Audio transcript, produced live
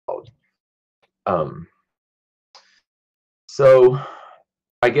Um, so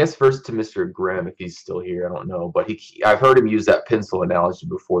I guess first to Mr. Grimm, if he's still here, I don't know, but I've heard him use that pencil analogy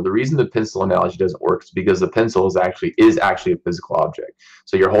before. The reason the pencil analogy doesn't work is because the pencil is actually a physical object.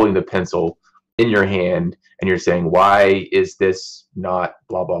 So you're holding the pencil in your hand and you're saying, why is this not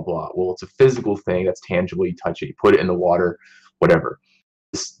blah blah blah? Well, it's a physical thing that's tangible. You touch it, you put it in the water, whatever.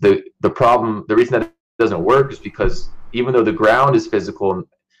 The problem, the reason that doesn't work is because even though the ground is physical,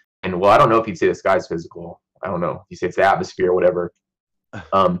 and well, I don't know if you'd say the sky's physical. I don't know. You say it's the atmosphere, whatever.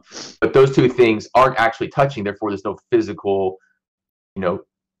 But those two things aren't actually touching. Therefore, there's no physical,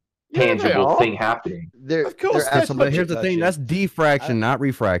 tangible thing happening. Of course, but here's the thing: that's diffraction, not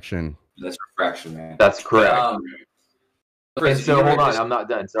refraction. That's refraction, man. That's correct. And so, hold on, I'm not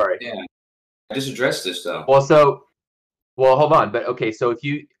done. Sorry. Yeah, I just addressed this though. Well, hold on. But okay, so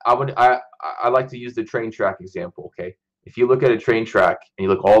I like to use the train track example. Okay, if you look at a train track and you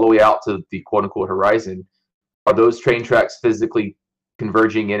look all the way out to the quote unquote horizon, are those train tracks physically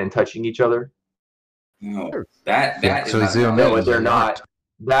converging in and touching each other? No, that is no, they're not.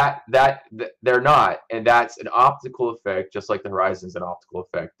 They're not, and that's an optical effect, just like the horizon's an optical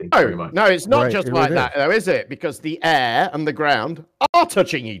effect. Thank you very much. No, it's not just like that, though, is it? Because the air and the ground are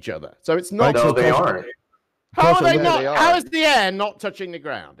touching each other, so it's not. No, they aren't. How are they not? How is the air not touching the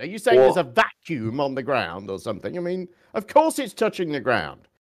ground? Are you saying there's a vacuum on the ground or something? I mean, of course it's touching the ground.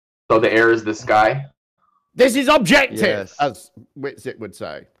 So the air is the sky? This is objective, as Whitsitt would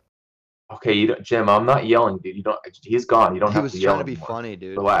say. Okay, Jim, I'm not yelling, dude. You don't. He's gone. You don't have to yell. He was trying to be funny,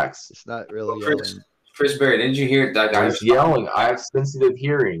 dude. Relax. It's not really yelling. Chris Berry, didn't you hear that guy? He's yelling. I have sensitive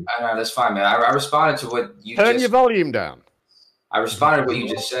hearing. I know, that's fine, man. I responded to what you Turn your volume down. I responded to what you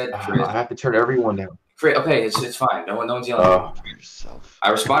just said, Chris. I have to turn everyone down. Chris, okay, it's fine. No one's yelling. I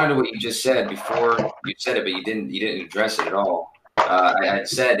responded to what you just said before you said it, but you didn't address it at all. I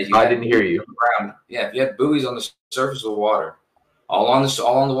said if you I didn't hear you. Ground, if you had buoys on the surface of the water, all on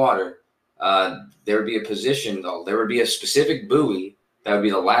the water, there would be a position. There would be a specific buoy that would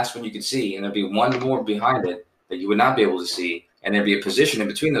be the last one you could see, and there'd be one more behind it that you would not be able to see, and there'd be a position in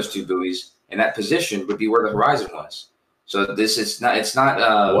between those two buoys, and that position would be where the horizon was. So this is not. It's not.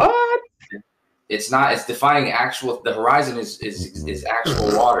 What? It's not. It's defining actual. The horizon is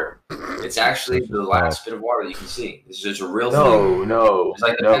actual water. It's actually the last bit of water that you can see. This is just a real thing. No. It's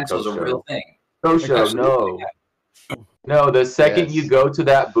like the pencil's a real thing. No. The second you go to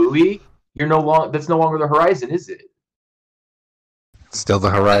that buoy, you're that's no longer the horizon, is it? Still the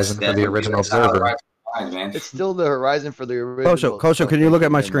horizon for the original observer. It's still the horizon for the original. Kosho, can you look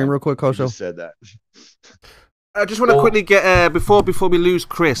at my screen real quick, Kosho? Just said that. I just want to quickly get before we lose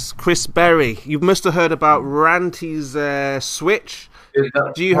Chris Berry. You must have heard about Ranty's switch.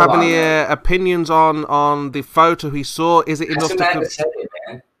 Do you have any opinions on the photo he saw? Is it enough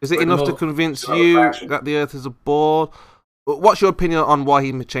to convince you that the Earth is a ball? What's your opinion on why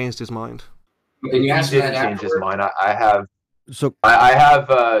he changed his mind? He didn't change his mind. I have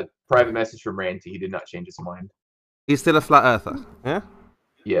a private message from Ranty. He did not change his mind. He's still a flat earther. Yeah.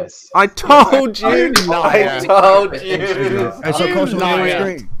 Yes. I told you. I told you. And so Kosho,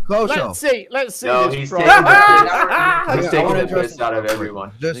 Let's see. No, he's taking the piss out of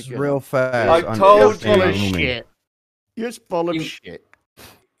everyone. Just real fast. I told you. You're full of shit. You're full of shit.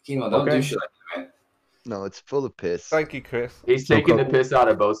 Kimo, don't do shit like that, man. No, it's full of piss. Thank you, Chris. He's taking the piss out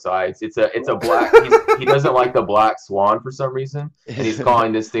of both sides. It's a black. He doesn't like the black swan for some reason, and he's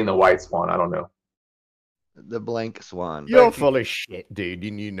calling this thing the white swan. I don't know. The blank swan. You're full of shit, dude,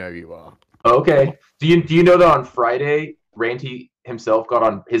 and you know you are. Okay. Do you know that on Friday, Ranty himself got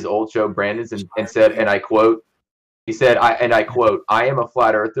on his old show, Brandon's, and said, and I quote, he said, I am a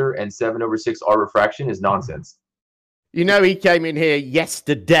flat earther, and 7/6 R refraction is nonsense. You know, he came in here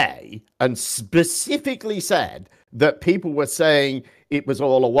yesterday and specifically said that people were saying it was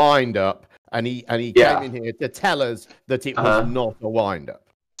all a wind-up, and he came in here to tell us that it was not a wind-up.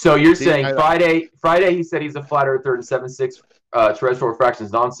 So you're saying Friday he said he's a flat earther and 7/6 terrestrial refraction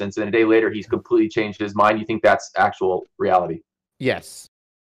is nonsense, and a day later he's completely changed his mind. You think that's actual reality? Yes.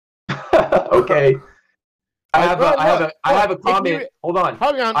 Okay. I have a comment. Hold on.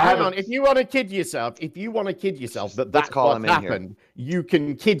 Hang on. If you want to kid yourself, that's what happened, you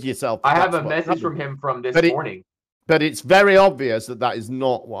can kid yourself. I have a message from him from this morning. But it's very obvious that is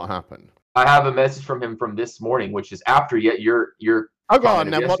not what happened. I have a message from him from this morning, which is after your Hold on,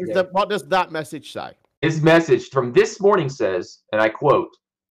 now what does that message say? His message from this morning says, and I quote,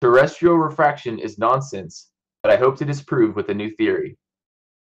 "Terrestrial refraction is nonsense, but I hope to disprove with a new theory."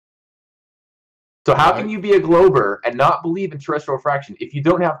 So how can you be a glober and not believe in terrestrial refraction? If you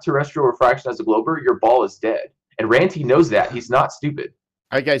don't have terrestrial refraction as a glober, your ball is dead. And Ranty knows that. He's not stupid.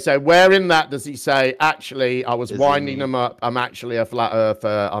 Okay, so where in that does he say, actually, I was winding them up, I'm actually a flat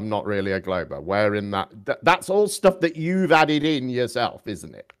earther, I'm not really a glober? Where in that? That's all stuff that you've added in yourself,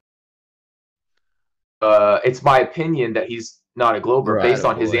 isn't it? It's my opinion that he's not a glober based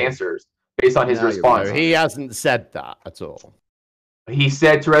on his answers, based on his response. No, he hasn't said that at all. He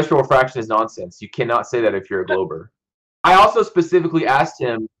said terrestrial refraction is nonsense. You cannot say that if you're a glober. I also specifically asked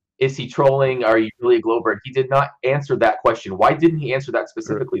him, is he trolling? Are you really a glober? And he did not answer that question. Why didn't he answer that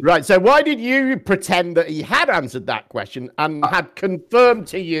specifically? Right. So why did you pretend that he had answered that question and had confirmed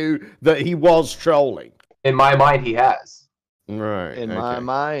to you that he was trolling? In my mind, he has. Right. In my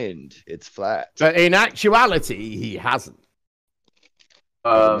mind, it's flat. But in actuality, he hasn't.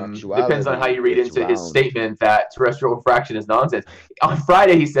 Depends on how you read into his statement that terrestrial refraction is nonsense. On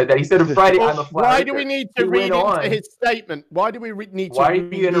Friday, he said that. He said on Friday, I'm a flat Why do we need to read into his statement? Why do we need to? Why are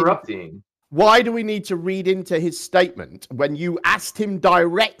you interrupting? Why do we need to read into his statement when you asked him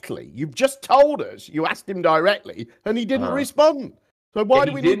directly? You've just told us you asked him directly, and he didn't respond. So why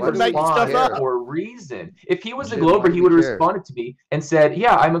do we need to make stuff up for a reason? If he was a glober, he would have responded to me and said,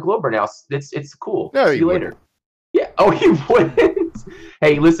 "Yeah, I'm a glober now. It's cool. No, see you later." Yeah. Oh, he wouldn't.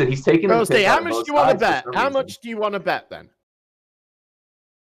 Hey, listen, he's taking the piss how out much of do you want to both bet? sides for some How reason. much do you want to bet then?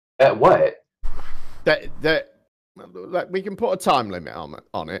 Bet what? That we can put a time limit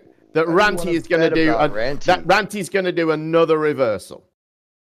on it. That Ranty is going to do that Ranty's going to do another reversal.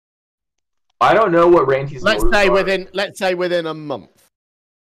 I don't know what Ranty's. Let's say within a month.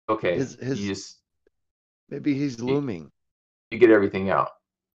 Okay. Maybe he's looming. You get everything out.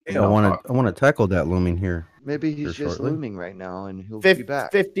 Yeah, I want to tackle that looming here. Maybe he's just looming right now, and he'll be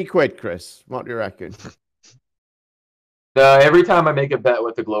back. 50 quid, Chris. What do you reckon? Every time I make a bet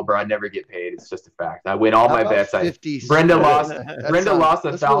with the glober, I never get paid. It's just a fact. I win all my bets. Brenda lost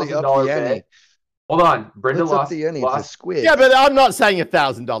 $1,000 bet. Hold on, Brenda lost. Squid. Yeah, but I'm not saying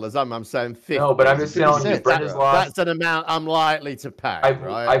 $1,000. I'm saying 50. No, but I'm just telling you, Brenda's lost. That's an amount I'm likely to pay.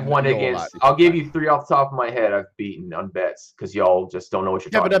 I've won against. I'll give you 3 off the top of my head. I've beaten on bets because y'all just don't know what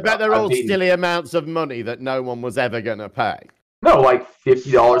you're talking about. Yeah, but I bet they're all silly amounts of money that no one was ever gonna pay. No, like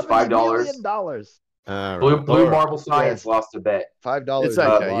 $50, $5. Blue Marble Science lost a bet. $5. It's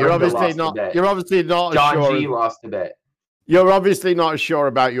okay. You're obviously not. You're obviously not. John G lost a bet. You're obviously not as sure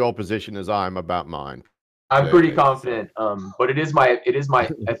about your position as I am about mine. I'm pretty confident, but it is my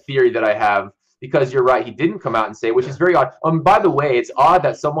a theory that I have because you're right. He didn't come out and say, which is very odd. By the way, it's odd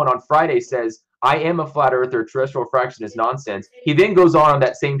that someone on Friday says, "I am a flat earther. Terrestrial refraction is nonsense." He then goes on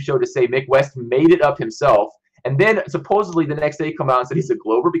that same show to say Mick West made it up himself, and then supposedly the next day come out and said he's a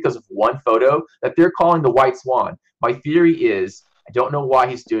glober because of one photo that they're calling the white swan. My theory is I don't know why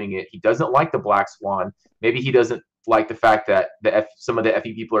he's doing it. He doesn't like the black swan. Maybe he doesn't like the fact that some of the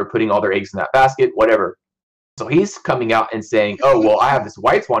FE people are putting all their eggs in that basket. Whatever. So he's coming out and saying, "Oh, well, I have this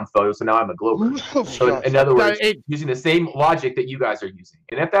white swan photo, so now I'm a glober." So in other words, using the same logic that you guys are using.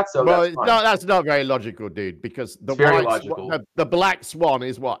 And if that's so, that's fine. No, that's not very logical, dude, because the black swan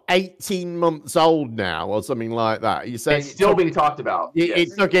is, 18 months old now or something like that. You're saying it's still being talked about.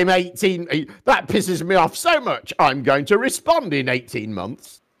 It took him 18. That pisses me off so much. I'm going to respond in 18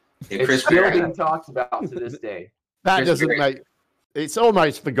 months. It's still being talked about to this day. That doesn't make... It's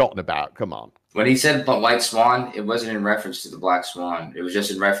almost forgotten about. Come on. When he said white swan, it wasn't in reference to the black swan. It was just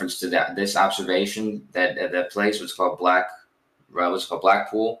in reference to this observation that at that place was called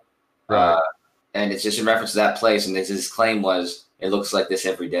Blackpool. Right. And it's just in reference to that place. And his claim was, it looks like this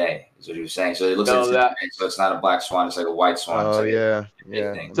every day, is what he was saying. So it looks so it's not a black swan, it's like a white swan. Oh, yeah.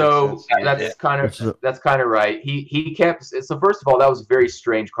 So that's kind of right. He kept, so first of all, that was a very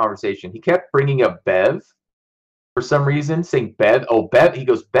strange conversation. He kept bringing up Bev. For some reason, saying Bev. Oh, Bev. He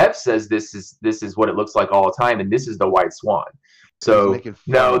goes, Bev says this is what it looks like all the time, and this is the white swan. So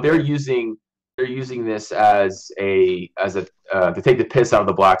no, they're using this as to take the piss out of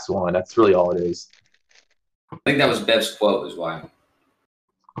the black swan. That's really all it is. I think that was Bev's quote, is why.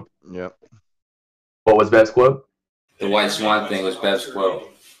 Yep. What was Bev's quote? The white swan thing was Bev's quote.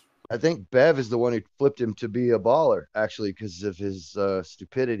 I think Bev is the one who flipped him to be a baller, actually, because of his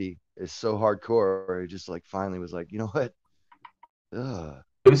stupidity. Is so hardcore. He just finally was like, you know what?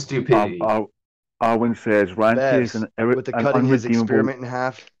 It was stupidity. Arwen says Ranty is with the cutting his experiment in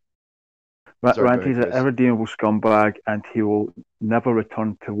half. Ranty is an irredeemable scumbag, and he will never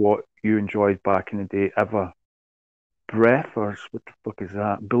return to what you enjoyed back in the day ever. Breathers, what the fuck is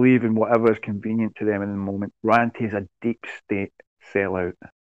that? Believe in whatever is convenient to them in the moment. Ranty is a deep state sellout.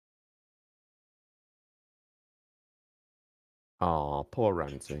 Oh, poor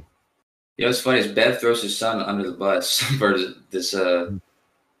Ranty. You know what's funny is Bev throws his son under the bus for this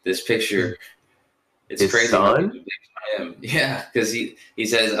picture. It's His crazy. son? Him. Yeah, because he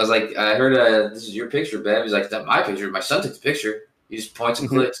says, I was like, I heard this is your picture, Bev. He's like, that's my picture. My son took the picture. He just points and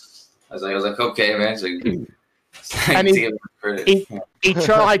clicks. I was like, okay, man. It's like, and he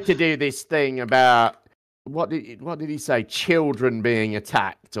tried to do this thing about what did he say? Children being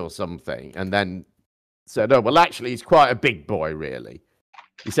attacked or something, and then said, "Oh, well, actually, he's quite a big boy, really."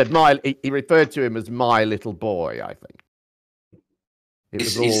 He said, he referred to him as my little boy, I think.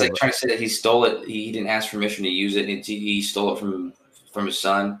 He's like trying to say that he stole it. He didn't ask permission to use it. And he stole it from his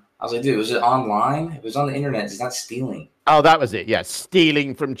son. I was like, dude, was it online? It was on the internet. He's not stealing. Oh, that was it. Yeah,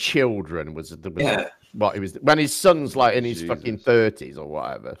 stealing from children was what he was. When his son's like in his fucking 30s or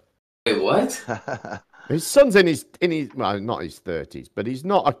whatever. Wait, what? His son's in his well, not his 30s, but he's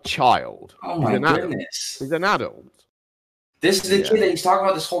not a child. Oh my goodness, he's an adult. This is the kid that he's talking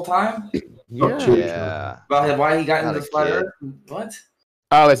about this whole time. Yeah. About why he got into the flat earth. What?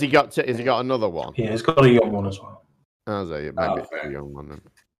 Oh, has he got another one? Yeah, he's got a young one as well. Oh, so maybe it's a young one then.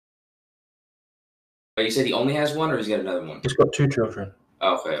 But you said he only has one, or he's got another one? He's got 2 children.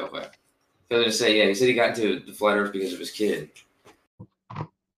 Okay. I was gonna say, yeah, he said he got into the flat earth because of his kid.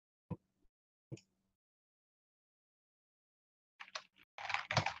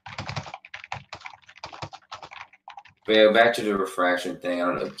 But yeah, back to the refraction thing. I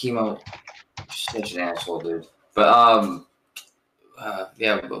don't know. Chemo, such an asshole, dude. But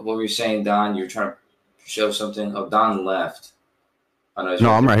yeah. But what were you saying, Don? You were trying to show something. Oh, Don left. Oh, no,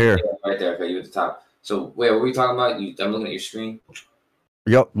 I'm right here. Yeah, right there. Okay, you at the top. So wait, what were you talking about? I'm looking at your screen.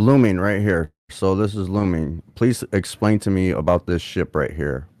 Yep, looming right here. So this is looming. Please explain to me about this ship right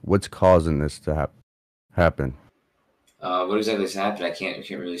here. What's causing this to happen? What exactly is happening? I can't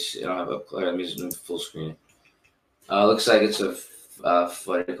really see. I don't have a. Let me just do full screen. Looks like it's a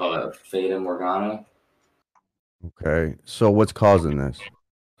what do you call it? Fata Morgana. Okay, so what's causing this?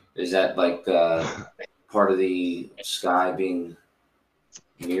 Is that like part of the sky being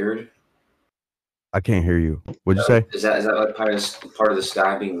mirrored? I can't hear you. What'd you say? Is that like part of the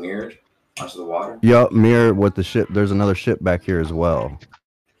sky being mirrored onto the water? Yep, mirrored with the ship. There's another ship back here as well.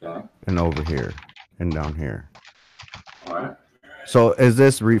 Okay. And over here and down here. All right. So is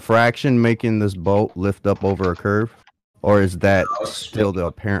this refraction making this boat lift up over a curve? Or is that still the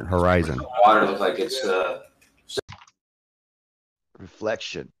apparent horizon? The water looks like it's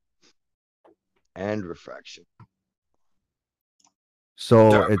reflection and refraction.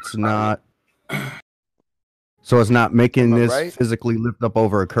 So it's not. So it's not making this physically lift up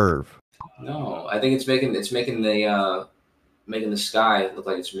over a curve. No, I think it's making the sky look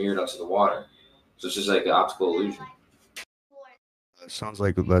like it's mirrored onto the water. So it's just like an optical illusion. It sounds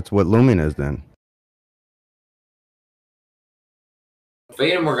like that's what looming is then.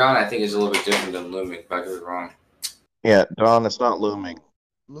 Fata Morgana, I think, is a little bit different than looming. If I could be wrong. Yeah, Don, it's not looming.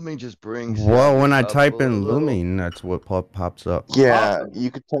 Looming just brings. Well, when I type in looming, that's what pops up. Yeah,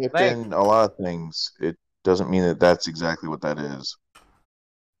 you could type in a lot of things. It doesn't mean that that's exactly what that is.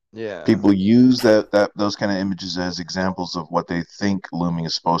 Yeah. People use those kind of images as examples of what they think looming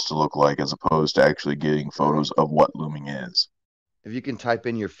is supposed to look like, as opposed to actually getting photos of what looming is. If you can type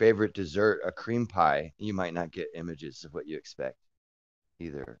in your favorite dessert, a cream pie, you might not get images of what you expect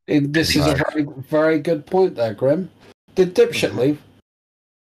either. This is a very, very good point there, Grim. Did Dipshit leave?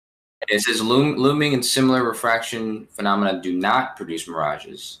 It says looming and similar refraction phenomena do not produce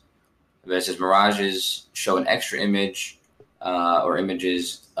mirages. It says mirages show an extra image or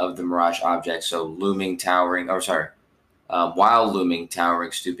images of the mirage object. So looming, towering, while looming,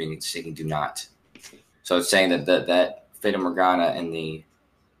 towering, stooping, and sinking do not. So it's saying that Fata Morgana and the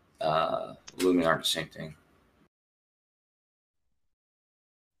looming aren't the same thing.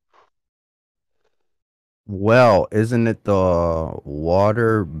 Well, isn't it the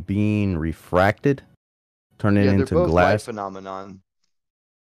water being refracted, turning into both glass? Light phenomenon.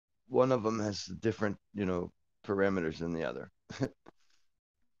 One of them has different, parameters than the other.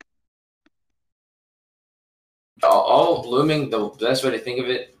 All looming, the best way to think of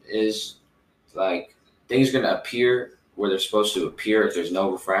it is like things are going to appear where they're supposed to appear if there's no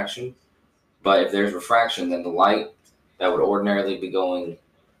refraction. But if there's refraction, then the light that would ordinarily be going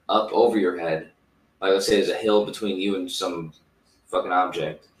up over your head, like let's say there's a hill between you and some fucking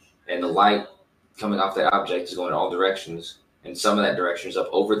object, and the light coming off that object is going in all directions, and some of that direction is up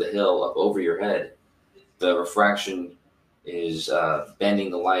over the hill, up over your head. The refraction is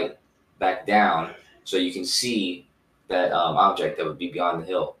bending the light back down so you can see that object that would be beyond the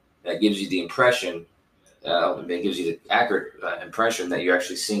hill. That gives you the impression, it gives you the accurate impression that you're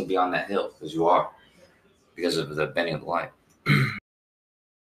actually seeing beyond that hill, because you are, because of the bending of the light.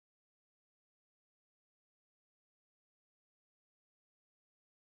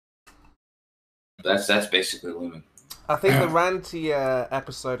 That's basically looming. I think the Ranty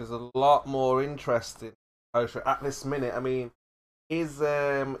episode is a lot more interesting at this minute. I mean, is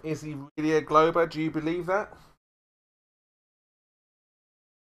he really a Glober? Do you believe that?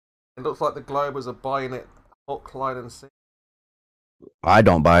 It looks like the Globers are buying it hook, line, and sinker. I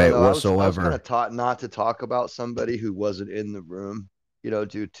don't buy it I was whatsoever. kind of taught not to talk about somebody who wasn't in the room,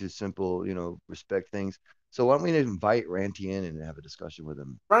 due to simple, respect things. So why don't we invite Ranty in and have a discussion with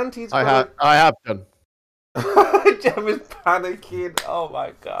him? Ranty's I have done. Jem is panicking. Oh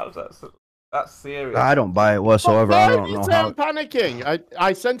my god, that's serious. I don't buy it whatsoever. I don't know how. I'm panicking.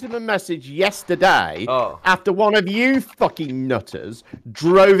 I sent him a message yesterday after one of you fucking nutters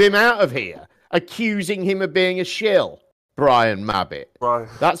drove him out of here, accusing him of being a shill. Brian Mabbott. Right.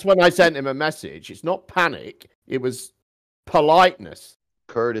 That's when I sent him a message. It's not panic. It was politeness.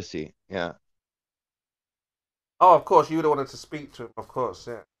 Courtesy. Yeah. Oh, of course. You would have wanted to speak to him. Of course,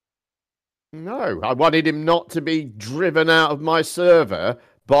 yeah. No, I wanted him not to be driven out of my server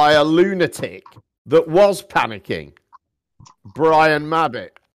by a lunatic that was panicking. Brian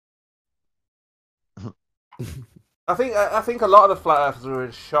Mabbott. I think a lot of the flat earthers were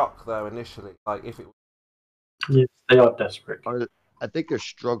in shock though initially. Like if it. Yes, they are desperate. I think they're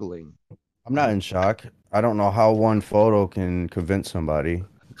struggling. I'm not in shock. I don't know how one photo can convince somebody.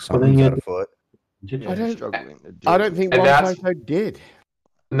 Something's out of foot. Yeah, I don't think one photo did.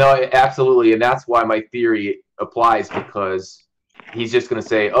 No, absolutely, and that's why my theory applies, because he's just going to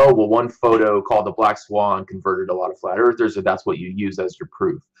say, "Oh, well, one photo called the Black Swan converted a lot of flat earthers, so that's what you use as your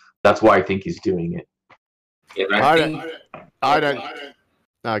proof." That's why I think he's doing it. Yeah, but I don't.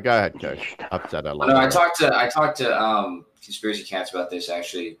 No, go ahead, Coach. I've said a lot. No, I talked to conspiracy cats about this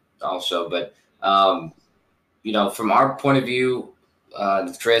actually also, but from our point of view,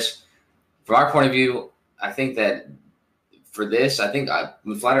 Chris, from our point of view, I think that for this,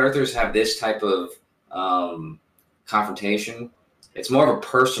 when flat earthers have this type of confrontation, it's more of a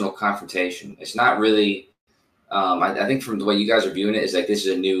personal confrontation. It's not really. I think from the way you guys are viewing it is like this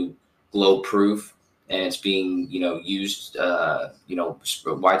is a new globe proof. And it's being, used,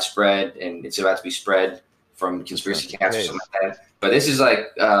 widespread, and it's about to be spread from conspiracy cats or something like that. But this is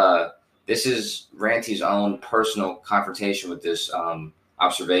this is Ranty's own personal confrontation with this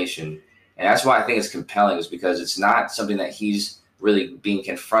observation, and that's why I think it's compelling. Is because it's not something that he's really being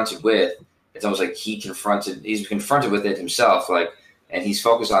confronted with. It's almost like he's confronted with it himself, and he's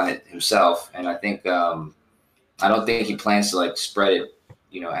focused on it himself. And I think I don't think he plans to spread it,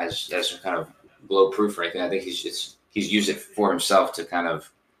 as some kind of globe proof or anything. I think he's used it for himself to kind of,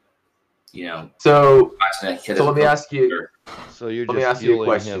 So let me ask you. So you're just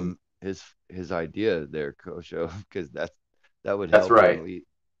fueling him his idea there, Kosho, because that would help. That's right. Him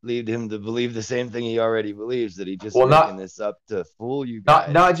lead him to believe the same thing he already believes, that he just making this up to fool you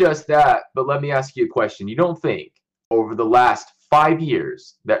guys. Not just that, but let me ask you a question. You don't think over the last 5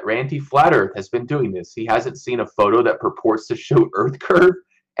 years that Ranty Flat Earth has been doing this? He hasn't seen a photo that purports to show Earth curve.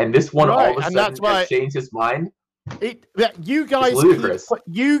 And this one all of a sudden has changed his mind. You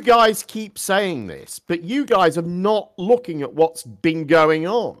guys keep saying this, but you guys are not looking at what's been going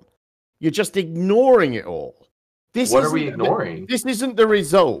on. You're just ignoring it all. What are we ignoring? This isn't the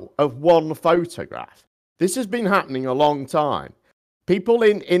result of one photograph. This has been happening a long time. People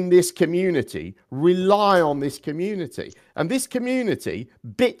in this community rely on this community. And this community,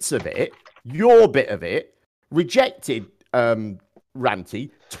 bits of it, your bit of it, rejected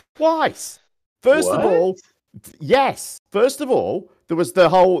Ranty twice. First of all, there was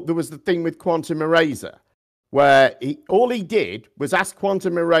the thing with Quantum Eraser, where all he did was ask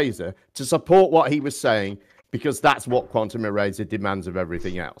Quantum Eraser to support what he was saying, because that's what Quantum Eraser demands of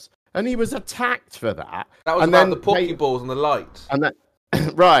everything else. And he was attacked for that. That was about the Pokeballs and the light. And then,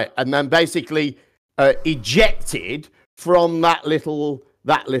 right, and then basically ejected from that little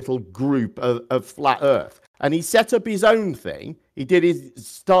group of Flat Earth. And he set up his own thing. He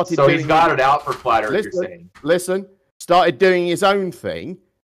started. So he's got it out for Flat Earth. You're saying? Listen, started doing his own thing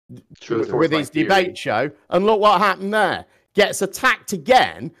with his debate show, and look what happened there. Gets attacked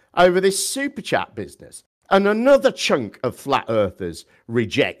again over this super chat business, and another chunk of Flat Earthers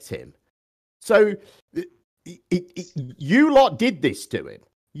reject him. So you lot did this to him.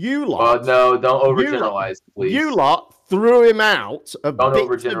 You lot. No, don't overgeneralize, please. You lot threw him out of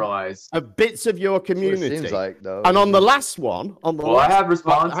bits of your community. That's what it seems like, though. And on the last one, I have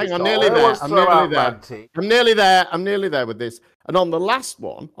responses. Hang on, I'm nearly there with this. And on the last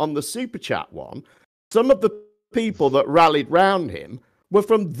one, on the super chat one, some of the people that rallied round him were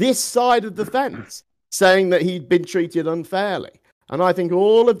from this side of the fence, saying that he'd been treated unfairly. And I think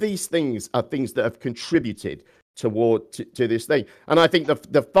all of these things are things that have contributed to this thing. And I think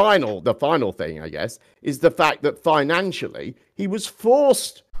the final thing, I guess, is the fact that financially he was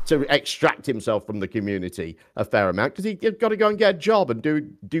forced to extract himself from the community a fair amount because he'd got to go and get a job and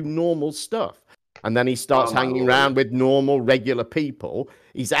do normal stuff. And then he starts hanging around with normal, regular people.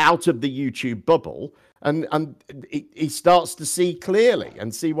 He's out of the YouTube bubble, and he starts to see clearly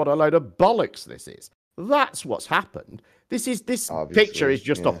and see what a load of bollocks this is. That's what's happened. This picture is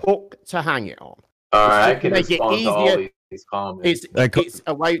just a hook to hang it on. All right, I can respond to all these comments. It's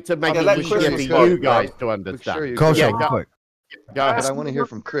a way to make it easier for you guys to understand. Go ahead. But I want to hear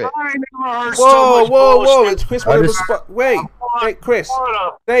from Chris. Whoa! It's Chris. Wait, Chris.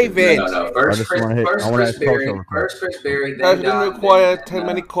 David. No. First Chris Berry. David didn't require too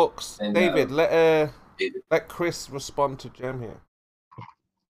many cooks. David, let Chris respond to Jem here.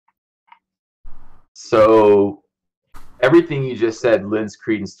 So everything you just said lends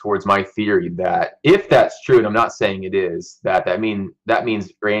credence towards my theory that if that's true, and I'm not saying it is, that means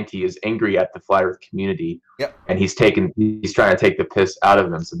Ranty is angry at the flat Earth community, and he's trying to take the piss out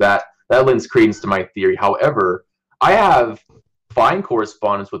of them. So that lends credence to my theory. However, I have fine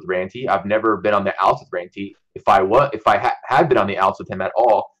correspondence with Ranty. I've never been on the outs with Ranty. If I had been on the outs with him at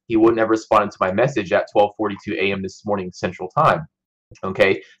all, he wouldn't have responded to my message at 12:42 a.m. this morning Central Time.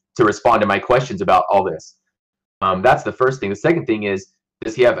 Okay, to respond to my questions about all this. That's the first thing. The second thing is,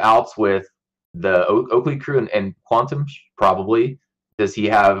 does he have outs with the Oakley crew and Quantum? Probably. Does he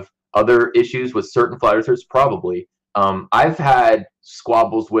have other issues with certain flat earthers? Probably. I've had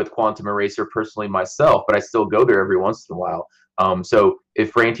squabbles with Quantum Eraser personally myself, but I still go there every once in a while. So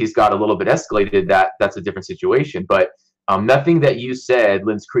if Ranty's got a little bit escalated, that's a different situation. But nothing that you said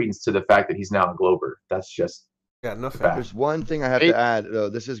lends credence to the fact that he's now a Glober. That's just nothing. There's one thing I have to add, though.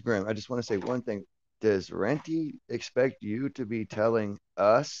 This is Grim. I just want to say one thing. Does Ranty expect you to be telling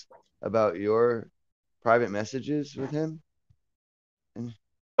us about your private messages with him?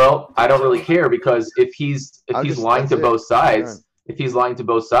 Well, I don't really care, because if he's lying to both sides,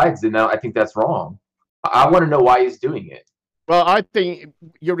 then I think that's wrong. I want to know why he's doing it. Well, I think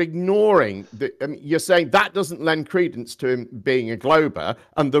you're ignoring you're saying that doesn't lend credence to him being a Glober,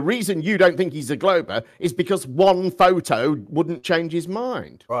 and the reason you don't think he's a Glober is because one photo wouldn't change his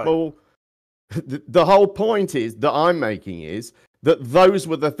mind. Right. Well, the whole point that I'm making is that those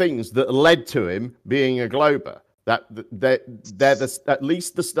were the things that led to him being a Glober. They're at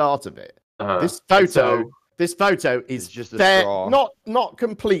least the start of it. This photo is just a straw. not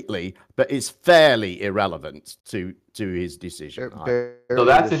completely, but is fairly irrelevant to his decision. So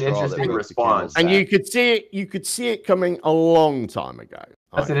that's an interesting response. And you could see it coming a long time ago.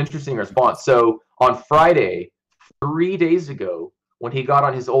 That's an interesting response. So on Friday, 3 days ago, when he got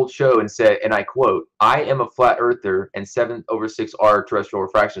on his old show and said, and I quote, "I am a flat earther and 7/6 terrestrial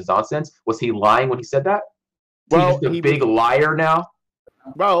refraction is nonsense," was he lying when he said that? Well, he's a big liar now.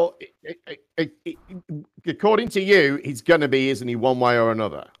 Well, according to you, he's going to be, isn't he, one way or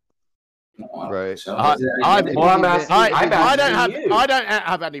another? Right. I don't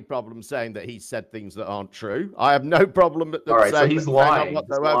have any problem saying that he said things that aren't true. I have no problem all right, so he's lying.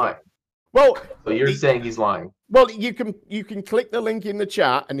 Well, so you're saying he's lying. Well, you can click the link in the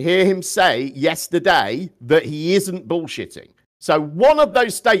chat and hear him say yesterday that he isn't bullshitting. So one of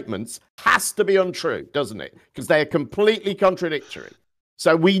those statements has to be untrue, doesn't it? Because they are completely contradictory.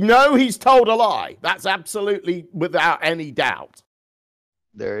 So we know he's told a lie. That's absolutely without any doubt.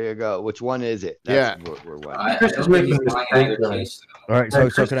 There you go. Which one is it? That's what we're Chris is making a mistake. All right, so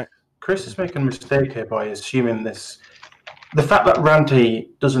can I... Chris is making a mistake here by assuming this. The fact that Ranty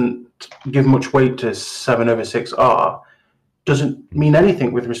doesn't give much weight to 7/6R doesn't mean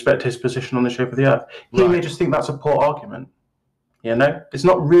anything with respect to his position on the shape of the Earth. He may just think that's a poor argument. You know, it's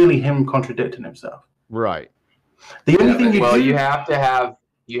not really him contradicting himself. Right. The only thing you have to have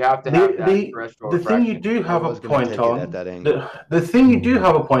the thing you do have a point on. The thing you do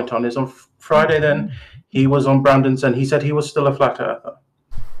have a point on is on Friday. Then he was on Brandon's and he said he was still a flat earther.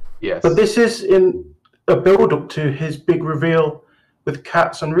 Yes. But this is in a build-up to his big reveal with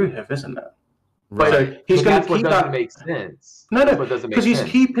Katz and Ruhiv, isn't it? Right. So he's going to keep that. Doesn't make sense. No, because he's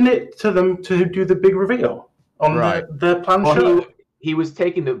keeping it to them to do the big reveal on the planned show. He was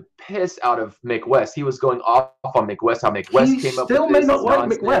taking the piss out of Mick West. He was going off on Mick West. How Mick West came up with this. Still may not like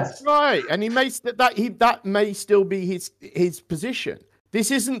Mick West, right? And he may that may still be his position. This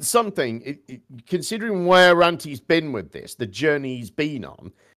isn't something, considering where Ranty's been with this, the journey he's been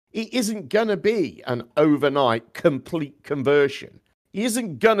on. It isn't gonna be an overnight complete conversion. He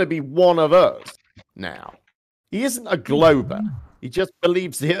isn't gonna be one of us now. He isn't a Glober. He just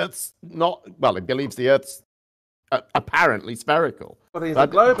believes the Earth's not. Well, he believes the Earth's apparently spherical. But he's a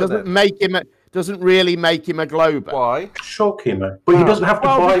Glober, doesn't make him doesn't really make him a glober. Why? Sure, Chemo. But he doesn't have to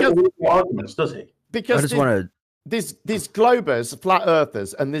buy because, all the arguments, does he? Because I just want to. There's globers, flat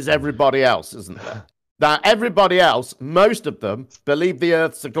earthers, and there's everybody else, isn't there? Now, everybody else, most of them, believe the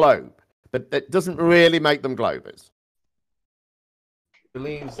Earth's a globe, but it doesn't really make them globers.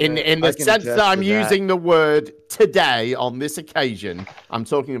 In the sense that I'm using the word today on this occasion, I'm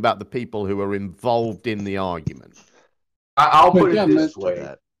talking about the people who are involved in the argument. I'll put it this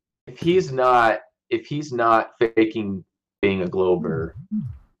way: if he's not faking being a glober,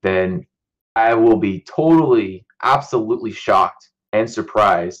 then I will be totally, absolutely shocked and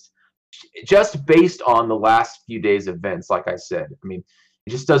surprised, just based on the last few days' events. Like I said, I mean, it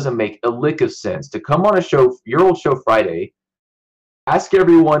just doesn't make a lick of sense to come on a show, your old show Friday. Ask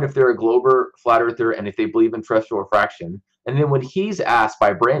everyone if they're a glober, flat earther, and if they believe in terrestrial refraction. And then when he's asked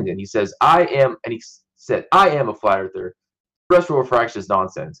by Brandon, he says, I am a flat earther. Terrestrial refraction is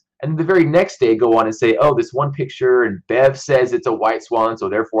nonsense. And the very next day go on and say, oh, this one picture, and Bev says it's a white swan, so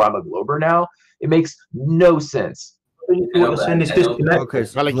therefore I'm a glober now. It makes no sense. Okay,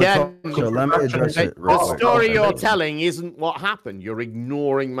 so let me address it. The story you're telling isn't what happened. You're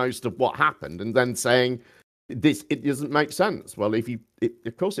ignoring most of what happened and then saying, it doesn't make sense. Well,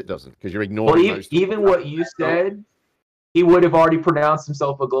 of course it doesn't, because you're ignoring. Well, even what you said, he would have already pronounced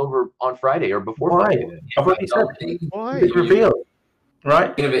himself a glober on Friday or before Friday. I've already said it's revealed,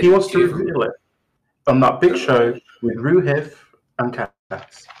 right? He wants to reveal it on that big show with Ruhif and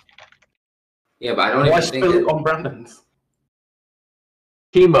Cass. Yeah, but I don't even think it on Brandon's.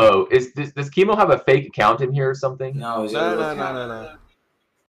 Chemo does Chemo have a fake account in here or something? No, no.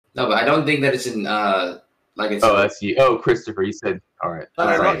 No, but I don't think that it's in. Like it's that's you. Oh, Christopher, you said all right. No,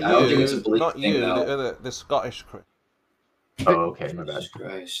 all right. I don't think it's a belief thing, the Scottish Chris. Oh, okay, my bad.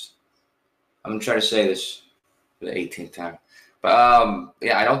 Christ. I'm gonna try to say this for the 18th time, but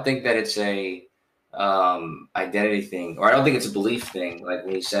yeah, I don't think that it's a identity thing, or I don't think it's a belief thing. Like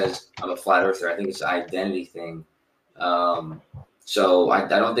when he says I'm a flat earther, I think it's an identity thing. So I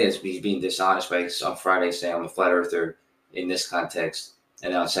don't think he's being dishonest by on Friday saying I'm a flat earther in this context,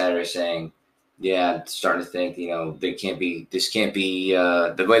 and then on Saturday saying, yeah, I'm starting to think, this can't be,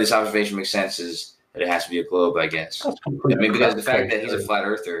 the way this observation makes sense is that it has to be a globe, I guess. Because the fact that he's a flat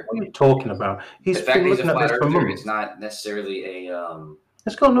earther. What are you talking about? The fact that he's a flat earther, it's not necessarily a.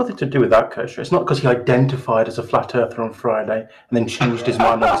 It's got nothing to do with that, Kosher. It's not because he identified as a flat earther on Friday and then changed his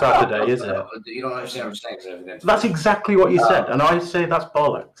mind on Saturday, is it? You don't understand what I'm saying. That's exactly what you said, and I say that's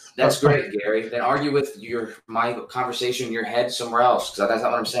bollocks. That's great, Gary. Then argue with my conversation in your head somewhere else, because that's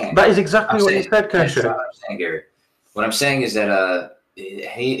not what I'm saying. That is exactly what you said, Kosher. That's not what I'm saying, Gary. What I'm saying is that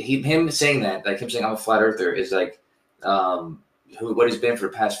him saying that, like him saying I'm a flat earther, is like what he's been for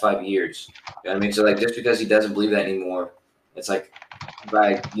the past 5 years. You know what I mean? So like just because he doesn't believe that anymore, it's like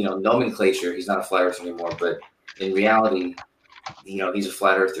by nomenclature he's not a flat earther anymore, but in reality, he's a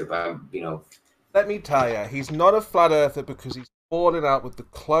flat earther. By let me tell you, he's not a flat earther because he's fallen out with the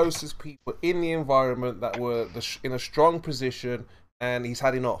closest people in the environment that were in a strong position, and he's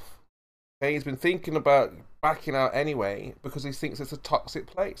had enough. Okay, he's been thinking about backing out anyway because he thinks it's a toxic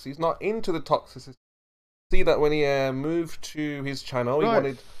place. He's not into the toxicity. See that when he moved to his channel, he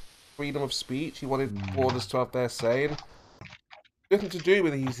wanted freedom of speech. He wanted borders to have their say. And nothing to do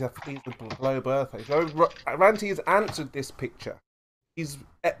with he's the globe earther. So Ranty has answered this picture. He's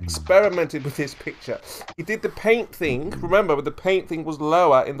experimented with this picture. He did the paint thing. Remember, but the paint thing was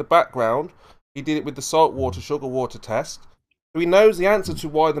lower in the background. He did it with the salt water, sugar water test. So he knows the answer to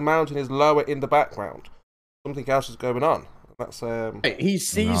why the mountain is lower in the background. Something else is going on. That's he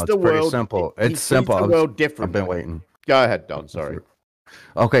sees the world. Simple. It's simple. The world different. I've been waiting. Go ahead, Don. Sorry.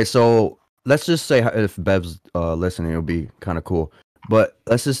 Okay, so let's just say if Bev's listening, it'll be kind of cool. But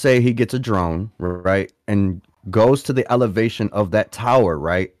let's just say he gets a drone, right, and goes to the elevation of that tower,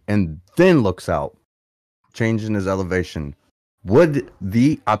 right, and then looks out, changing his elevation. Would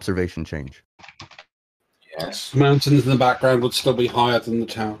the observation change? Yes. The mountains in the background would still be higher than the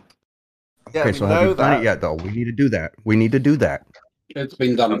tower. Yeah, okay, so haven't done it yet, though. We need to do that. We need to do that. It's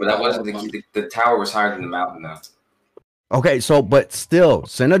been done. No, but that wasn't the tower was higher than the mountain, though. Okay, so, but still,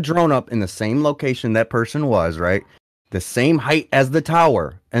 send a drone up in the same location that person was, right? The same height as the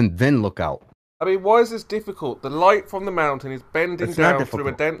tower, and then look out. I mean, why is this difficult? The light from the mountain is bending down through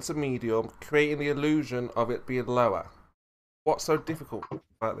a denser medium, creating the illusion of it being lower. What's so difficult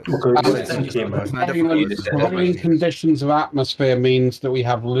about this? Varying conditions of atmosphere means that we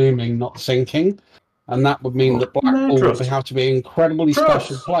have looming, not sinking. And that would mean that Blackpool would have to be an incredibly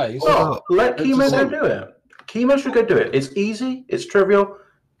special place. Let Chemo go do it. Chemo should go do it. It's easy. It's trivial.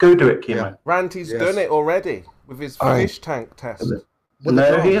 Go do it, Chemo. Ranty's done it already with his fish tank test.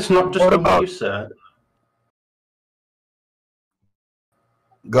 No, he has not just done what you said.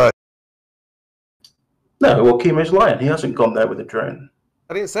 Good. No, well, Kimo's lying. He hasn't gone there with a drone.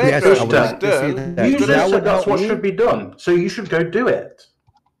 I didn't say You just said that's what should be done, so you should go do it.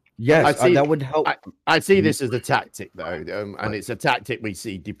 Yes, that would help. I see this as a tactic, though, and it's a tactic we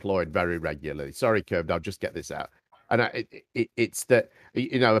see deployed very regularly. Sorry, Curved, I'll just get this out. And it's that,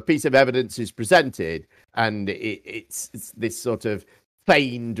 a piece of evidence is presented, and it's this sort of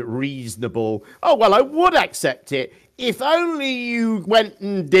feigned, reasonable, oh, well, I would accept it if only you went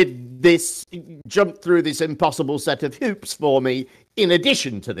and did this, jumped through this impossible set of hoops for me in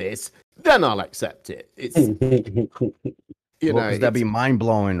addition to this, then I'll accept it. It's... that'd be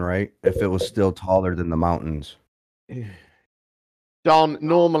mind-blowing, right? If it was still taller than the mountains. Don,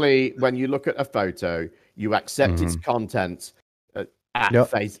 normally when you look at a photo, you accept its contents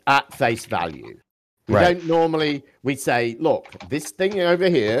at face value. We don't normally, we say, look, this thing over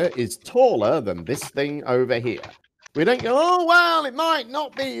here is taller than this thing over here. We don't go, oh, well, it might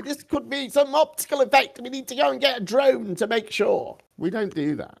not be. This could be some optical effect. We need to go and get a drone to make sure. We don't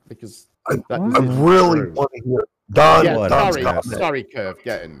do that because... I really want to hear... Don, sorry, Curve,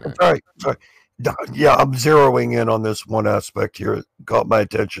 get in there. Sorry. Don, yeah, I'm zeroing in on this one aspect here. It caught my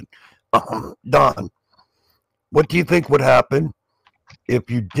attention. Don, what do you think would happen if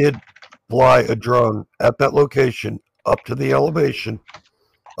you did fly a drone at that location up to the elevation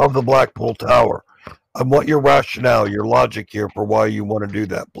of the Blackpool Tower? I want your rationale, your logic here for why you want to do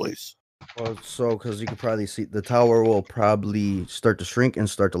that, please. Well, because you could probably see the tower will probably start to shrink and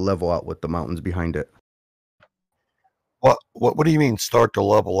start to level out with the mountains behind it. What do you mean start to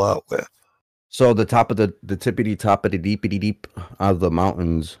level out with? So the top of the tippity top of the deepity deep out of the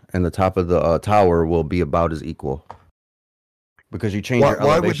mountains and the top of the tower will be about as equal. Because you change your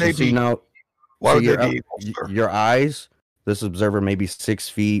elevation. Why would they be equal, your eyes, this observer may be 6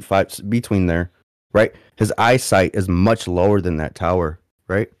 feet, 5 between there, right? His eyesight is much lower than that tower,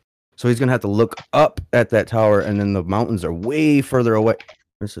 right? So he's gonna have to look up at that tower, and then the mountains are way further away.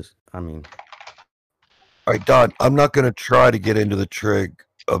 All right, Don, I'm not going to try to get into the trig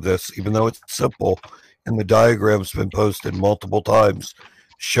of this, even though it's simple, and the diagram's been posted multiple times,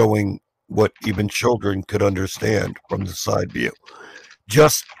 showing what even children could understand from the side view.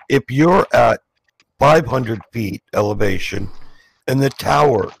 Just if you're at 500 feet elevation, and the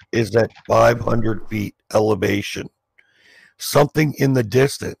tower is at 500 feet elevation, something in the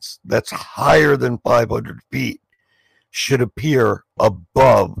distance that's higher than 500 feet should appear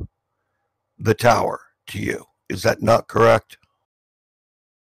above the tower to you. Is that not correct?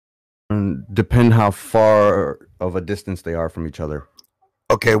 Depend how far of a distance they are from each other.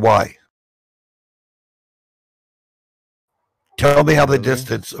 Okay, why? Tell me how the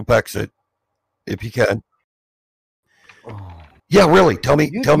distance affects it, if you can. Yeah, really. Tell me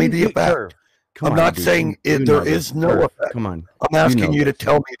the effect. I'm not saying there is no effect. Come on. I'm asking you to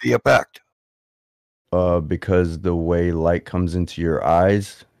tell me the effect. Because the way light comes into your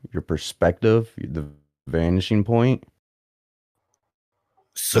eyes, your perspective, the vanishing point.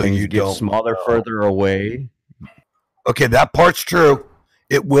 So you get don't smaller further away. Okay, that part's true.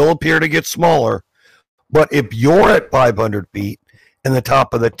 It will appear to get smaller. But if you're at 500 feet and the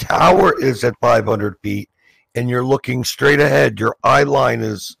top of the tower is at 500 feet and you're looking straight ahead, your eye line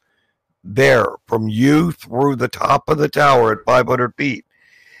is there from you through the top of the tower at 500 feet.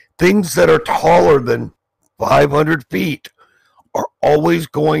 Things that are taller than 500 feet are always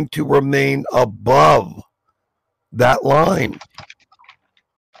going to remain above that line.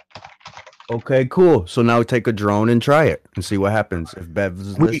 Okay, cool. So now take a drone and try it and see what happens. If Bev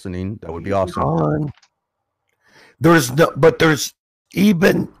is listening, that would be awesome. There's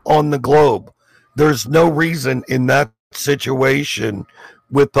even on the globe, there's no reason in that situation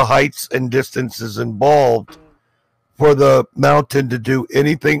with the heights and distances involved for the mountain to do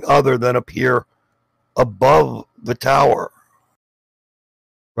anything other than appear above the tower.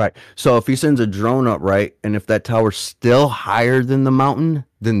 Right. So if he sends a drone up, right, and if that tower's still higher than the mountain,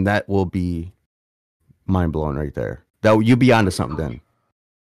 then that will be mind-blowing right there. You'll be onto something then.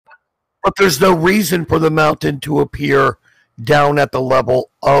 But there's no reason for the mountain to appear down at the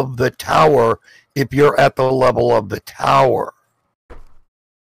level of the tower if you're at the level of the tower.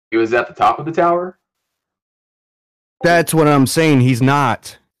 He was at the top of the tower? That's what I'm saying. He's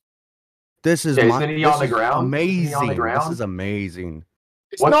not. This is isn't he on the ground? Amazing. This is amazing.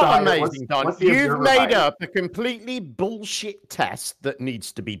 It's not amazing, Don. You've made up a completely bullshit test that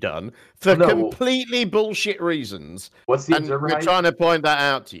needs to be done for completely bullshit reasons. What's the observer height? We're trying to point that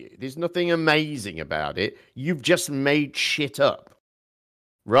out to you. There's nothing amazing about it. You've just made shit up.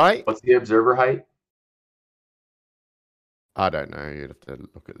 Right? What's the observer height? I don't know. You'd have to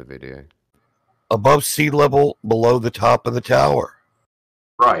look at the video. Above sea level, below the top of the tower.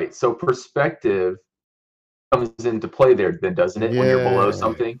 Right. So perspective comes into play there, then, doesn't it? When you're below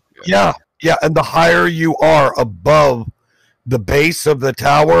something. Yeah. And the higher you are above the base of the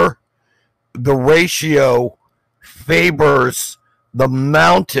tower, the ratio favors the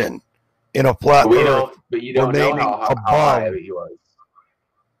mountain in a flat Earth. But you don't know how high he was.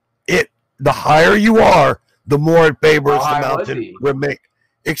 The higher you are, the more it favors the mountain remain.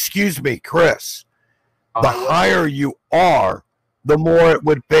 Excuse me, Chris. The higher you are, the more it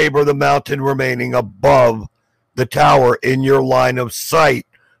would favor the mountain remaining above the tower in your line of sight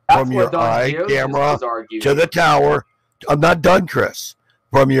from your eye camera to the tower. I'm not done, Chris.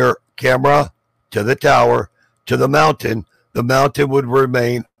 From your camera to the tower to the mountain would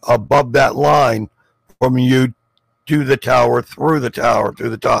remain above that line from you to the tower, through the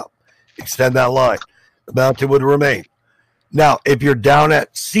top. Extend that line. The mountain would remain. Now, if you're down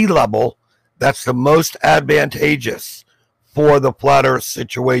at sea level, that's the most advantageous for the flat Earth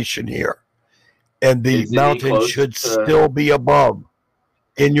situation here. And the mountain should still be above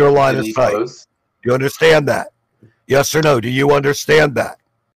in your line of sight. Do you understand that? Yes or no? Do you understand that?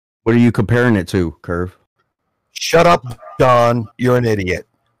 What are you comparing it to, Curve? Shut up, Don. You're an idiot.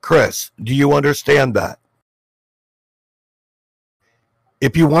 Chris, do you understand that?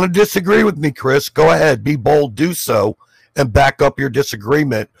 If you want to disagree with me, Chris, go ahead. Be bold, do so, and back up your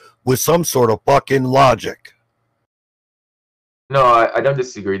disagreement with some sort of fucking logic. No, I don't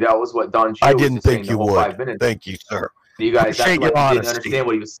disagree. That was what Don Gio I didn't was think saying you the whole would. 5 minutes. Thank you, sir. You guys Appreciate your didn't honesty. understand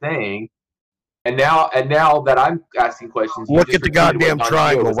what he was saying. And now that I'm asking questions, you Look just at the repeated what goddamn Don Gio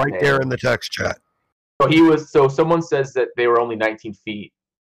triangle was right saying. there in the text chat. So someone says that they were only 19 feet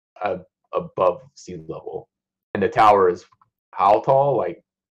above sea level, and the tower is how tall? Like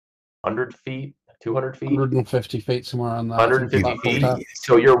 100 feet, 200 feet, 150 feet, somewhere around there. 150 feet.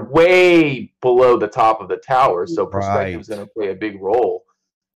 So you're way below the top of the tower. So perspective is going to play a big role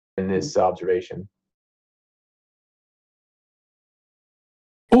in this observation.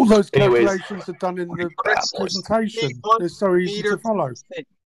 All those calculations are done in the presentation. It's so easy to follow.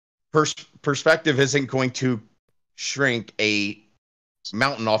 Perspective isn't going to shrink a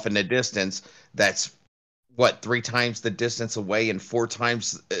mountain off in the distance that's, what, 3 times the distance away and 4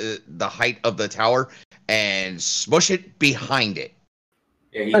 times the height of the tower, and smush it behind it.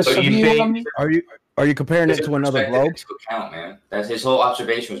 Yeah, Are you comparing it to another globe? Account, man. That's his whole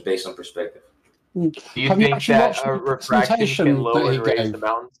observation was based on perspective. Do you think that a refraction can lower and raise the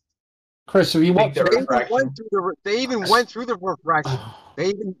mountains? Chris, have you watched They even went through the refraction. They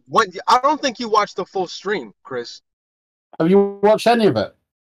even went. I don't think you watched the full stream, Chris. Have you watched any of it?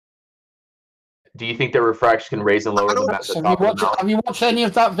 Do you think that refraction can raise and lower the mountain? Have you watched any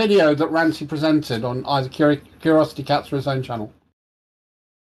of that video that Ranty presented on either Curiosity Cats or his own channel?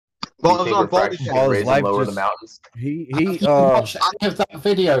 Well, it was on lower the mountains. Have you watched any of that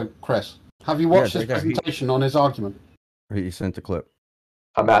video, Chris? Have you watched his presentation on his argument? He sent the clip.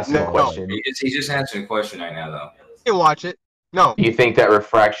 I'm asking a question. He's just answering a question right now, though. You watch it. No. Do you think that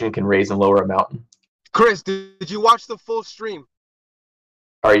refraction can raise and lower a mountain? Chris, did you watch the full stream?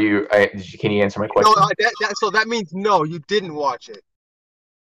 Can you answer my question? No, so that means no, you didn't watch it.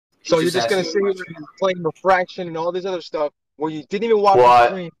 So you're just going to sit here and claim refraction and all this other stuff where you didn't even watch the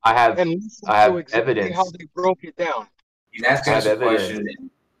stream. I have exactly evidence. How they broke it down. He's asking us a question, and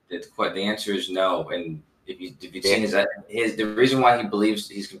the answer is no. And if you've seen the reason why he believes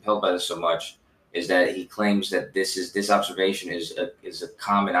he's compelled by this so much is that he claims that this observation is a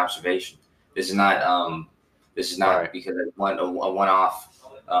common observation. This is not because of a one-off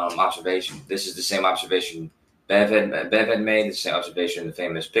observation. This is the same observation Bev had made. The same observation in the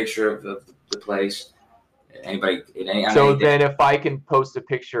famous picture of the place. Then if I can post a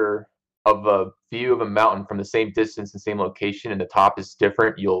picture of a view of a mountain from the same distance and same location, and the top is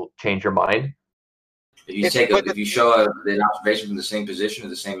different, you'll change your mind. If you show an observation from the same position of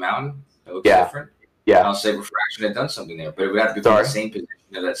the same mountain, it looks different. Yeah, I'll say refraction had done something there, but it would have to be from the same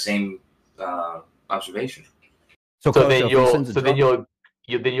position of that same observation. So then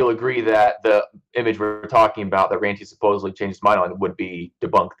you'll agree that the image we're talking about that Ranty supposedly changed his mind on would be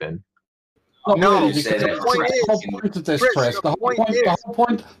debunked then. No, because the whole point of this, Chris. The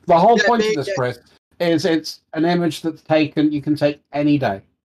whole point of this, Chris, is it's an image that's taken. You can take any day.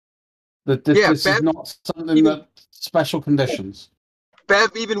 This is not something that special conditions. Bev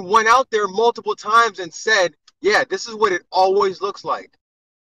even went out there multiple times and said, "Yeah, this is what it always looks like."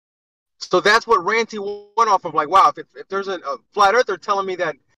 So that's what Ranty went off of. Like, wow, if there's a flat earther telling me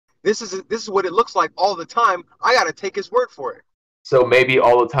that this is what it looks like all the time, I got to take his word for it. So maybe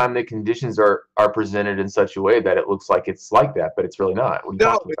all the time the conditions are presented in such a way that it looks like it's like that, but it's really not. What are you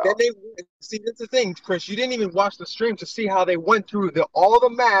talking about? Then see, that's the thing, Chris. You didn't even watch the stream to see how they went through all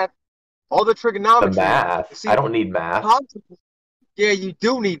the math, all the trigonometry. The math? I don't need math. Yeah, you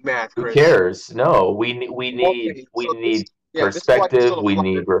do need math, Chris. Who cares? No, we need perspective. We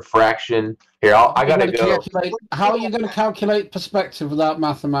need refraction. Here, I gotta go. How are you going to calculate perspective without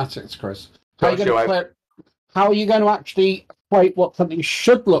mathematics, Chris? How are you going to actually equate what something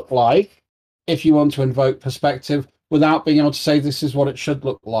should look like if you want to invoke perspective without being able to say this is what it should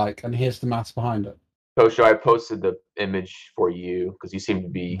look like and here's the maths behind it? Kosho, I posted the image for you because you seem to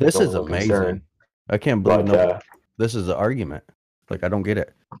be. This is amazing. Concerned. I can't believe this is an argument. Like I don't get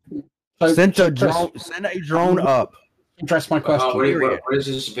it. So, send a drone up. Address my question. What is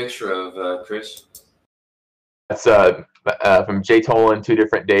this picture of, Chris? That's from J. Tolan, 2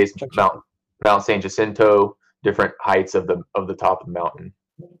 different days, Mount San Jacinto, different heights of the top of the mountain,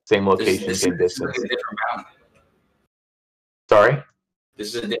 same location, same distance. This is a different mountain. Sorry?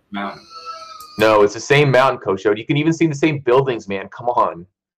 This is a different mountain. No, it's the same mountain, Kosho. You can even see the same buildings, man. Come on.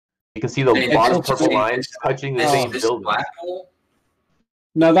 You can see the lot of purple lines touching the same building.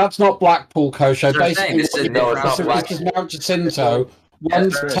 No, that's not Blackpool, Kosho. Basically, this is Mount Jacinto.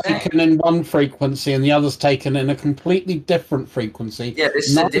 One's taken in one frequency and the other's taken in a completely different frequency. Yeah, this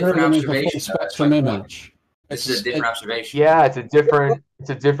is a different observation. Spectrum image. This is a different observation. Yeah, it's a different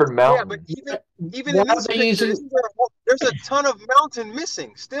mountain. Yeah, but even in these pictures, there's a ton of mountain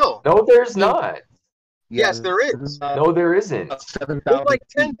missing still. No, there's not. Yes, there is. No, there isn't. There's like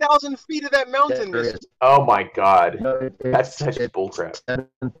 10,000 feet of that mountain missing. Oh my God, that's such bullcrap.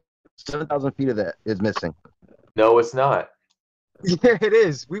 7,000 feet of that is missing. No, it's not. Yeah, it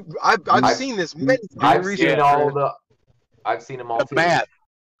is. I've seen this many times. I've seen them all too.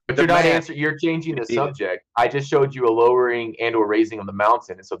 But you're not answering. You're changing the subject. I just showed you a lowering and/or raising of the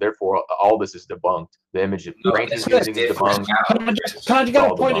mountain, and so therefore all this is debunked. The image of branches using is debunked. Can I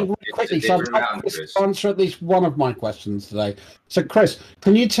get a point in quickly? So I'll answer at least one of my questions today. So, Chris,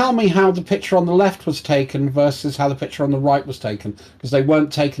 can you tell me how the picture on the left was taken versus how the picture on the right was taken? Because they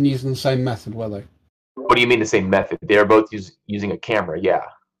weren't taken using the same method, were they? What do you mean the same method? They're both using a camera. Yeah.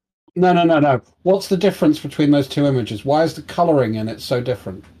 No. What's the difference between those two images? Why is the coloring in it so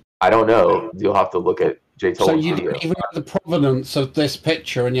different? I don't know. You'll have to look at J. Tolan's So you video. don't even know the provenance of this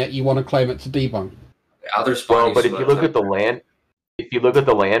picture, and yet you want to claim it to debunk. Well, but if you look at the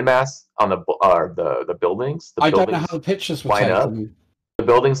landmass on the buildings, I don't know how the pictures were line up. taken. The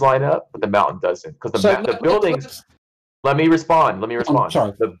buildings line up, but the mountain doesn't, because the buildings. Let me respond.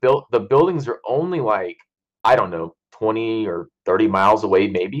 Sorry. The buildings are only like, I don't know, 20 or 30 miles away,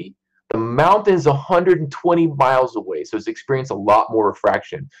 maybe. The mountain's 120 miles away, so it's experienced a lot more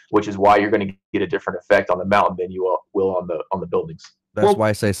refraction, which is why you're going to get a different effect on the mountain than you will on the buildings. That's why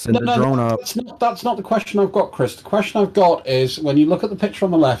I say send the drone up. That's not the question I've got, Chris. The question I've got is when you look at the picture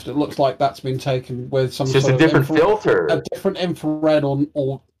on the left, it looks like that's been taken with some sort of different filter, a different infrared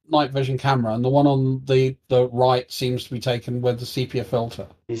or night vision camera, and the one on the right seems to be taken with the sepia filter.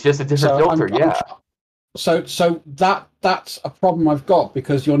 It's just a different filter, yeah. So that's a problem I've got,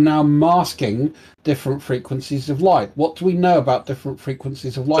 because you're now masking different frequencies of light. What do we know about different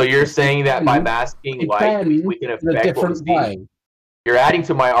frequencies of light? So you're saying that by masking light, we can affect what we see? You're adding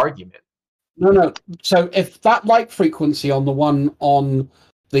to my argument. No. So if that light frequency on the one on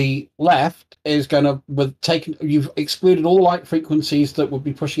the left is going to you've excluded all light frequencies that would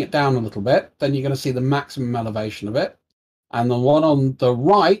be pushing it down a little bit, then you're going to see the maximum elevation of it. And the one on the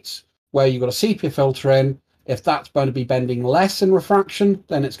right, where you've got a sepia filter in, if that's going to be bending less in refraction,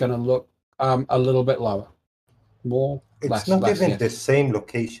 then it's going to look a little bit lower. It's not even the same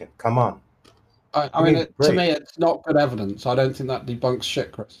location. Come on. I mean, to me, it's not good evidence. I don't think that debunks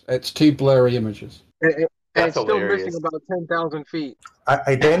shit, Chris. It's two blurry images. It's still missing about 10,000 feet.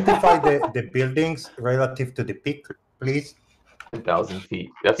 Identify the buildings relative to the peak, please. 10,000 feet.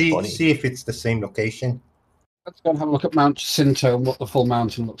 That's funny. See if it's the same location. Let's go and have a look at Mount Jacinto and what the full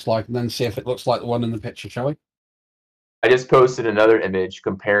mountain looks like, and then see if it looks like the one in the picture, shall we? I just posted another image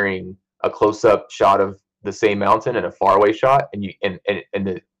comparing a close-up shot of the same mountain and a faraway shot, and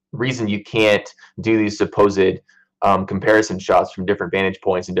the reason you can't do these supposed comparison shots from different vantage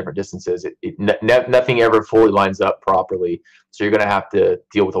points and different distances, nothing ever fully lines up properly. So you're going to have to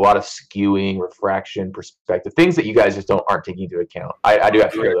deal with a lot of skewing, refraction, perspective, things that you guys just aren't taking into account. I do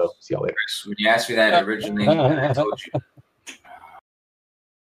have to go though. See y'all later. When you asked me that originally, I told you.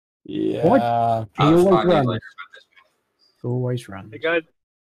 Yeah. What? Always run. Hey guys,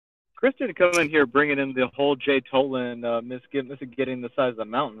 Chris didn't come in here bringing in the whole J. Tolan getting the size of the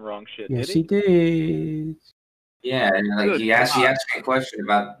mountain wrong shit. Yes, did he? did. Yeah, and like he asked me a question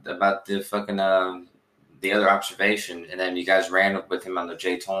about the fucking the other observation, and then you guys ran with him on the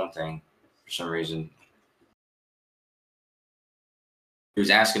J Tone thing for some reason. He was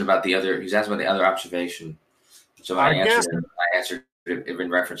asking about the other. He was asking about the other observation. So I answered it in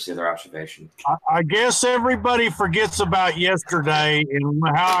reference to the other observation. I guess everybody forgets about yesterday and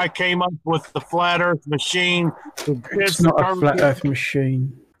how I came up with the flat Earth machine. It's not a flat Earth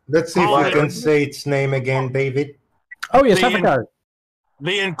machine. Let's see if we can say its name again, David. Oh yes, have a go.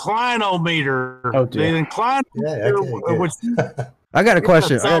 The inclinometer. Oh dear. The inclinometer. I got a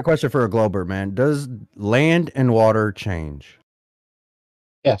question. I got a question for a Glober, man. Does land and water change?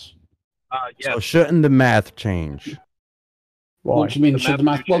 Yes. Yes. So shouldn't the math change? Why? What do you mean? Should the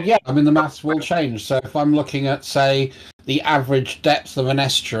math? Well, yeah. I mean, the maths will change. So if I'm looking at, say, the average depth of an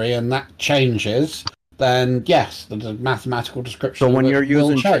estuary, and that changes, then yes, the mathematical description. So when of it you're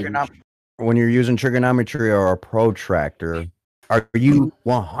using will change. trigonometry or a protractor, are you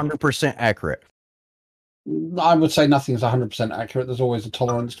 100% accurate? I would say nothing is 100% accurate. There's always a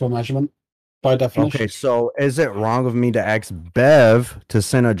tolerance to a measurement, by definition. Okay, so is it wrong of me to ask Bev to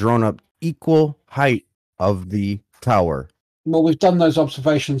send a drone up equal height of the tower? Well, we've done those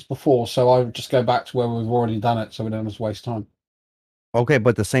observations before, so I would just go back to where we've already done it, so we don't have to waste time. Okay,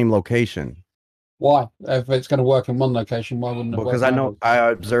 but the same location. Why? If it's going to work in one location, why wouldn't it work? Because I know I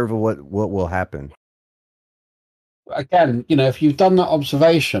observe what will happen. Again, if you've done that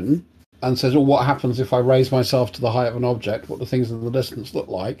observation and says, "Oh, what happens if I raise myself to the height of an object? What do things at the distance look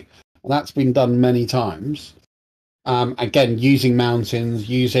like?" And that's been done many times. Again, using mountains,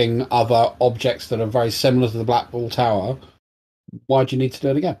 using other objects that are very similar to the Blackpool Tower. Why do you need to do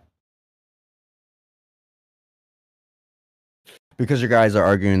it again? Because you guys are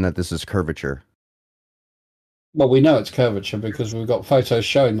arguing that this is curvature. Well, we know it's curvature because we've got photos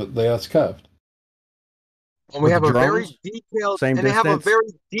showing that the Earth's curved. And we have a very detailed, same and they have a distance, very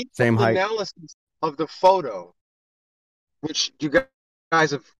same detailed height. analysis of the photo, which you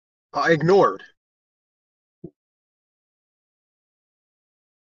guys have ignored.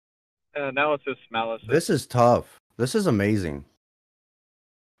 Analysis, malice. This is tough. This is amazing.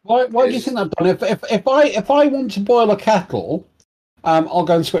 Why do you think that, Don? If I want to boil a kettle, I'll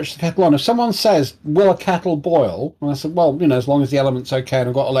go and switch the kettle on. If someone says, "Will a kettle boil?" and I said, "Well, as long as the element's okay and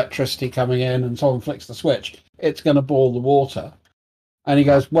I've got electricity coming in," and someone flicks the switch, it's going to boil the water. And he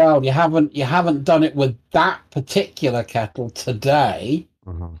goes, "Well, you haven't done it with that particular kettle today."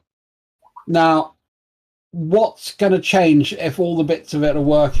 Mm-hmm. Now, what's going to change if all the bits of it are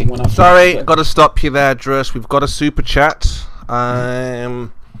working? When Sorry, got to stop you there, Drus. We've got a super chat.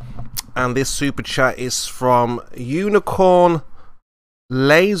 And this super chat is from Unicorn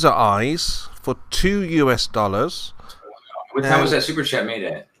Laser Eyes for $2. What time was that super chat made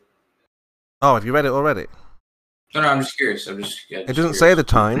at? Oh, have you read it already? No, I'm just curious. It doesn't say the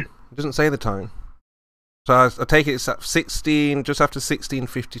time. It doesn't say the time. So I take it it's at 16, just after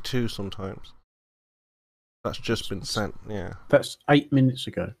 16:52 sometimes. That's just been sent, yeah. That's 8 minutes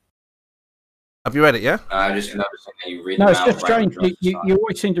ago. Have you read it, yeah? I just noticing that you read No, them it's out. just strange. You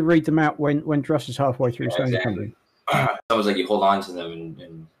always seem to read them out when Drus is halfway through saying something. It's almost like you hold on to them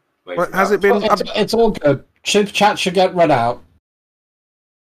and wait. Well, has it been? It's all good. Chat should get read out.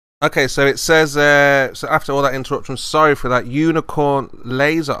 Okay, so it says, so after all that interruption, sorry for that, Unicorn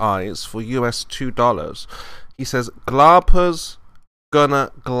Laser Eyes for US $2. He says, Glarpers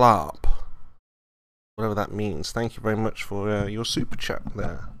gonna glarp. Whatever that means. Thank you very much for your super chat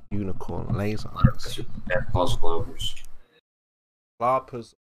there, Unicorn Laser Eyes. Plus Glovers.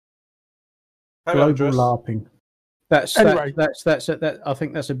 Glarpers. Global LARPing. That's Anyway. I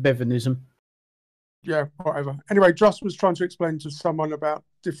think that's a Bevanism. Yeah, whatever. Anyway, Joss was trying to explain to someone about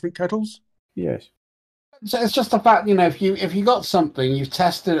different kettles. Yes. So it's just the fact, if you got something, you've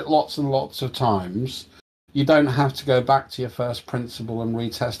tested it lots and lots of times, you don't have to go back to your first principle and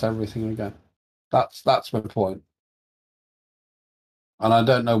retest everything again. That's my point. And I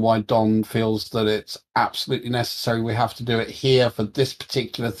don't know why Don feels that it's absolutely necessary we have to do it here for this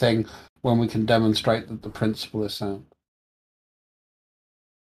particular thing when we can demonstrate that the principle is sound.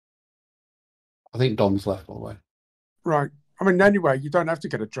 I think Don's left, by the way. Right. I mean, anyway, you don't have to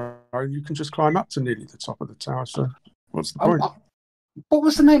get a drone. You can just climb up to nearly the top of the tower. So what's the point? What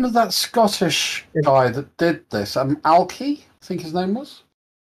was the name of that Scottish guy that did this? Alki, I think his name was.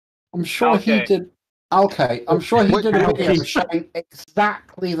 I'm sure he did. Okay, I'm sure he did a video showing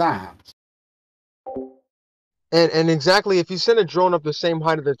exactly that. And exactly, if you send a drone up the same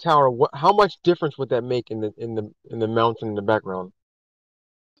height of the tower, how much difference would that make in the mountain in the background?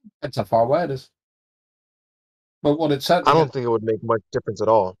 It's how far away it is. But what it said, I don't think it would make much difference at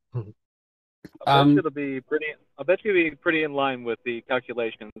all. It'll be pretty I bet you'd be pretty in line with the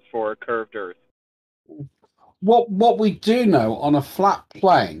calculations for curved Earth. What we do know on a flat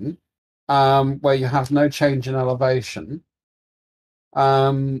plane, where you have no change in elevation,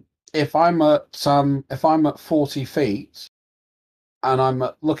 if I'm at 40 feet and I'm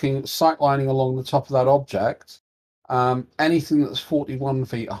looking sightlining along the top of that object, anything that's 41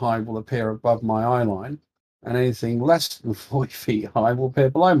 feet high will appear above my eye line, and anything less than 40 feet high will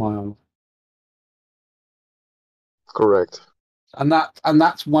appear below my eye line. Correct. And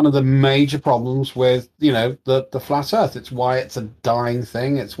that's one of the major problems with, you know, the flat Earth. It's why it's a dying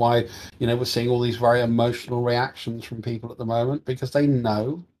thing. It's why, you know, we're seeing all these very emotional reactions from people at the moment, because they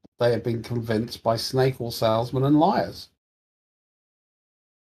know they have been convinced by snake oil salesmen and liars.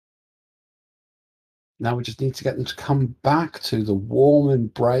 Now we just need to get them to come back to the warm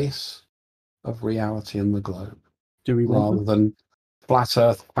embrace of reality and the globe. Do we want rather than flat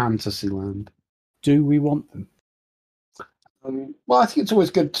Earth fantasy land? Do we want them? Well, I think it's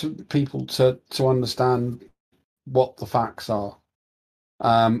always good to people to understand what the facts are,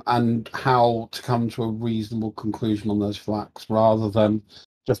 and how to come to a reasonable conclusion on those facts, rather than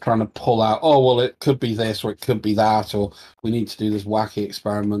just trying to pull out, oh, well, it could be this or it could be that, or we need to do this wacky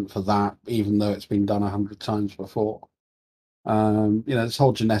experiment for that, even though it's been done 100 times before. You know, this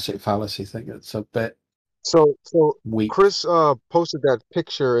whole genetic fallacy thing, it's a bit So weak. Chris posted that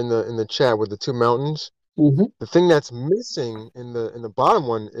picture in the chat with the two mountains. Mm-hmm. The thing that's missing in the bottom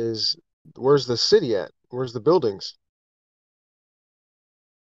one is, where's the city at? Where's the buildings?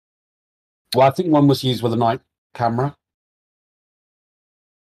 Well, I think one was used with a night camera.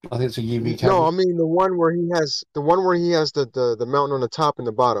 I think it's a UV camera. No, I mean the one where he has the mountain on the top and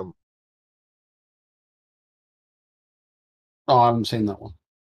the bottom. Oh, I haven't seen that one.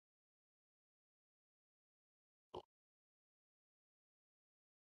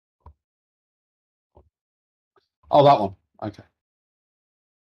 Oh, that one. Okay.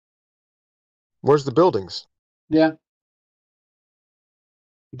 Where's the buildings? Yeah.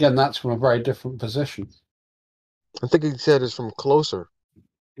 Again, that's from a very different position. I think he said it's from closer.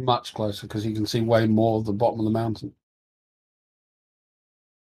 Much closer, because you can see way more of the bottom of the mountain.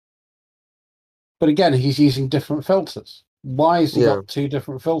 But again, he's using different filters. Why has he got two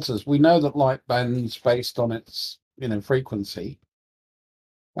different filters? We know that light bends based on its, you know, frequency.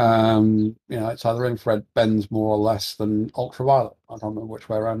 You know, it's either infrared bends more or less than ultraviolet. I don't know which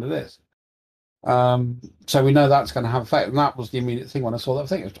way around it is. So we know that's going to have effect, and that was the immediate thing when I saw that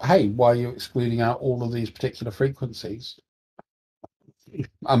thing. Hey, why are you excluding out all of these particular frequencies?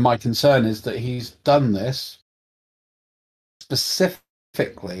 And my concern is that he's done this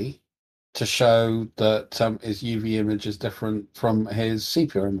specifically to show that his UV image is different from his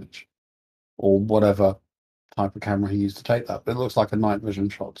sepia image, or whatever type of camera he used to take that. But it looks like a night vision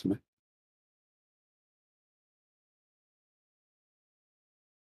shot to me.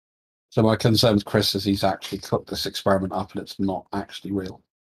 So my concern with Chris is he's actually cooked this experiment up and it's not actually real.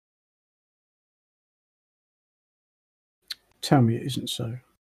 Tell me it isn't so.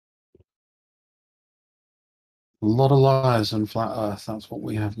 A lot of lies on flat Earth, that's what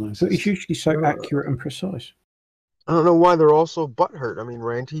we have noticed. But it's usually so accurate and precise. I don't know why they're all so butthurt. I mean,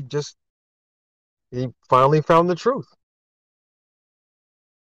 Randy he finally found the truth.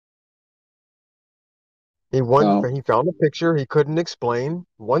 He found a picture he couldn't explain,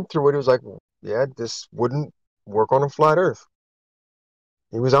 went through it, he was like, yeah, this wouldn't work on a flat Earth.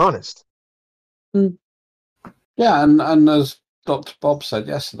 He was honest. Yeah, and as Dr. Bob said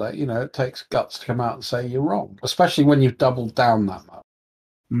yesterday, you know, it takes guts to come out and say you're wrong, especially when you've doubled down that much.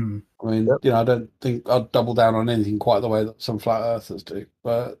 I mean, you know, I don't think I'd double down on anything quite the way that some flat earthers do,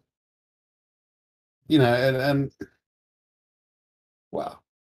 but, you know, and well.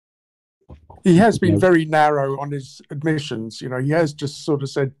 He has been very narrow on his admissions. You know, he has just sort of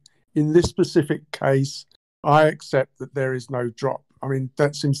said, in this specific case, I accept that there is no drop. I mean,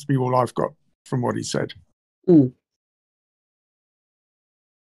 that seems to be all I've got from what he said. Mm.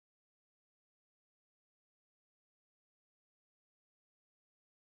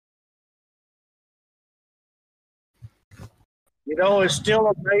 You know, it's still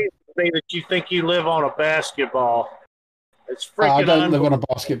amazing to me that you think you live on a basketball. It's freaking I don't live on a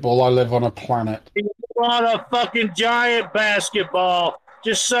basketball. I live on a planet. You live on a fucking giant basketball.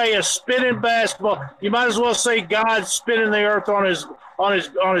 Just say a spinning basketball. You might as well say God's spinning the earth on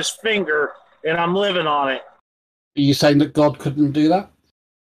his finger, and I'm living on it. Are you saying that God couldn't do that?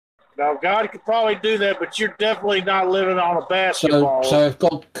 Now, God could probably do that, but you're definitely not living on a basketball. So if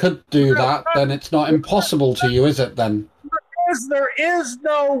God could do that, then it's not impossible to you, is it, then? There is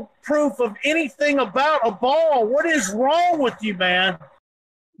no proof of anything about a ball. What is wrong with you, man?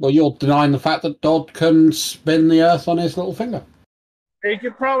 Well, you're denying the fact that Dodd can spin the Earth on his little finger. He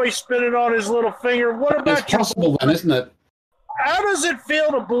could probably spin it on his little finger. What about It's possible then, isn't it? How does it feel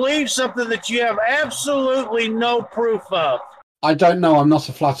to believe something that you have absolutely no proof of? I don't know. I'm not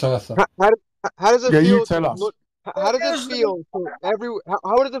a flat earther. How does it Yeah, feel? you tell us. How does it feel?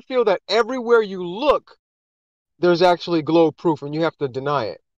 How does it feel that everywhere you look, there's actually globe proof, and you have to deny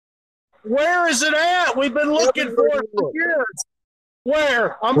it? Where is it at? We've been looking for it for years.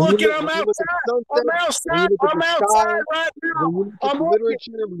 Where? I'm outside. I'm outside. I'm outside right now. When you look at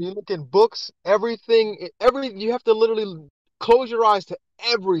literature, when you look in books, everything, you have to literally close your eyes to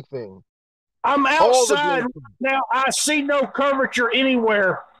everything. I'm outside now. I see no curvature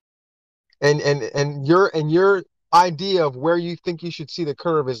anywhere. And your idea of where you think you should see the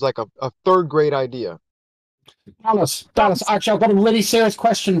curve is like a third grade idea. Dallas, actually, I've got a really serious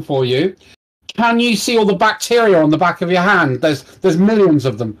question for you. Can you see all the bacteria on the back of your hand? There's millions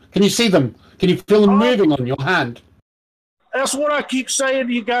of them. Can you see them? Can you feel them moving on your hand? That's what I keep saying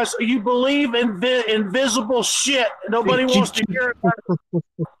to you guys. You believe in invisible shit. Nobody wants to hear it.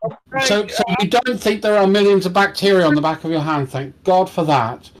 Okay. So you don't think there are millions of bacteria on the back of your hand? Thank God for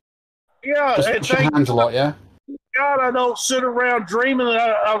that. Yeah, Just wash your hands a lot, yeah? God, I don't sit around dreaming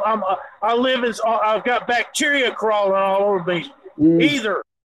that I've got bacteria crawling all over me either.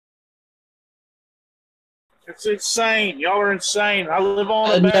 It's insane. Y'all are insane. I live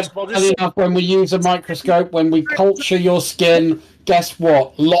on a basketball. Enough, when we use a microscope, when we culture your skin, guess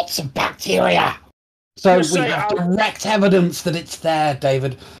what? Lots of bacteria. So we have direct evidence that it's there,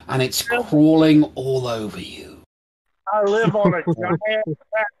 David, and it's crawling all over you. I live on a giant.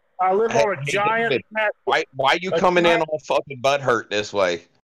 I live on a giant. David, why are you coming in all fucking butthurt this way?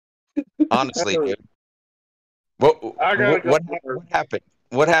 Honestly, dude. What happened?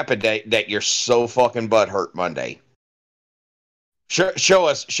 What happened that you're so fucking butthurt Monday? Show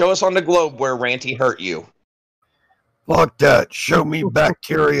us on the globe where Ranty hurt you. Fuck that. Show me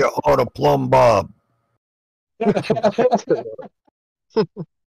bacteria on a plumb bob.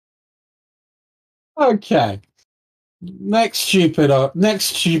 Okay. Next stupid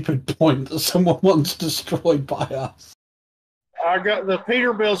point that someone wants destroyed by us. I got the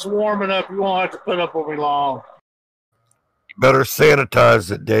Peterbilt's warming up. You won't have to put up with me long. You better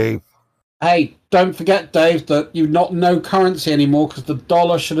sanitize it, Dave. Hey, don't forget, Dave, that you've not no currency anymore because the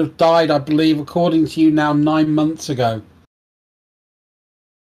dollar should have died, I believe, according to you now 9 months ago.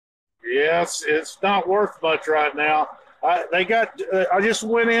 Yes, it's not worth much right now. I just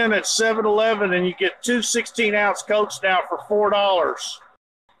went in at 7-Eleven and you get 2 16-ounce Cokes now for $4.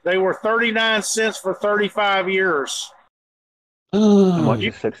 They were 39 cents for 35 years.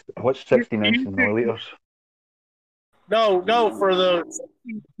 What's 16 ounces in milliliters? No, for the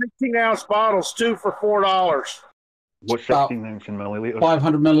 16-ounce bottles, 2 for $4. What's 16 ounces in milliliters?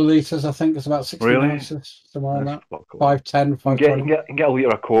 500 milliliters, I think. It's about 16 ounces, somewhere like that. 510, 520. You can get a litre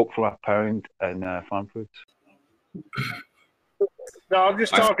of Coke for £1 in Farm Foods. No, I'm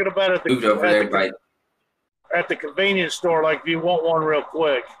just talking about at the convenience store, like if you want one real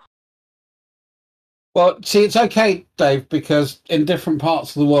quick. Well, see, it's okay, Dave, because in different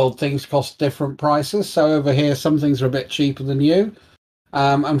parts of the world, things cost different prices. So over here, some things are a bit cheaper than you,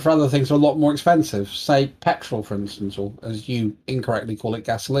 and for other things, are a lot more expensive. Say petrol, for instance, or as you incorrectly call it,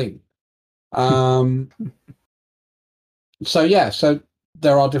 gasoline. So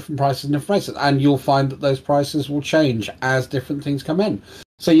there are different prices in different places, and you'll find that those prices will change as different things come in.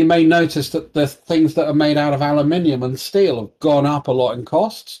 So you may notice that the things that are made out of aluminium and steel have gone up a lot in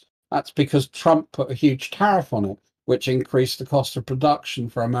costs. That's because Trump put a huge tariff on it, which increased the cost of production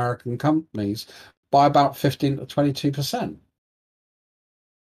for American companies by about 15 to 22%.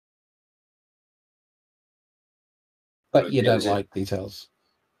 But you don't like details.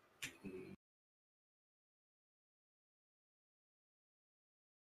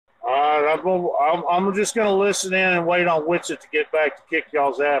 I'm just going to listen in and wait on Witsit to get back to kick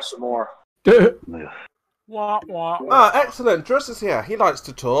y'all's ass some more. Excellent. Dress is here. He likes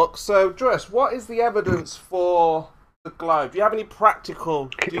to talk. So, Dress, what is the evidence for the globe? Do you have any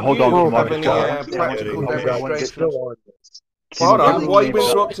practical? Hold on, practical demonstrations? Hold on. Why are you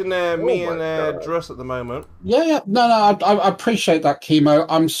interrupting me and Dress at the moment? Yeah. No, I appreciate that, Chemo.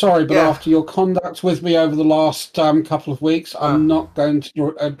 I'm sorry, but after your conduct with me over the last couple of weeks, I'm not going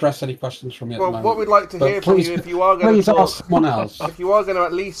to address any questions from you at the moment. What we'd like to hear from you, if you are going to talk, ask someone else. If you are going to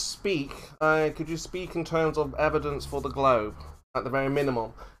at least speak, could you speak in terms of evidence for the globe, at the very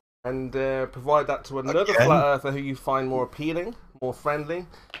minimum, and provide that to another flat earther who you find more appealing, more friendly,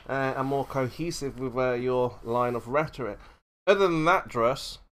 and more cohesive with your line of rhetoric? Other than that,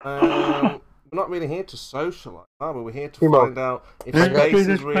 Dress, We're not really here to socialize, are we? We're here to find out if space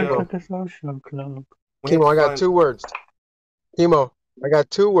is real. Chemo, I got 2 words. Chemo, I got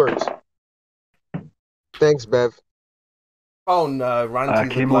 2 words. Thanks, Bev. Oh no,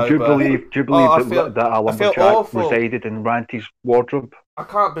 Ranty's a Chemo, do you believe that a lumberjack resided in Ranty's wardrobe? I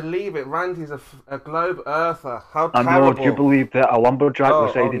can't believe it. Ranty's a globe earther. How I terrible. know. Do you believe that a lumberjack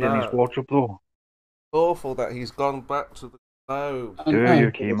resided in his wardrobe, though? Awful that he's gone back to the globe. Do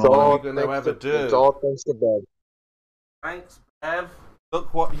you, Chemo? What are you going to ever do? It's all thanks to Bev. Thanks, Bev.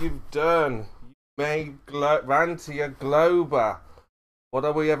 Look what you've done. You made Ranty a glober. What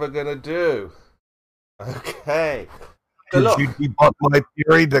are we ever going to do? Okay. So Did look. you debunk my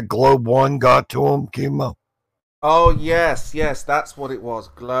theory that Globe 1 got to him, Chemo? Oh, yes, that's what it was.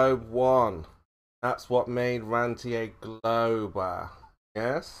 Globe 1. That's what made Ranty a glober.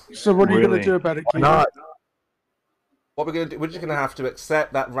 Yes? So what are you going to do about it, Chemo? Not. What we're going to do, we're just going to have to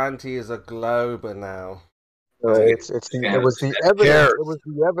accept that Ranty is a glober now. It was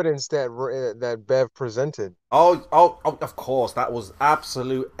the evidence that Bev presented. Oh, of course, that was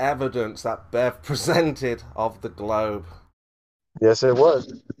absolute evidence that Bev presented of the globe. Yes, it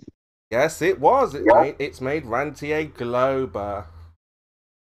was. Yes, it was. It's made Ranty a glober.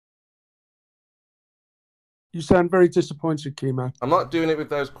 You sound very disappointed, Chemo. I'm not doing it with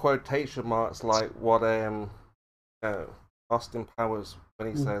those quotation marks like what Austin Powers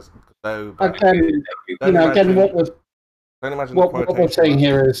when he says globe. Again, what we're seeing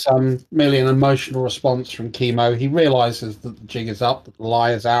here is merely an emotional response from Chemo. He realizes that the jig is up, that the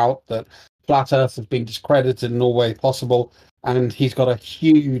lie is out, that Flat Earth has been discredited in all way possible, and he's got a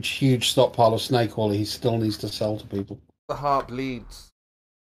huge stockpile of snake oil he still needs to sell to people. The heart bleeds.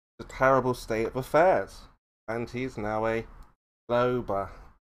 The terrible state of affairs. And he's now a glober.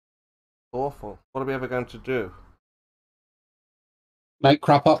 Awful. What are we ever going to do? Make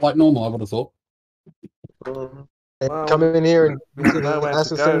crap up like normal, I would have thought. Well, come in here and we have nowhere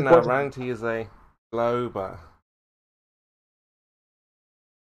to go now. Ranty is a glober.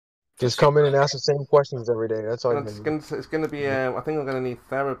 Just come in and ask the same questions every day. That's all. It's going to be. I think I'm going to need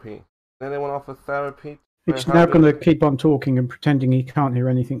therapy. Anyone offer therapy? It's now going to keep on talking and pretending he can't hear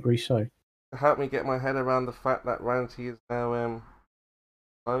anything we say. Help me get my head around the fact that Ranty is now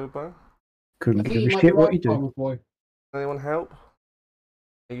glober. Couldn't give a shit what you do. Anyone help?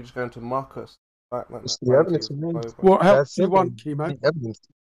 Are you just going to mock us? It's the evidence. What help do you want, Chemo? Evidence.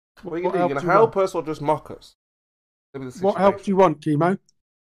 What are you going to help us or just mock us? What help do you want, Chemo?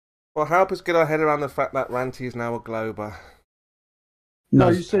 Well, help us get our head around the fact that Ranty is now a glober. No,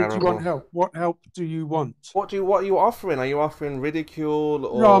 you said you want help. What help do you want? What are you offering? Are you offering ridicule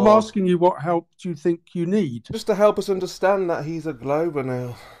or... No, I'm asking you what help do you think you need? Just to help us understand that he's a glober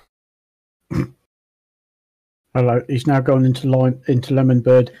now. Hello, he's now gone into Lemon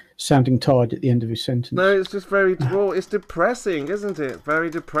Bird, sounding tired at the end of his sentence. No, it's just very... well, it's depressing, isn't it? Very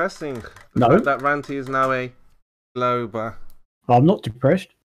depressing. The fact that Ranty is now a glober. I'm not depressed.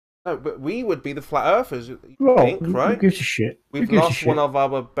 No, but we would be the flat earthers, right? Who gives a shit? We've lost one of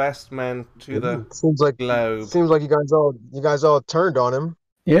our best men to the globe. Seems like you guys all turned on him.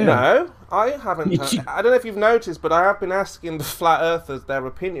 Yeah. No, I haven't. I don't know if you've noticed, but I have been asking the flat earthers their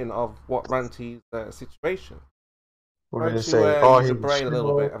opinion of what Ranty's situation. We're going to say, use your brain a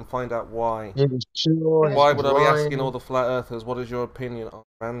little bit and find out why. Why would I be asking all the flat earthers, what is your opinion on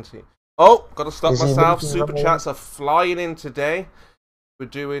Ranty? Oh, got to stop myself. Super chats are flying in today. We're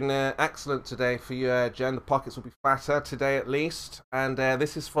doing excellent today for you, Jen. The pockets will be fatter today at least. And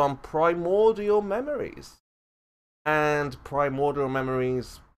this is from Primordial Memories. And Primordial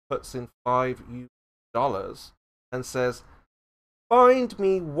Memories puts in $5 and says, find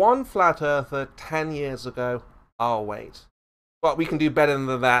me one flat earther 10 years ago. I'll wait. But we can do better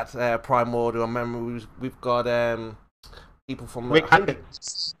than that, Primordial Memories. We've got people from... we've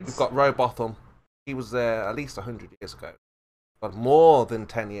got Robotham. He was there at least 100 years ago. But more than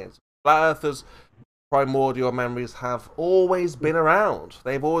 10 years. Flat Earthers' Primordial Memories have always been around.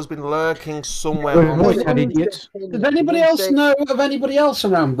 They've always been lurking somewhere. Does anybody else know of anybody else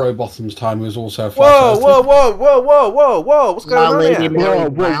around Robotham's time who was also a flat earther? Whoa! What's going on here?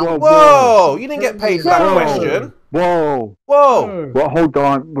 Whoa! You didn't get paid for that question. Whoa! Well, hold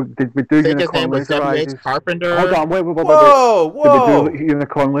on. Did we do unicorn laser eyes? Carpenter. Hold on, wait. Whoa! Did we do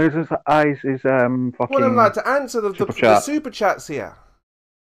unicorn laser eyes? Is fucking. Well, I'd like to answer the super chats here.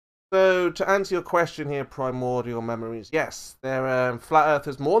 So, to answer your question here, Primordial Memories, yes, they're flat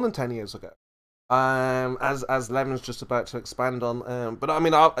earthers more than 10 years ago. As Lemon's just about to expand on. But I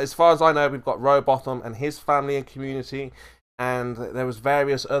mean, as far as I know, we've got Robotham and his family and community, and there was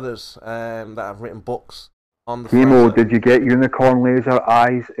various others that have written books On the Chemo, flat did you get unicorn laser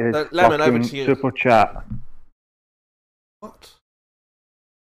eyes? Is Lemon, over fucking to you. super chat. What?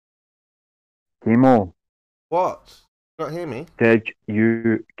 Chemo, What? You not hear me? did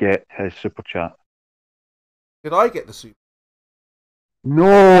you get his super chat? Did I get the super?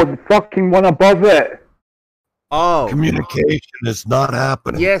 No, the fucking one above it. Oh. Communication is not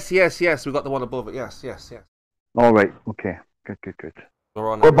happening. Yes. We got the one above it. Yes. All right. Okay. Good. We're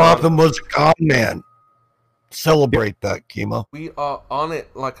on it. Robotham was a con man. Celebrate that, Chemo. We are on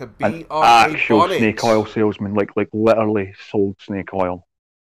it like a bee An on actual a bonnet. snake oil salesman, like literally sold snake oil.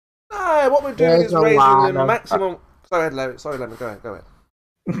 No, what we're doing There's is a raising lot the of- maximum. Sorry, Lemon. Go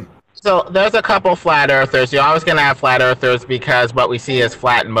ahead. So there's a couple flat earthers. You're always going to have flat earthers because what we see is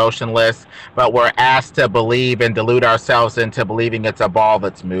flat and motionless, but we're asked to believe and delude ourselves into believing it's a ball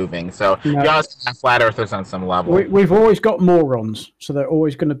that's moving. So No. you always have flat earthers on some level. We've always got morons, so they're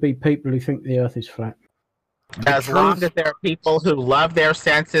always going to be people who think the Earth is flat. As long as there are people who love their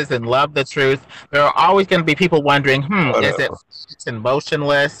senses and love the truth, there are always going to be people wondering, is it fixed and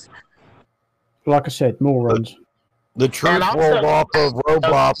motionless? Like I said, morons. The truth rolled off of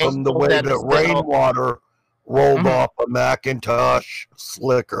Robotham the way that rainwater rolled off a Macintosh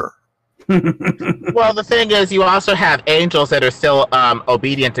slicker. Well, the thing is, you also have angels that are still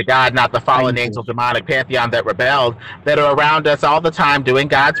obedient to God, not the fallen angel demonic pantheon that rebelled, that are around us all the time doing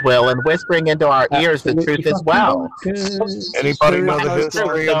God's will and whispering into our ears the truth as well. Anybody know the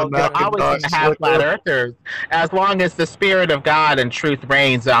history of the You're always going Macintosh to have flat slicker? earthers as long as the spirit of God and truth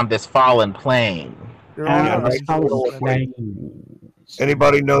reigns on this fallen plane.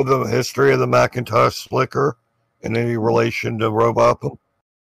 Anybody know the history of the Macintosh slicker in any relation to Robotham?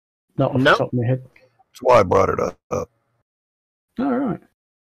 Not off the top of my head. That's why I brought it up. All right.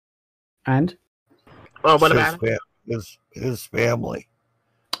 And? Oh, what It's about his family?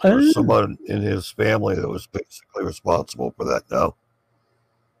 Oh. There's someone in his family that was basically responsible for that now.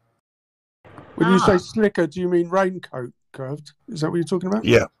 When you say slicker, do you mean raincoat curved? Is that what you're talking about?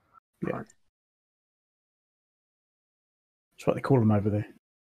 Yeah. Right. That's what they call them over there.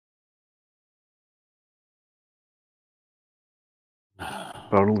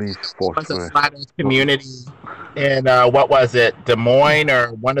 Burley's Was a flat earth community in what was it, Des Moines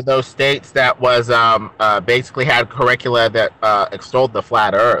or one of those states that was basically had curricula that extolled the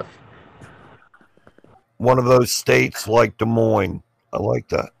flat earth. One of those states like Des Moines. I like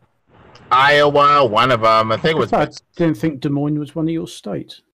that. Iowa, one of them. I think it was. I didn't think Des Moines was one of your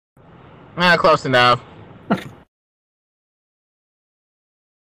states. Close enough.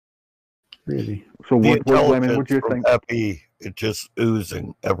 Really? So The what do you intelligence think? from FE, it's just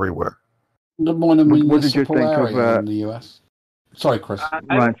oozing everywhere. Des Moines What did you municipal think of, area in the US. Sorry, Chris. I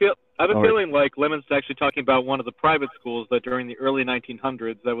have a feeling like Lemon's actually talking about one of the private schools that during the early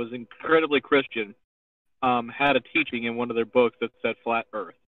 1900s that was incredibly Christian had a teaching in one of their books that said flat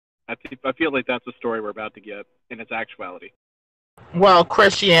earth. I feel like that's the story we're about to get in its actuality. Well,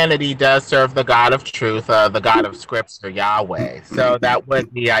 Christianity does serve the God of truth, the God of Scripture, Yahweh. So that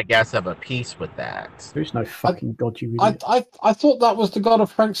would be, I guess, of a piece with that. There's no fucking God, you idiot. I thought that was the God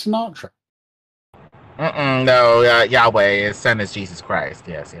of Frank Sinatra. No, Yahweh, his son is Jesus Christ.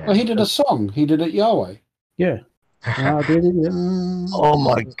 Yes. Well, he did a song. He did it Yahweh. Yeah. Oh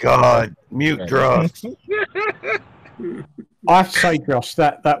my God! Mute drugs. I have to say, Josh,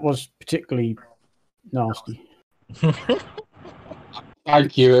 that was particularly nasty.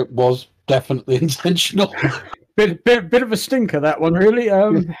 Thank you. It was definitely intentional. bit of a stinker, that one, really.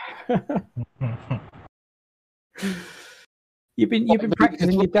 You've been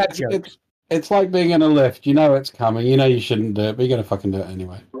practicing your dad jokes. It's like being in a lift. You know it's coming. You know you shouldn't do it, but you're going to fucking do it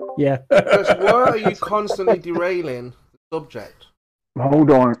anyway. Yeah. Chris, why are you constantly derailing the subject?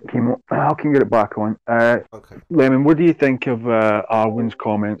 Hold on, Chemo. I can get it back on. Okay. Lemon, what do you think of Arwen's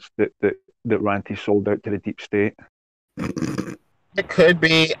comments that Ranty sold out to the deep state? It could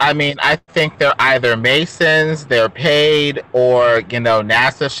be. I mean, I think they're either Masons, they're paid, or,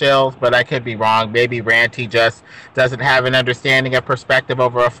 NASA shills, but I could be wrong. Maybe Ranty just doesn't have an understanding of perspective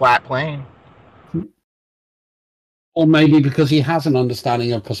over a flat plane. Or maybe because he has an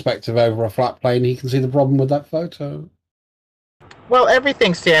understanding of perspective over a flat plane, he can see the problem with that photo. Well,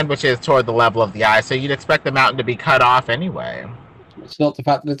 everything sandwiches toward the level of the eye, so you'd expect the mountain to be cut off anyway. It's not the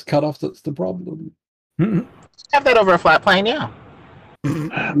fact that it's cut off that's the problem. Have that over a flat plane, yeah.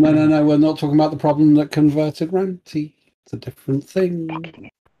 No, we're not talking about the problem that converted Ranty. It's a different thing.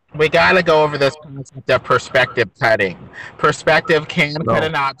 We gotta go over this concept of perspective cutting. Perspective can cut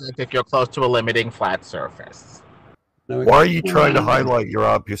an object if you're close to a limiting flat surface. Why are you trying to highlight your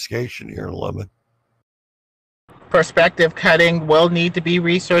obfuscation here, Lemon? Perspective cutting will need to be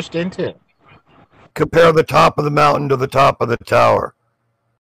researched into. Compare the top of the mountain to the top of the tower.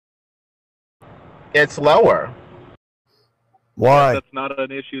 It's lower. Why? That's not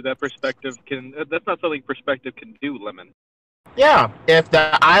an issue that perspective can. That's not something perspective can do, Lemon. Yeah, if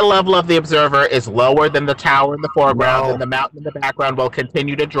the eye level of the observer is lower than the tower in the foreground, then the mountain in the background will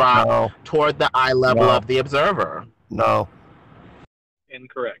continue to drop toward the eye level of the observer. No.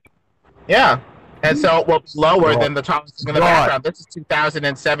 Incorrect. Yeah. And so it will be lower than the tower in the background. This is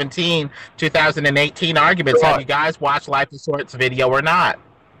 2017, 2018 arguments. Have you guys watched Life is Short's video or not?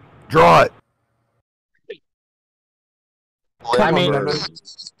 Draw it. I mean,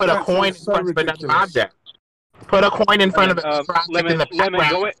 put a coin in front of another object. Put a coin in front of an object in the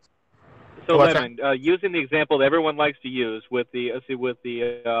background. Lemon, using the example that everyone likes to use with the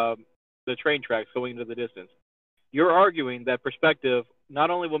train tracks going into the distance, you're arguing that perspective not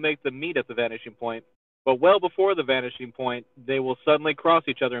only will make them meet at the vanishing point, but well before the vanishing point, they will suddenly cross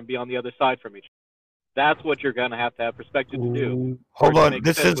each other and be on the other side from each other. That's what you're going to have perspective to do. Hold on.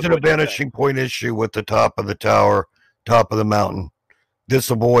 This isn't a vanishing point issue with the top of the tower, top of the mountain. This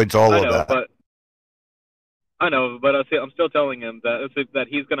avoids all of that. I know, but I'm still telling him that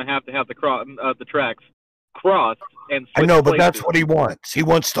he's going to have the tracks crossed and. I know, but that's what he wants. He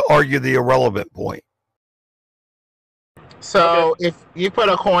wants to argue the irrelevant point. So if you put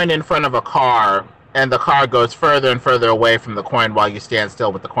a coin in front of a car and the car goes further and further away from the coin while you stand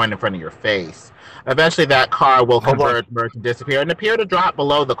still with the coin in front of your face, eventually that car will converge, merge, and disappear and appear to drop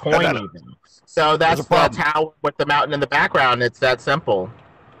below the coin even. So that's the tower with the mountain in the background. It's that simple.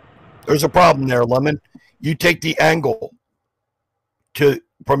 There's a problem there, Lemon. You take the angle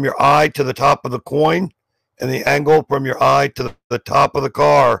from your eye to the top of the coin and the angle from your eye to the top of the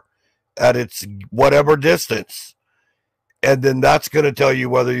car at its whatever distance. And then that's going to tell you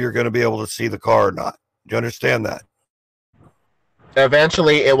whether you're going to be able to see the car or not. Do you understand that?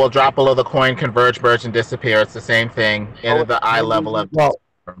 Eventually, it will drop below the coin, converge, merge, and disappear. It's the same thing in the eye level of. Well,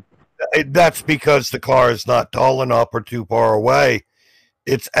 that's because the car is not tall enough or too far away.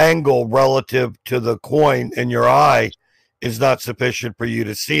 Its angle relative to the coin in your eye is not sufficient for you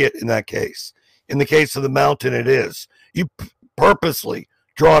to see it in that case. In the case of the mountain, it is. You purposely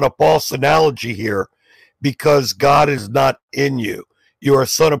drawn a false analogy here because God is not in you. You are a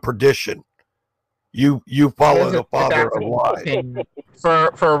son of perdition. You follow the father of lies.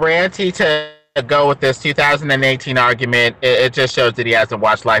 For Ranty to go with this 2018 argument, it just shows that he hasn't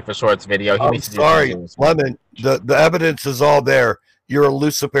watched Life is Short's video. I'm sorry, Lemon. The evidence is all there. You're a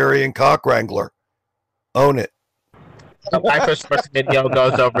Luciferian cock wrangler. Own it. The Life is Short's video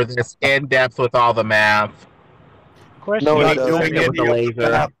goes over this in depth with all the math. No, not doing it with the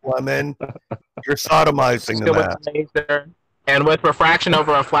laser. Lemon. You're sodomizing the math. And with refraction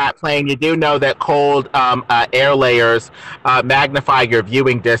over a flat plane, you do know that cold air layers magnify your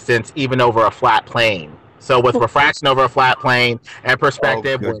viewing distance even over a flat plane. So with refraction over a flat plane and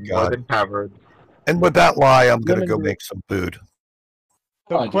perspective, we're more than covered. And with that lie, I'm going to go make some food.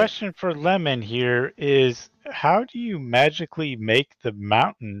 The question for Lemon here is, how do you magically make the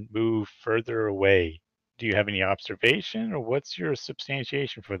mountain move further away? Do you have any observation, or what's your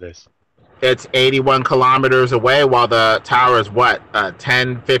substantiation for this? It's 81 kilometers away, while the tower is,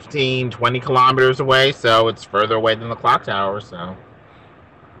 10, 15, 20 kilometers away, so it's further away than the clock tower, so.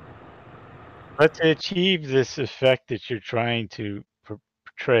 But to achieve this effect that you're trying to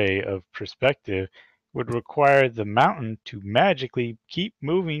portray of perspective would require the mountain to magically keep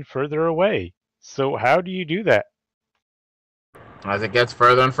moving further away. So how do you do that? As it gets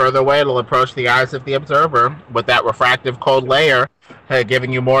further and further away, it'll approach the eyes of the observer. With that refractive cold layer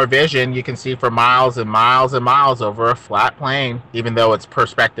giving you more vision, you can see for miles and miles and miles over a flat plane, even though it's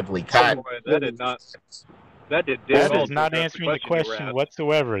perspectively cut. That is not answering the question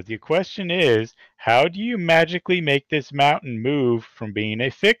whatsoever. The question is, how do you magically make this mountain move from being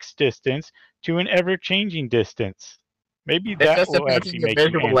a fixed distance to an ever-changing distance? Maybe that will actually make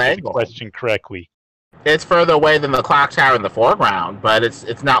you answer the question correctly. It's further away than the clock tower in the foreground, but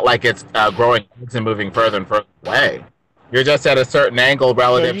it's not like it's growing and moving further and further away. You're just at a certain angle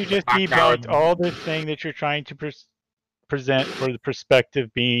relative. So you just debunked all this thing that you're trying to present for the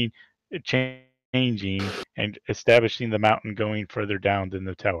perspective being changing and establishing the mountain going further down than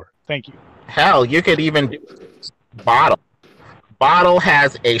the tower. Thank you. Hell, you could even do bottle. Bottle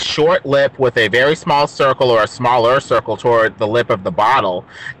has a short lip with a very small circle or a smaller circle toward the lip of the bottle,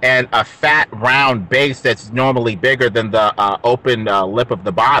 and a fat round base that's normally bigger than the open lip of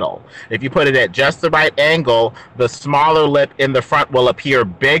the bottle. If you put it at just the right angle, the smaller lip in the front will appear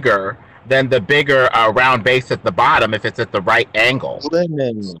bigger than the bigger round base at the bottom if it's at the right angle.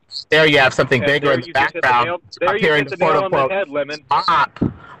 There you have something bigger in the background appearing to quote-unquote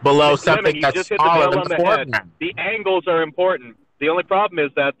below Clement, something you that's just hit the smaller nail than on the the head. foreground. The angles are important. The only problem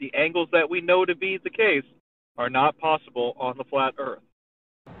is that the angles that we know to be the case are not possible on the flat Earth.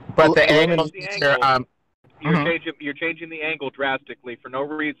 But the angles, angle, you're changing the angle drastically for no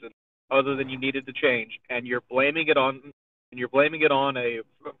reason other than you needed to change, and you're blaming it on a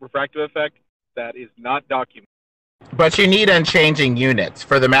refractive effect that is not documented. But you need unchanging units.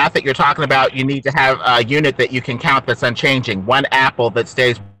 For the math that you're talking about, you need to have a unit that you can count that's unchanging. One apple that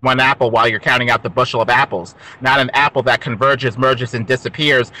stays one apple while you're counting out the bushel of apples. Not an apple that converges, merges, and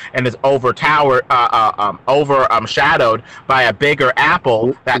disappears and is overshadowed by a bigger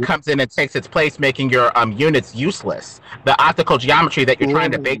apple that comes in and takes its place, making your units useless. The optical geometry that you're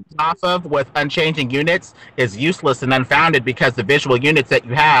trying to base off of with unchanging units is useless and unfounded because the visual units that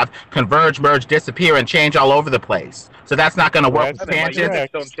you have converge, merge, disappear, and change all over the place. So that's not going to work with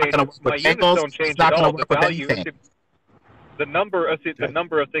tangents. It's not going to work with angles. It's not going to work with anything. The number of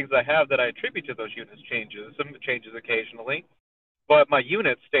things I have that I attribute to those units changes. Some changes occasionally, but my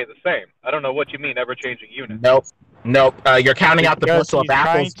units stay the same. I don't know what you mean ever-changing units. Nope. You're counting out the Because bushel of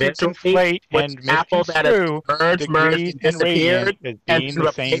apples he's trying to conflate and apple that is merged, degrees and disappeared, and being been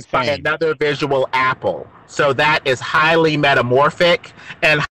the same replaced by thing. another visual apple. So that is highly metamorphic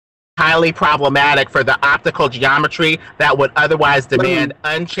and highly problematic for the optical geometry that would otherwise demand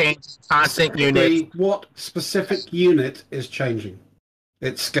unchanged constant units. What specific unit is changing?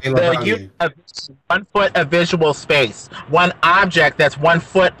 Its scalar value. Unit of 1 foot of visual space. One object that's 1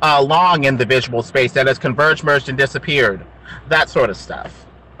 foot long in the visual space that has converged, merged, and disappeared. That sort of stuff.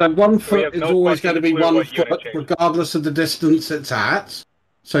 So 1 foot is always going to be 1 foot, regardless of the distance it's at.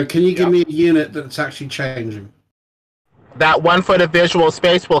 So can you give me a unit that's actually changing? That 1 foot of visual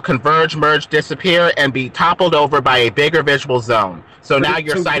space will converge, merge, disappear, and be toppled over by a bigger visual zone. So now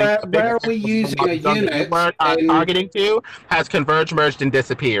you're citing where are we using a unit targeting to has converged, merged, and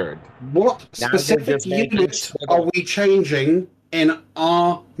disappeared. What specific unit are we changing in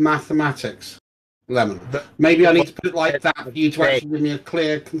our mathematics, Lemon? Maybe I need to put it like that for you to actually give me a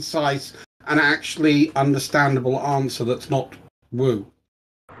clear, concise, and actually understandable answer that's not woo.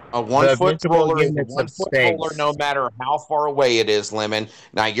 A 1 foot roller is a 1 foot roller no matter how far away it is, Lemon.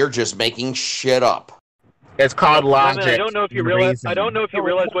 Now you're just making shit up. It's called logic. Lemon, I don't know if you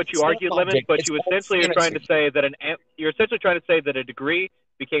realize what you argued, Lemon, but you essentially are trying to say that a degree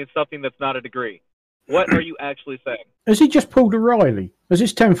became something that's not a degree. What are you actually saying? Has he just pulled a Riley? Is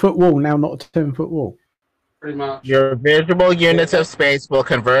this 10-foot wall now not a 10-foot wall? Pretty much. Your visual units of space will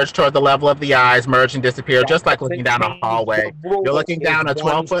converge toward the level of the eyes, merge and disappear, just like looking down a hallway. You're looking down a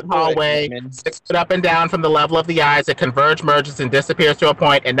 12-foot hallway, 6 foot up and down from the level of the eyes. It converges, merges, and disappears to a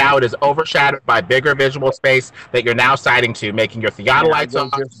point, and now it is overshadowed by bigger visual space that you're now sighting to, making your theodolites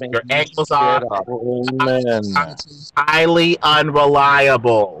off, your angles off. Highly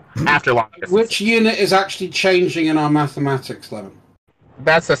unreliable. After long distance. Which unit is actually changing in our mathematics, Lemon?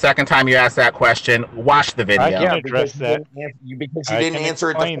 That's the second time you asked that question. Watch the video. I can address that. Because you didn't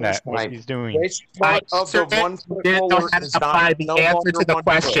answer it the first time. What he's doing. Which part of the 1 foot roller is apply no the answer longer to the 1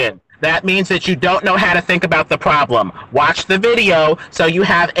 question. foot? That means that you don't know how to think about the problem. Watch the video so you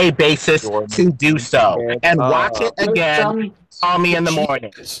have a basis to do so. And watch it again. Call me in the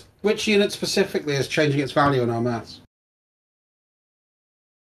morning. Which unit specifically is changing its value in our maths?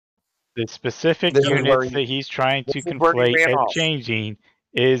 The specific units that he's trying to conflate and changing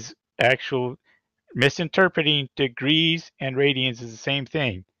is actual misinterpreting degrees and radians is the same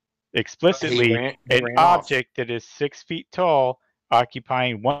thing. Explicitly, an object that is 6 feet tall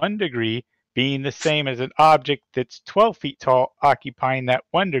occupying 1 degree being the same as an object that's 12 feet tall occupying that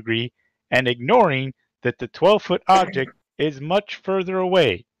 1 degree, and ignoring that the 12-foot object is much further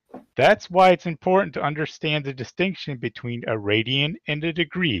away. That's why it's important to understand the distinction between a radian and a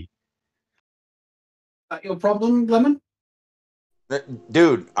degree. Is that your problem, Lemon?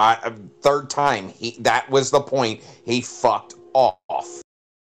 Dude, third time. That was the point. He fucked off.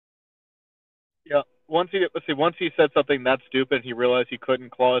 Yeah. Once he said something that stupid, he realized he couldn't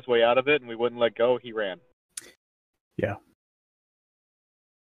claw his way out of it, and we wouldn't let go. He ran. Yeah.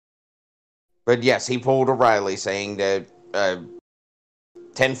 But yes, he pulled a Riley saying that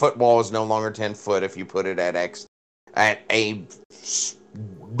 10-foot wall is no longer 10 foot if you put it at a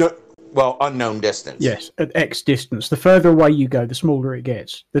unknown distance. Yes, at X distance. The further away you go, the smaller it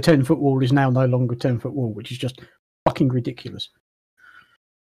gets. The 10-foot wall is now no longer a 10-foot wall, which is just fucking ridiculous.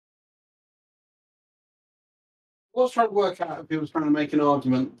 I was trying to work out if he was trying to make an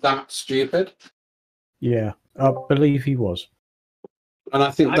argument that stupid. Yeah, I believe he was. And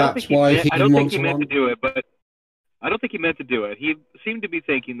I think that's why he I don't think wants he meant to do it, but I don't think he meant to do it. He seemed to be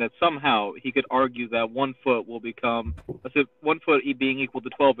thinking that somehow he could argue that 1 foot will become, let's say 1 foot being equal to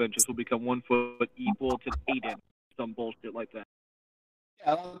 12 inches will become 1 foot equal to 8 inches, some bullshit like that.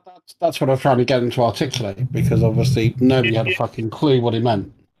 Yeah, that's what I was trying to get him to articulate, because obviously nobody had a fucking clue what he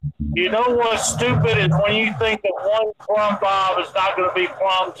meant. You know what's stupid is when you think that one plumb bob is not going to be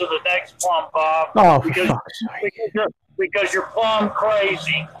plumb to the next plumb bob. Oh, because you're plumb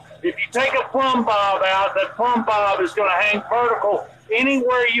crazy. If you take a plumb bob out, that plumb bob is going to hang vertical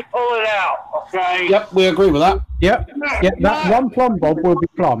anywhere you pull it out. Okay. Yep, we agree with that. Yep. Yep. That one plumb bob will be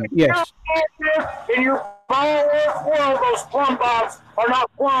plumb. Yes. In your ball world, those plumb bobs are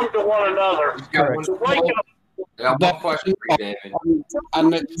not plumb to one another. So wake up. I got one question for you, David.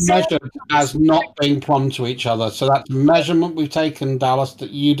 And it's measured as not being plumb to each other. So that's a measurement we've taken, Dallas, that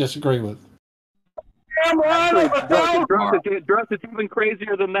you disagree with. Drugs is even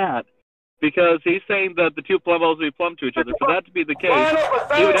crazier than that, because he's saying that the two plumb bobs will be plumb to each other. For that to be the case,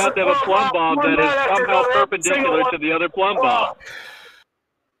 he would have to have a plumb bob that is somehow perpendicular to the other plumb bob.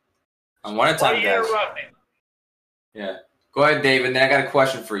 On one at a time, guys. Yeah. Go ahead, David. Then I got a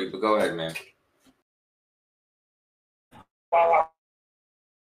question for you, but go ahead, man.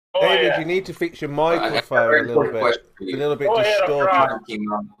 David, you need to fix your microphone a little bit. It's a little bit distorted.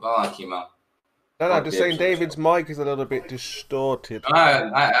 Chemo. No, just saying David's mic is a little bit distorted. I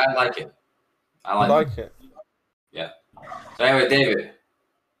like it. I like it. Yeah. So anyway, David,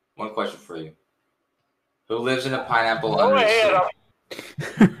 one question for you. Who lives in a pineapple under the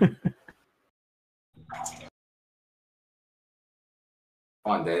sea?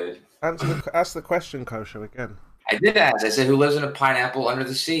 Come on, David. Ask the question, Kosher, again. I did ask. I said, who lives in a pineapple under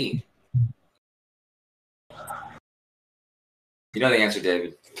the sea? You know the answer,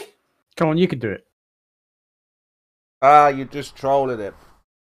 David. Come on, you can do it. You're just trolling it.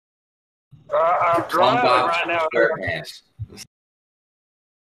 I'm driving right now.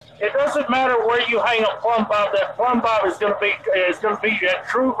 It doesn't matter where you hang a plumb bob. That plumb bob is going to be a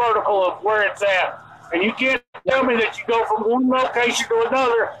true vertical of where it's at. And you can't tell me that you go from one location to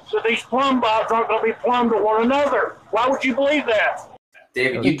another, so these plumb bobs aren't going to be plumb to one another. Why would you believe that?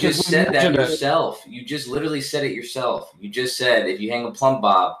 David, you just said that yourself. You just literally said it yourself. You just said if you hang a plumb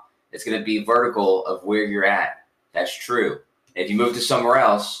bob, it's going to be vertical of where you're at. That's true. If you move to somewhere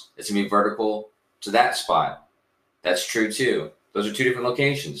else, it's going to be vertical to that spot. That's true, too. Those are two different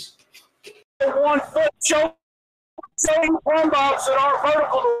locations. 1 foot showing plumb bobs that are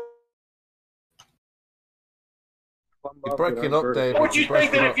vertical. You're breaking up, David. Would you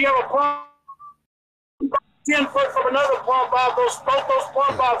think that if you have a plumb 10 foot from another plumb bob, both those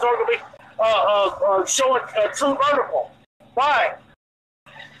plumb bobs are going to be showing true vertical? Why?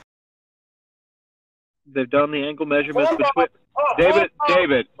 They've done the angle measurements between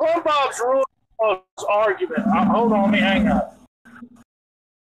David. Plumb bobs ruin this argument. Hold on, let me hang up.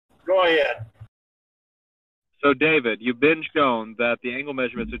 Go ahead. So, David, you've been shown that the angle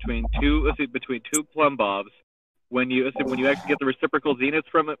measurements between two plumb bobs, when you actually get the reciprocal zeniths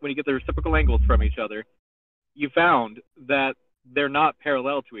from it, when you get the reciprocal angles from each other, you found that they're not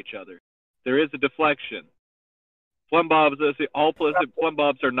parallel to each other. There is a deflection. Plumb bobs, all plumb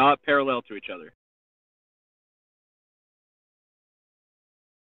bobs are not parallel to each other.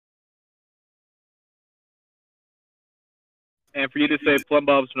 And for you to say plumb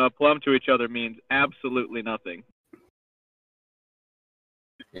bobs are not plumb to each other means absolutely nothing.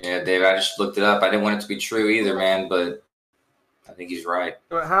 Yeah, Dave, I just looked it up. I didn't want it to be true either, man, but I think he's right.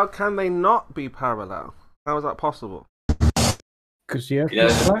 But how can they not be parallel? How is that possible? Because the Earth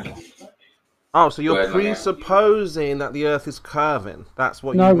is flat. Oh, so you're presupposing that the Earth is curving. That's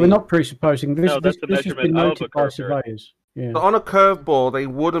what you mean. No, we're not presupposing. This has been noted by surveyors. Yeah. So on a curved ball, they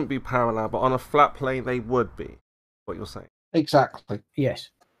wouldn't be parallel, but on a flat plane, they would be. What you're saying? Exactly. Yes.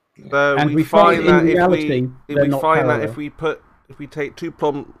 So and we find that if we take two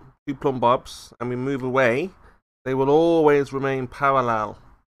plumb bobs and we move away, they will always remain parallel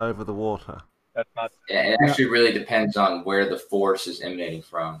over the water. That's not. Yeah, it actually really depends on where the force is emanating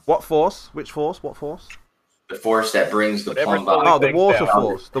from. What force? Which force? What force? The force that brings the plumb bob. Oh, the water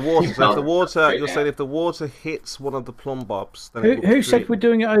force. The water. So if the water, you're saying if the water hits one of the plumb bobs, then who said we're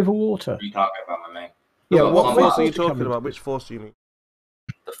doing it over water? What are you talking about, my man? Yeah, what force are you talking about? Which force do you mean?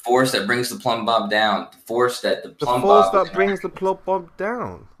 The force that brings the plumb bob down. The force that the plumb bob. The bob force that brings the plumb bob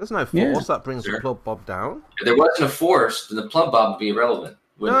down. There's no force that brings the plumb bob down. If there wasn't a force, then the plumb bob would be irrelevant.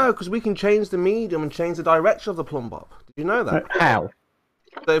 No, because we can change the medium and change the direction of the plumb bob. Did you know that? How?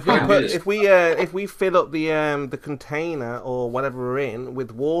 So if we fill up the container or whatever we're in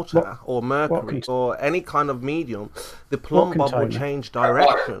with water or mercury or any kind of medium, the plumb bob will change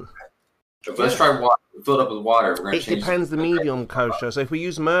direction. Let's try water. Fill it up with water. We're gonna It change depends the medium, Kosher. So if we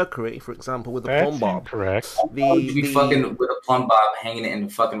use mercury, for example, with the plumb bob, correct. You'd be fucking with a plumb bob hanging it in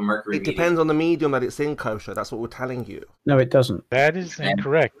fucking mercury. It depends on the medium that it's in, Kosher. That's what we're telling you. No, it doesn't. That is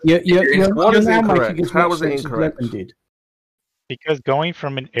incorrect. What is incorrect? How is it incorrect? Because going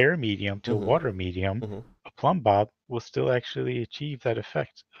from an air medium to a water medium, a plumb bob will still actually achieve that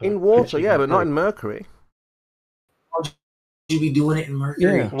effect. In water, yeah, but not in mercury. You be doing it in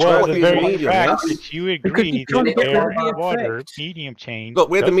mercury. Yeah. Well, the very medium, fact yes? that you agree that air and water medium change. Look,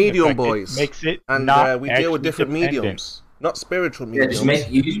 we're the doesn't medium affect it, boys, makes it and not we deal with actually different dependent. mediums, not spiritual Yeah, mediums.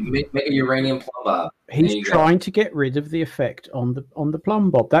 just make a uranium plumb bob. He's trying to get rid of the effect on the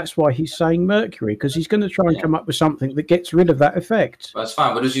plumb bob. That's why he's saying mercury, because he's going to try and come up with something that gets rid of that effect. That's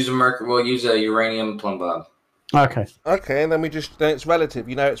fine. We'll just use a mercury. We'll use a uranium plumb bob. Okay. Okay, and then then it's relative.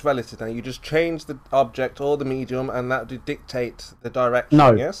 You know it's relative now. You just change the object or the medium, and that would dictate the direction.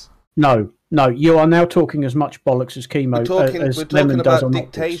 No. Yes. No. You are now talking as much bollocks as chemo We're talking as Lemon does about on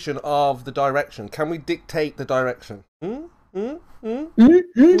dictation of the direction. Can we dictate the direction? It's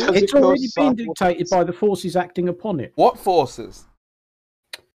already been dictated by the forces acting upon it. What forces?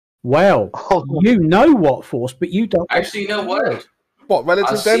 Well, you know what force, but you don't. Actually, you know what? What, relative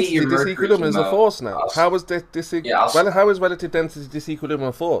I'll see density your mercury disequilibrium is a chemo. force now? How is how is relative density disequilibrium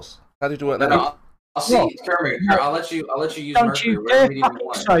a force? How did you work that out? I'll see. Kermit, I'll let you use Don't mercury. you whatever dare medium you fucking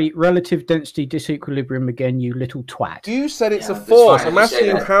want. say relative density disequilibrium again, you little twat. You said it's a that's force. fine, I'm you say asking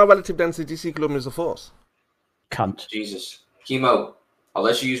you that. how relative density disequilibrium is a force. Cunt. Jesus, chemo. I'll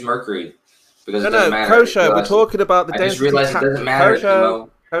let you use mercury because No, it doesn't no, matter. Kosho, we're talking about the I density. just realized it doesn't matter. Chemo.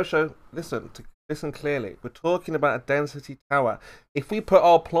 Kosho, listen clearly. We're talking about a density tower. If we put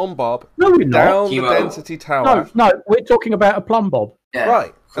our plumb bob down the density tower, No, we're talking about a plumb bob. Yeah.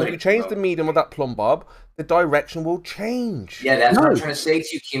 right? And if we change the medium of that plumb bob, the direction will change. Yeah, that's what I'm trying to say to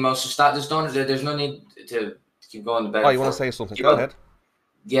you, chemo. So stop. There's no need to keep going to bed. Oh, you want to say something? Chemo. Go ahead.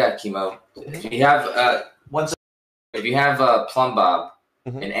 Yeah, chemo. If you have a plumb bob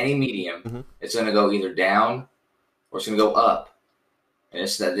in any medium, it's going to go either down or it's going to go up. And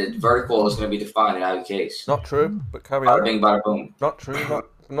it's that the vertical is going to be defined in either case. Not true, but carry on. Bada bing, bada boom. Not true,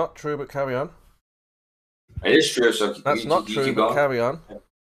 not true, but carry on. It is true. So That's not true, keep but going. carry on.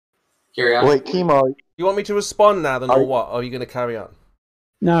 Carry on. Wait, chemo. You want me to respond now, then, or what? Or are you going to carry on?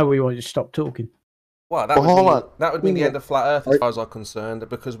 No, we want you to stop talking. Well, that would be the end of flat Earth as far as I'm concerned,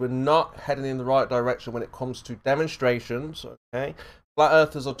 because we're not heading in the right direction when it comes to demonstrations. Okay, flat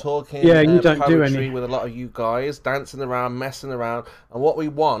earthers are talking you don't do poetry any. with a lot of you guys, dancing around, messing around, and what we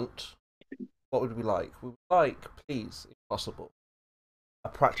want, what would we like? We would like, please, if possible, a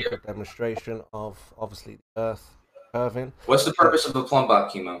practical demonstration of obviously the Earth curving. What's the purpose of a plumb bob,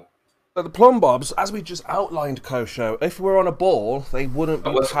 chemo? So the plumb bobs, as we just outlined, Kosho, if we were on a ball, they wouldn't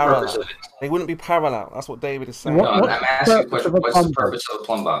be parallel. They wouldn't be parallel. That's what David is saying. No, I'm asking you a question. What's the purpose of a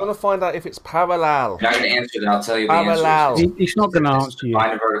plumb bob? I want to find out if it's parallel. You're not going to answer it. I'll tell you the Parallel. answer. He's not going to answer you.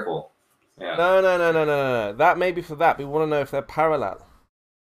 Define a vertical. Yeah. No. That may be for that. We want to know if they're parallel.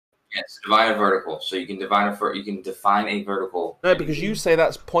 Yes, define a vertical. So you can define a vertical. No, because you say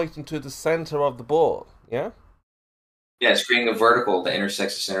that's pointing to the center of the ball. Yeah. Yeah, it's creating a vertical that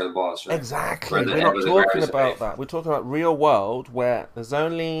intersects the center of the ball. Right? Exactly. We're not talking about that. We're talking about real world where there's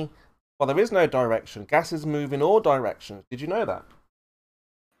only, well, there is no direction. Gases move in all directions. Did you know that?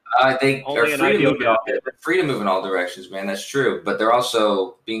 They're free to move in all directions, man. That's true. But they're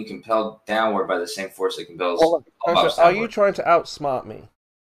also being compelled downward by the same force that compels. Are you trying to outsmart me?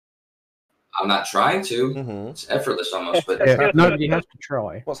 I'm not trying to. It's effortless almost, but nobody has to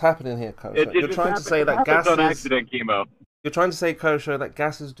try. What's happening here, Kosho? You're trying to say that gases. On accident, chemo. You're trying to say, Kosho, that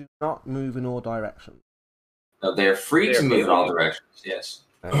gases do not move in all directions. No, they're free to move in all directions. Yes.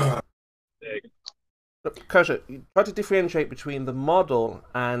 Look, Kosho, you try to differentiate between the model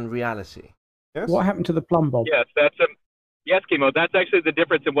and reality. Yes. What happened to the plumb bob? Yes, yes, chemo. That's actually the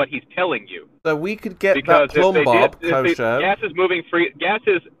difference in what he's telling you. So we could get that plumb bob, Kosho. Gases moving freely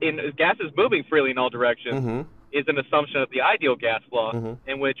in all directions is an assumption of the ideal gas law,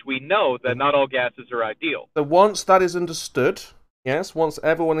 in which we know that not all gases are ideal. So once that is understood, yes, once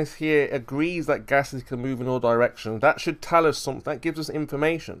everyone is here agrees that gases can move in all directions, that should tell us something. That gives us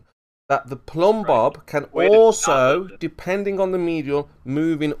information that the plumb bob can also, depending on the medium,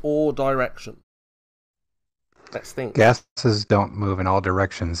 move in all directions. Let's think. Gases don't move in all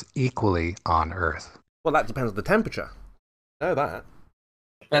directions equally on Earth. Well, that depends on the temperature. Know that.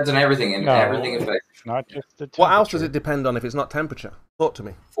 Depends on everything, and everything affects. Not just the temperature. What else does it depend on if it's not temperature? Talk to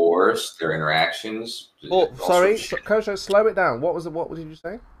me. Force, their interactions. Oh, sorry, Kosho, slow it down. What did you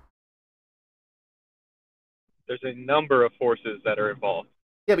say? There's a number of forces that are involved.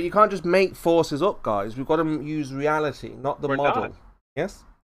 Yeah, but you can't just make forces up, guys. We've got to use reality, not the model. Not. Yes?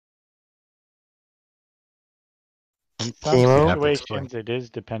 In some situations, it is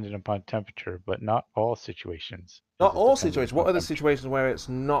dependent upon temperature, but not all situations. Not all situations. What are the situations where it's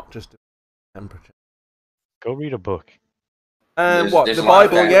not just temperature? Go read a book. There's the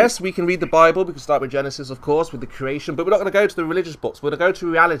Bible, yes, we can read the Bible. We can start with Genesis, of course, with the creation, but we're not going to go to the religious books. We're going to go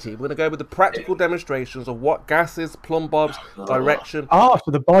to reality. We're going to go with the practical demonstrations of what gases, plumb bobs, direction. So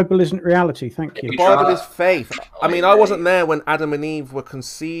the Bible isn't reality, thank you. The Bible is faith. I mean, I wasn't there when Adam and Eve were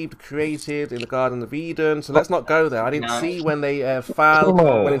conceived, created in the Garden of Eden, so let's not go there. I didn't see when they fell,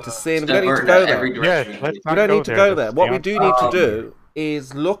 went into sin. We don't need to go there. We don't need to go there. What we do need to do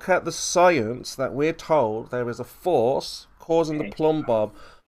is look at the science that we're told there is a force causing the plumb bob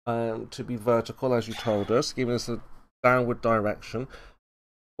to be vertical, as you told us, giving us a downward direction.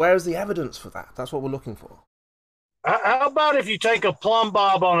 Where is the evidence for that? That's what we're looking for. How about if you take a plumb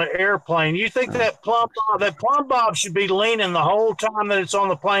bob on an airplane? You think that plumb bob should be leaning the whole time that it's on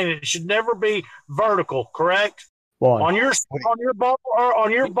the plane? It should never be vertical, correct? Why? On your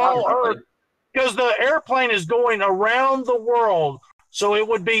ball Earth, because the airplane is going around the world, so it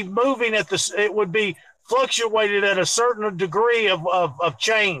would be moving it would be fluctuated at a certain degree of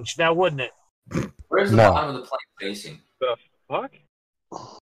change, now wouldn't it? Where's the bottom of the plane facing? The fuck? The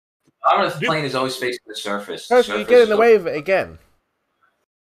bottom of the plane is always facing the surface. No, so you get in the way of it again.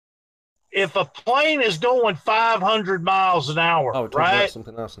 If a plane is going 500 miles an hour, right?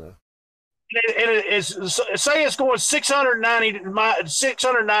 Something else now. Say it's going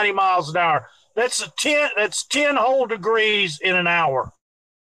 690 miles an hour. That's 10 whole degrees in an hour,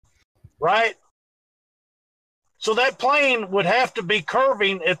 right? So that plane would have to be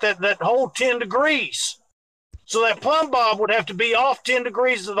curving at that whole 10 degrees. So that plumb bob would have to be off 10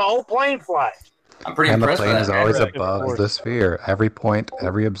 degrees of the whole plane flight. I'm pretty and the impressed plane by is that. always above the sphere. Every point,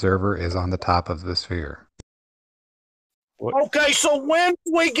 every observer is on the top of the sphere. Okay, so when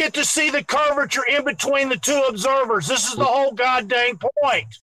do we get to see the curvature in between the two observers? This is the whole goddamn point.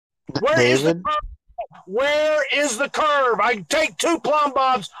 Where is the curve? I take two plumb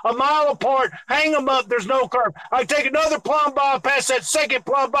bobs a mile apart, hang them up, there's no curve. I take another plumb bob past that second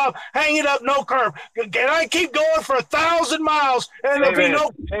plumb bob, hang it up, no curve. Can I keep going for 1,000 miles and there'll be no...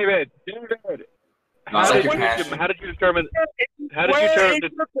 David. How did you determine...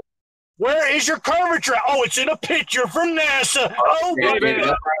 Where is your curvature? Oh, it's in a picture from NASA. Oh, David.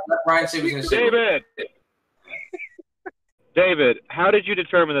 Let Brian see what he's going to say. David, how did you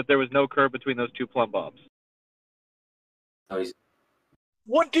determine that there was no curve between those two plumb bobs?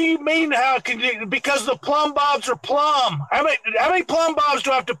 What do you mean? Because the plumb bobs are plumb. How many plumb bobs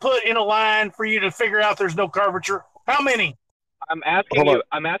do I have to put in a line for you to figure out there's no curvature? How many? I'm asking you.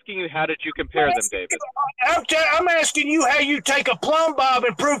 How did you compare them, David? I'm asking you how you take a plumb bob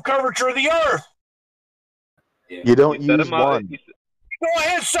and prove curvature of the Earth. You don't use one. Go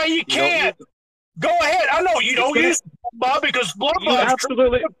ahead and say you can't. Go ahead. I know you don't use Bob because plumb bobs.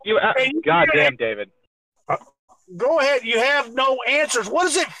 Absolutely. Goddamn, David. Go ahead. You have no answers. What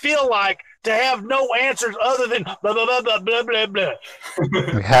does it feel like to have no answers other than blah blah blah blah blah blah blah?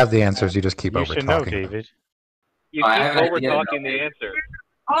 We have the answers. You just keep over talking. You should know, David. You keep over talking the answer.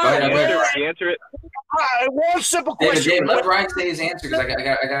 The answer. One simple question. David, let Brian say his answer because I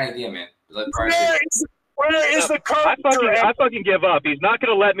got an idea, man. Let Brian say it. Where is the curvature? I fucking give up. He's not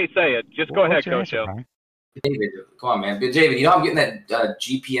going to let me say it. Just go ahead, Coach. David, come on, man. But David, you know I'm getting that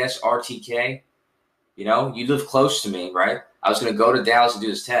GPS RTK. You know, you live close to me, right? I was going to go to Dallas and do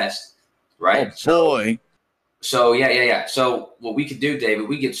this test, right? Oh, boy. So, yeah. So what we could do, David,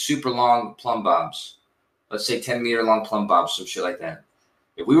 we get super long plumb bobs. Let's say 10-meter long plumb bobs, some shit like that.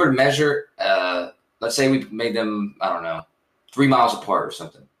 If we were to measure, let's say we made them, I don't know, 3 miles apart or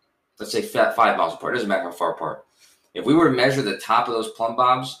something. Let's say 5 miles apart. It doesn't matter how far apart. If we were to measure the top of those plumb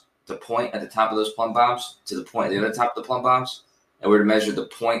bobs, the point at the top of those plumb bobs to the point at the other top of the plumb bobs, and we were to measure the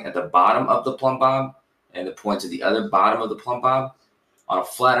point at the bottom of the plumb bob and the point to the other bottom of the plumb bob on a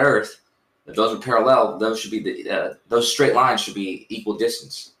flat Earth, if those were parallel, those should be those straight lines should be equal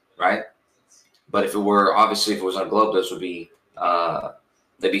distance, right? But if it was on a globe, those would be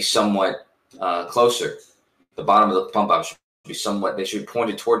they'd be somewhat closer. The bottom of the plumb bob should be they should be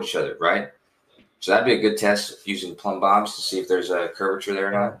pointed toward each other, right? So that'd be a good test using plumb bobs to see if there's a curvature there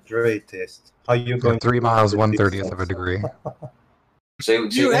or not. Great test. How you going? 3 miles, 1/30 of a degree.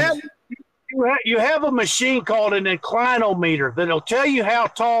 You have a machine called an inclinometer that'll tell you how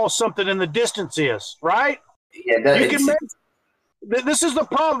tall something in the distance is, right? Yeah, this is the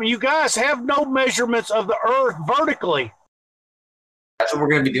problem. You guys have no measurements of the Earth vertically. That's what we're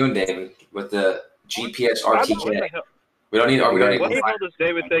going to be doing, David, with the GPS RTK. We don't need. We don't need. What the hell does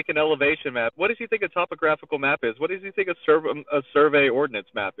David think an elevation map? What does he think a topographical map is? What does he think a survey ordnance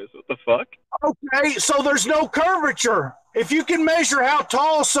map is? What the fuck? Okay, so there's no curvature. If you can measure how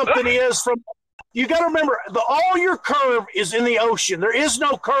tall something is from, you got to remember, all your curve is in the ocean. There is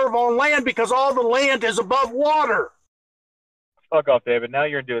no curve on land because all the land is above water. Fuck off, David. Now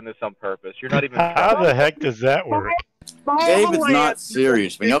you're doing this on purpose. You're not even. How the heck does that work? David's not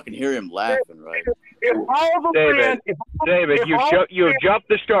serious, but y'all can hear him laughing, right? David, you have jumped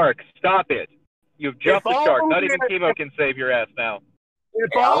the shark. Stop it. You've jumped the shark. Not even chemo can save your ass now. If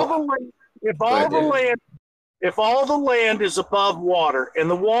all the land is above water and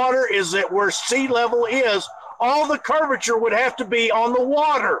the water is at where sea level is, all the curvature would have to be on the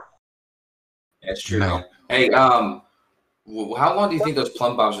water. That's true. No. Hey, how long do you think those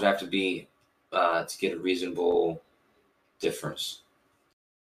plumb bobs would have to be to get a reasonable difference?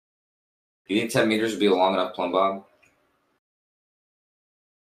 Do you think 10 meters would be a long enough plumb bob?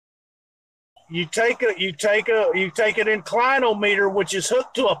 You take an inclinometer, which is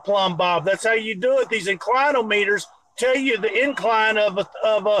hooked to a plumb bob. That's how you do it. These inclinometers tell you the incline of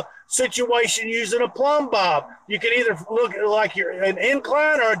a situation using a plumb bob. You can either look like you're an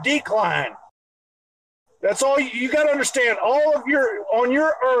incline or a decline. That's all you got to understand. On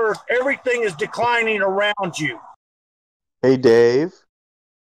your Earth, everything is declining around you. Hey, Dave,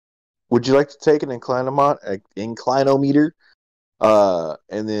 would you like to take an inclinometer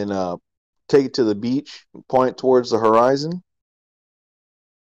and then take it to the beach and point towards the horizon?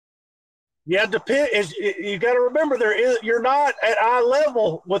 Yeah, you got to remember you're not at eye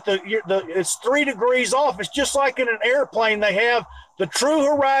level with it's 3 degrees off. It's just like in an airplane. They have the true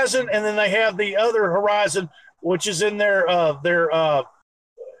horizon, and then they have the other horizon, which is in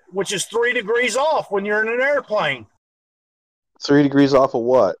which is 3 degrees off when you're in an airplane. 3 degrees off of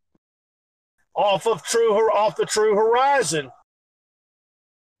what? Off the true horizon.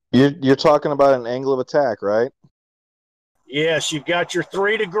 You're talking about an angle of attack, right? Yes, you've got your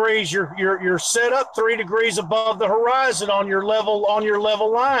 3 degrees. You're set up 3 degrees above the horizon on your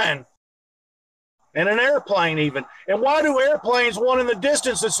level line. And an airplane even. And why do airplanes one in the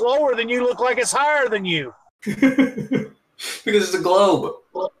distance that's lower than you look like it's higher than you? Because it's a globe.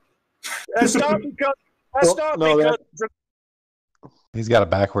 That's not because. He's got it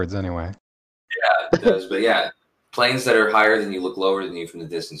backwards anyway. Yeah, it does. But yeah, planes that are higher than you look lower than you from the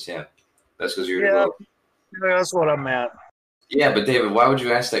distance. Yeah, that's because you're low. Yeah, that's what I meant. Yeah, but David, why would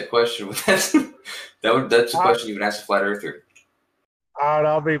you ask that question? That's a question you would ask a flat earther. All right,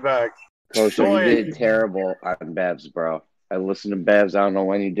 I'll be back. Kosher, you did terrible on Bev's, bro. I listened to Bev's. I don't know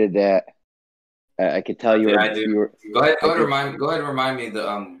when you did that. I could tell you. Yeah, I do. Go ahead and remind me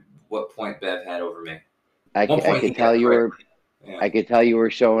the what point Bev had over me. I could tell you were. Yeah. I could tell you were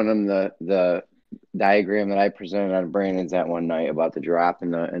showing him the diagram that I presented on Brandon's that one night about the drop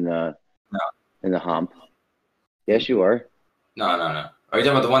in the hump. Yes, you were. No. Are you talking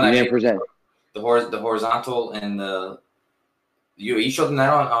about the one that you didn't present? The horizontal and the you showed them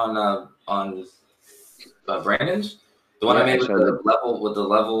that on Brandon's? The one I made with the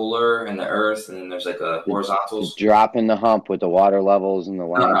leveler and the earth, and then there's like a horizontals. Drop in the hump with the water levels and the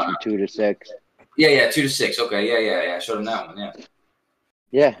lines from 2 to 6. Yeah, 2 to 6. Okay, yeah. I showed him that one. Yeah.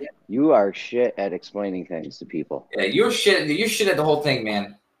 Yeah, you are shit at explaining things to people. Yeah, you're shit at the whole thing,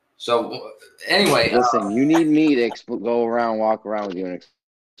 man. So anyway, listen, you need me to walk around with you, and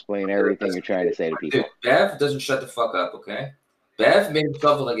explain everything you're trying to say to people. Dude, Bev doesn't shut the fuck up, okay? Bev made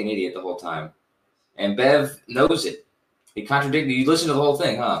himself look like an idiot the whole time, and Bev knows it. He contradicted. You listened to the whole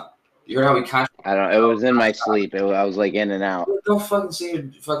thing, huh? You heard how he contradicted. I don't. It was in my sleep. I was like in and out. Don't fucking say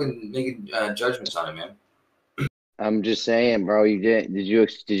you're fucking making judgments on it, man. I'm just saying, bro. You did. Did you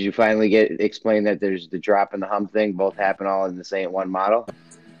finally explain that there's the drop and the hump thing both happen all in the same one model?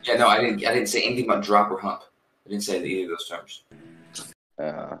 Yeah, no, I didn't say anything about drop or hump. I didn't say either of those terms.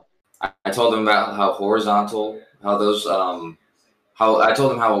 I told them about how horizontal, how those, I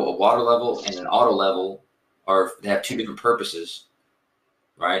told them how a water level and an auto level they have 2 different purposes,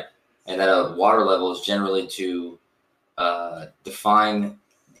 right? And that a water level is generally to define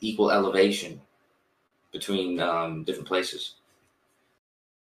equal elevation between different places.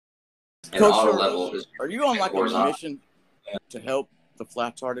 And Coach, auto level is. Are you on like a mission to help the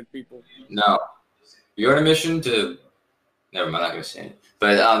flat-hearted people? No, you're on a mission to. Never mind, I'm not gonna say it.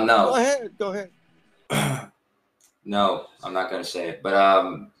 But no. Go ahead. No, I'm not gonna say it. But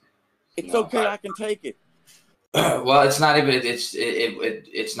it's okay. I can take it. Well, it's not even.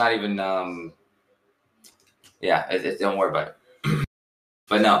 It's not even. Yeah, don't worry about it.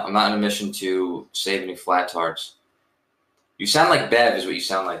 But no, I'm not on a mission to save any flat-hearts. You sound like Bev, is what you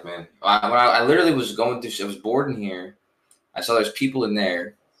sound like, man. I literally was going through. I was bored in here, I saw there's people in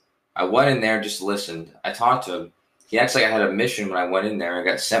there. I went in there, just listened. I talked to him. He acts like I had a mission when I went in there. I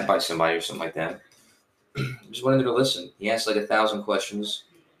got sent by somebody or something like that. Just went in there to listen. He asked like 1,000 questions.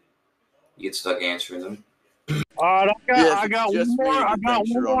 You get stuck answering them. All right, I got one more. I got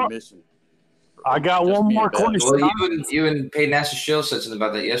one more. I got one more question. Well, you and Peyton Shield said something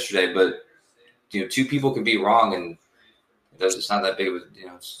about that yesterday, but two people can be wrong, and it's not that big of a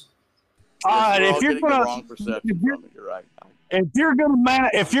All right, if you're gonna wrong perception from it, you're right. If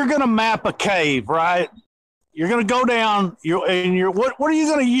you're gonna map a cave, right? You're gonna go down. What are you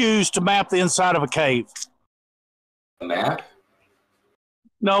gonna use to map the inside of a cave? A map?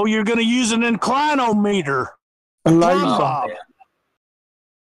 No, you're gonna use an inclinometer. A laser.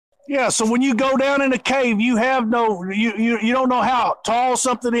 Yeah, so when you go down in a cave, you have you don't know how tall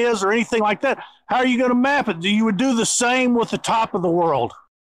something is or anything like that. How are you going to map it? You would do the same with the top of the world.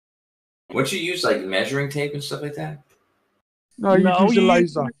 Wouldn't you use like measuring tape and stuff like that? No, you use a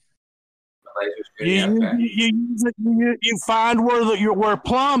laser. You find where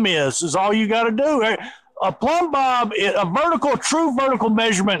plumb is all you got to do. A plumb bob, true vertical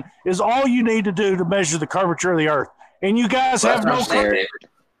measurement is all you need to do to measure the curvature of the Earth. And you guys have no.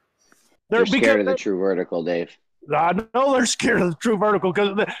 They're scared of the true vertical, Dave. I know they're scared of the true vertical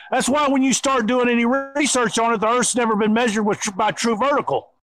because that's why when you start doing any research on it, the Earth's never been measured by true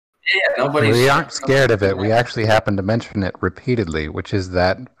vertical. Yeah, we aren't scared of it. We actually happen to mention it repeatedly, which is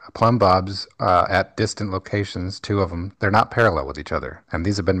that plumb bobs at distant locations, 2 of them, they're not parallel with each other, and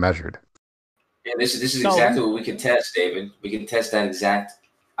these have been measured. And this is exactly what we can test, David. We can test that exact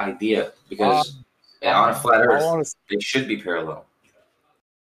idea because on a flat Earth, they should be parallel.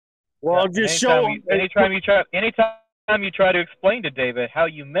 Well, anytime you try to explain to David how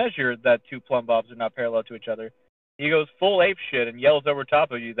you measure that 2 plumb bobs are not parallel to each other, he goes full ape shit and yells over top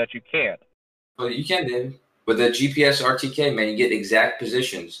of you that you can't. Well, you can, David. With the GPS RTK, man, you get exact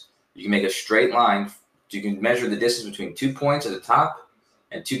positions. You can make a straight line. You can measure the distance between 2 points at the top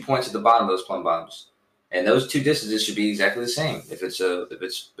and 2 points at the bottom of those plumb bobs, and those 2 distances should be exactly the same if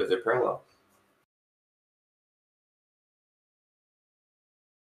they're parallel.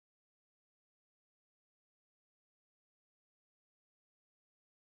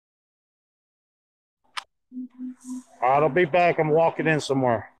 I'll be back. I'm walking in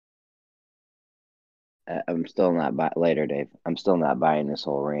somewhere. I'm still not later, Dave. I'm still not buying this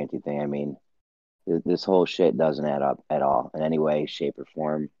whole ranty thing. I mean, this whole shit doesn't add up at all in any way, shape, or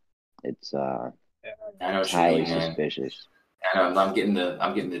form. It's highly suspicious. I know. I'm getting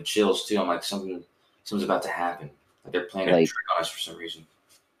the chills too. I'm like something's about to happen. Like they're playing a trick on us for some reason.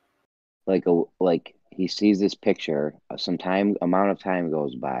 Like he sees this picture. Amount of time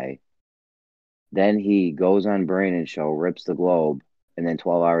goes by. Then he goes on Brandon's show, rips the globe, and then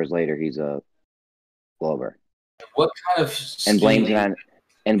 12 hours later he's a glober. What kind of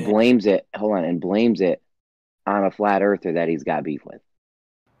blames it on a flat earther that he's got beef with.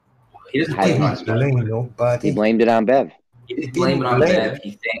 He doesn't blame nobody. He blamed it on Bev. He didn't blame it on Bev.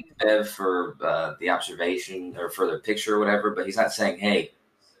 He thanked Bev for the observation or for the picture or whatever, but he's not saying, "Hey,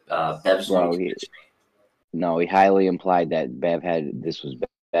 Bev's wrong." No, he highly implied that this was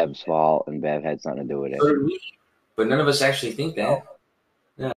Bev's fault and Bev had something to do with it. So did we, but none of us actually think that.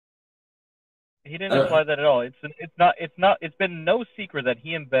 Yeah. He didn't imply that at all. It's been no secret that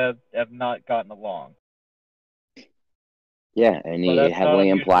he and Bev have not gotten along. Yeah, and he heavily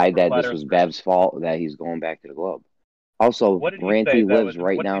implied that this was Bev's fault that he's going back to the globe. Also, Ranty lives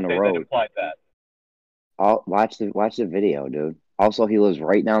right down the road. Watch the video, dude. Also, he lives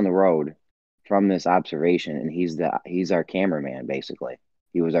right down the road from this observation, and he's our cameraman, basically.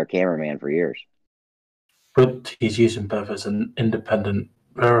 He was our cameraman for years. But he's using Bev as an independent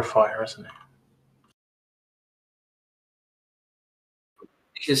verifier, isn't he?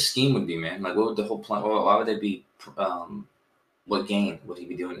 His scheme would be, man. Like, what would the whole plan? Why would they be? What gain would he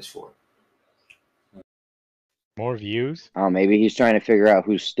be doing this for? More views? Oh, maybe he's trying to figure out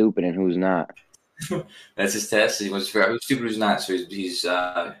who's stupid and who's not. That's his test. He wants to figure out who's stupid, who's not. So he's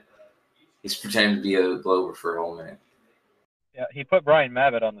pretending to be a glober for a whole minute. Yeah, he put Brian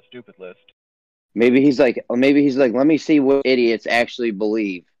Mavitt on the stupid list. Maybe he's like, let me see what idiots actually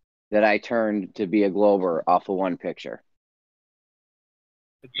believe that I turned to be a glober off of one picture.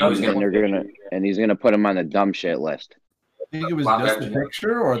 And he's gonna put him on the dumb shit list. I think it was just the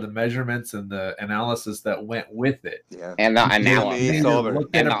picture or the measurements and the analysis that went with it. Yeah. And the analysis.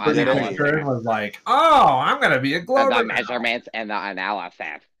 Looked at a pretty picture and was like, oh, I'm going to be a glober. And the measurements and the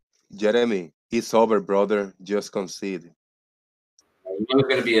analysis. Jeremy, he's over, brother. Just concede. You know who's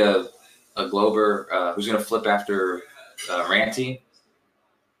going to be a glober who's going to flip after Ranty?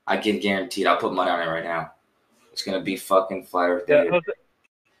 I can guarantee it. I'll put money on it right now. It's gonna be fucking flat Earth. Yeah,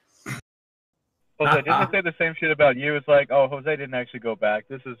 Jose, didn't I say the same shit about you? It's like, oh, Jose didn't actually go back.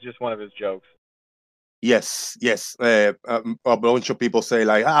 This is just one of his jokes. Yes. A bunch of people say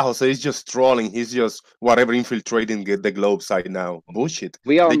like, Jose is just trolling. He's just whatever infiltrating the globe side now. Bullshit.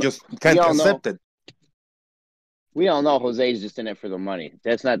 They just can't accept it. We all know Jose's just in it for the money.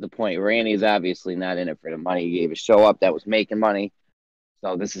 That's not the point. Randy's obviously not in it for the money. He gave a show up that was making money.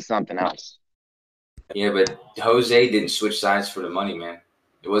 So this is something else. Yeah, but Jose didn't switch sides for the money, man.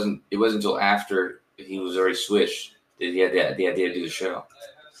 It wasn't until after he was already switched that he had the idea to do the show.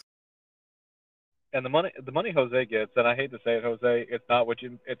 And the money Jose gets, and I hate to say it, Jose, it's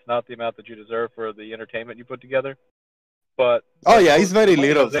not the amount that you deserve for the entertainment you put together. But it's very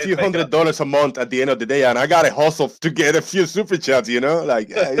little, a few $100 a month at the end of the day, and I got to hustle to get a few super chats, like,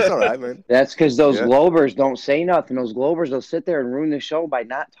 it's all right, man. That's because those Globers don't say nothing. Those Globers will sit there and ruin the show by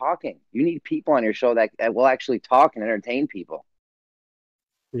not talking. You need people on your show that will actually talk and entertain people.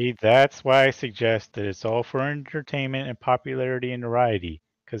 See, that's why I suggest that it's all for entertainment and popularity and notoriety,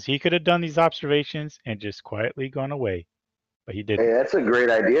 because he could have done these observations and just quietly gone away, but he didn't. Hey, that's a great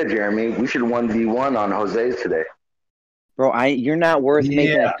idea, Jeremy. We should 1v1 on Jose's today. Bro, you're not worth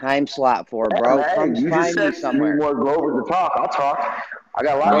making a time slot for, bro. Hey, come find me somewhere. More Globers to talk. I'll talk. I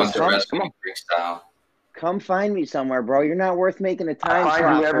got a lot of Come find me somewhere, bro. You're not worth making a time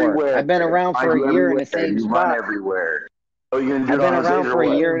slot for. I've been around for a year in the same spot. Everywhere. I've been around for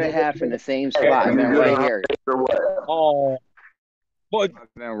a year and a half in the same spot. I've been right here. Oh. I've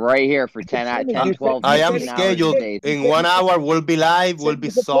been right here for 10, 12 I am scheduled. In 1 hour, we'll be live. We'll be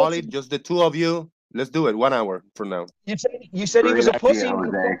solid. Just the two of you. Let's do it. 1 hour from now. You said he was a pussy. In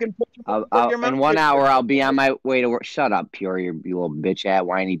 1 hour, I'll be on my way to work. Shut up, Pure. You little bitch ass,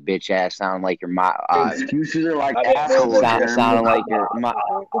 whiny bitch ass. Sound like your mom. Excuses are like assholes. Sounding like your mom.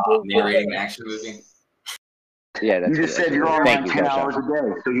 Narrating an action movie. Yeah, that's you just said you're on like 10 hours a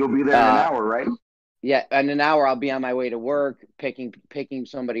day, so you'll be there in an hour, right? Yeah, in an hour I'll be on my way to work, picking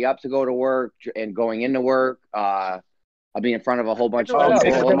somebody up to go to work and going into work. I'll be in front of a whole bunch of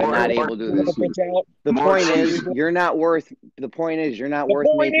people and not able to do this. The point is, you're not worth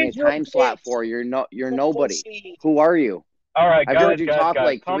making a time slot for. You're nobody. Who are you? All right, I've heard you talk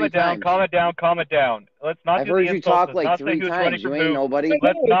like calm 3 it down, times. calm it down. Let's not I've do heard the you insults. talk like 3 times. You ain't nobody.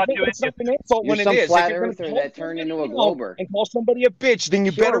 Let's not do it. It's not an insult when You're it is. some flat earther that turned into a Glober. And call somebody a bitch, then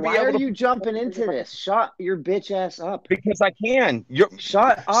you better be able to. Why are you jumping into this? Shut your bitch ass up. Because I can.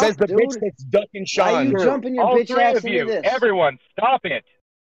 Shut up, says the dude. bitch that's ducking Sean. Why are you jumping your All bitch three ass of you, into this? everyone, stop it.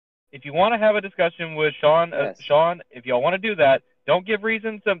 If you want to have a discussion with Sean, Sean, if y'all want to do that, don't give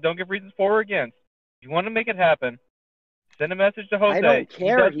reasons for or against. If you want to make it happen, send a message to Jose. I don't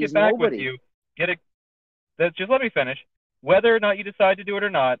care. He does get back with you. Just let me finish. Whether or not you decide to do it or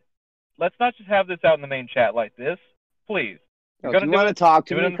not, let's not just have this out in the main chat like this, please. If you want to talk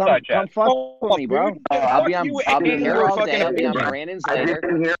to me, come fuck with me, bro. I'll be here all day. I'll be on Brandon's later. I've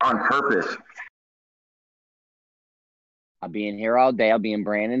been here on purpose. I'll be in here all day. I'll be in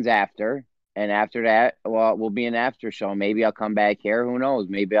Brandon's after. And after that, well, we'll be an after show. Maybe I'll come back here. Who knows?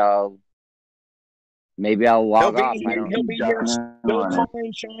 Maybe I'll log off. He'll be here still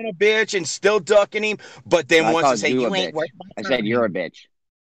calling Sean a bitch and still ducking him. But then once he say you ain't worth my time. I said you're a bitch.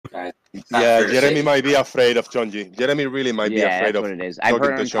 Yeah, Jeremy might be afraid of Chonji. Jeremy really might be afraid of. That's what it is. I've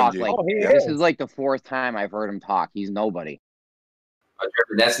heard him talk like this is like the 4th time I've heard him talk. He's nobody.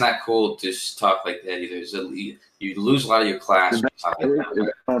 That's not cool to just talk like that either. You lose a lot of your class.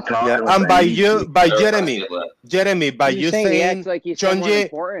 And by Jeremy, by you saying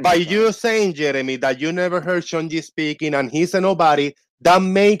Chonji, by you saying Jeremy that you never heard Chonji speaking and he's a nobody, that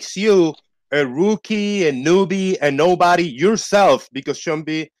makes you a rookie, a newbie, a nobody yourself because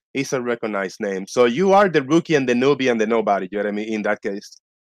Chonji is a recognized name. So you are the rookie and the newbie and the nobody, Jeremy, in that case.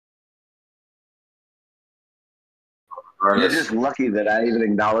 You're just lucky that I even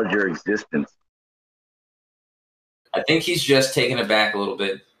acknowledge your existence. I think he's just taken aback a little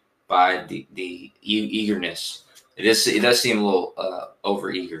bit by the eagerness. It does seem a little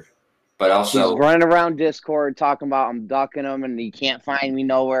over eager, but also he's running around Discord talking about I'm ducking him and he can't find me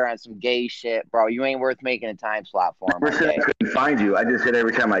nowhere on some gay shit, bro. You ain't worth making a time slot for him. I couldn't find you. I just said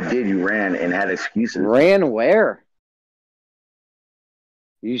every time I did, you ran and had excuses. Ran where?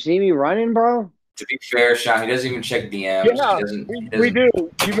 You see me running, bro? To be fair, Sean, he doesn't even check DMs. Yeah, we do.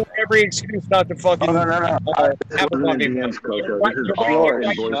 You make every excuse not to fucking. No.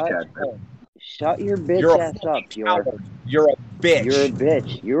 Shut your bitch ass up, Pure. You're a bitch. You're a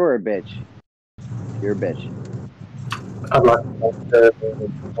bitch. You're a bitch. You're a bitch. I'd like to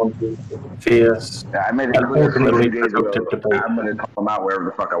fierce. I made it clear 2 days ago. I'm going to call him out wherever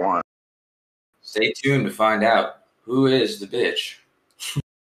the fuck I want. Stay tuned to find out who is the bitch.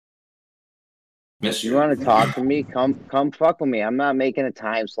 You want to talk to me? Come fuck with me. I'm not making a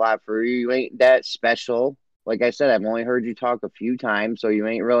time slot for you. You ain't that special. Like I said, I've only heard you talk a few times, so you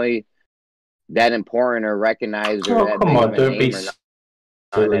ain't really that important or recognized or that big of a name or not.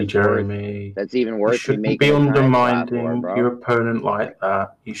 Silly, Jeremy. That's even worse. You shouldn't be undermining your opponent like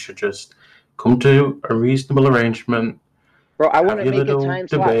that. You should just come to a reasonable arrangement. Bro, I want to make a time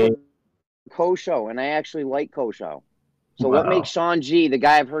slot for Kosho, and I actually like Kosho. So what makes Sean G, the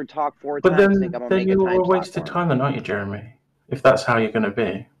guy I've heard talk 4 times, think I'm going to make a time slot? Then you're a wasted time, aren't you, Jeremy? If that's how you're going to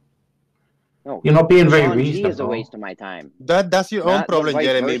be. No, you're not being very reasonable. Sean G is a waste of my time. That's your own problem,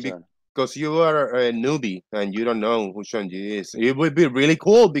 Jeremy, because you are a newbie and you don't know who Sean G is. It would be really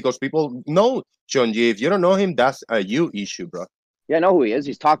cool because people know Sean G. If you don't know him, that's a you issue, bro. Yeah, I know who he is.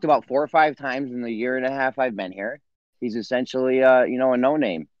 He's talked about 4 or 5 times in the year and a half I've been here. He's essentially, a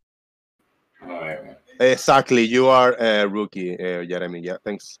no-name. All right, man. Exactly, you are a rookie, Jeremy. Yeah,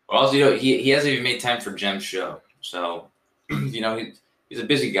 thanks. Well, also, he hasn't even made time for Jem's show, so he's a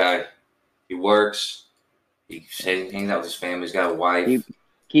busy guy. He works. He hangs out with his family. He's got a wife.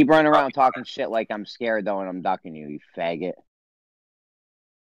 Keep running around talking shit like I'm scared though, and I'm ducking you, you faggot.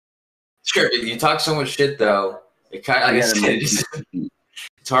 Sure, you talk so much shit though. It kind of, like I said,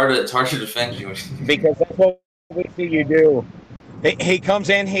 it's hard to defend you because that's what we see you do. He comes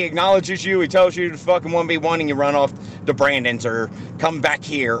in, he acknowledges you, he tells you to fucking 1v1 and you run off to Brandon's or come back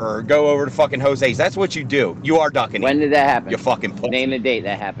here or go over to fucking Jose's. That's what you do. You are ducking. When did that happen? You fucking pussy. Name the date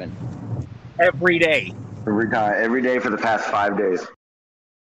that happened. Every day. Every day for the past 5 days.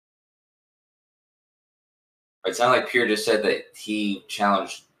 It sounded like Pierre just said that he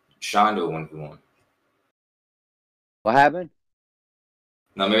challenged Sean to a 1v1. What happened?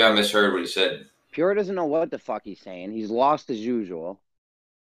 No, maybe I misheard what he said. Pure doesn't know what the fuck he's saying. He's lost as usual.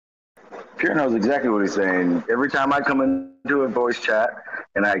 Pure knows exactly what he's saying. Every time I come into a voice chat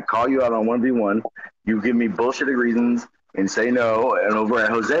and I call you out on 1v1, you give me bullshitty reasons and say no. And over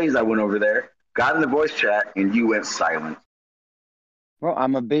at Jose's, I went over there, got in the voice chat, and you went silent. Well,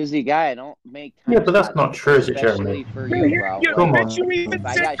 I'm a busy guy. I don't make time. Yeah, but that's not true, is it, Jeremy? For you, bro. Come on.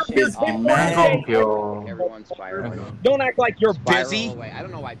 Don't act like you're busy. I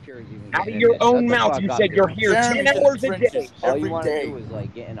don't know why Pure is even out of your own mouth. You said you're here 10 hours a day. All you want to do is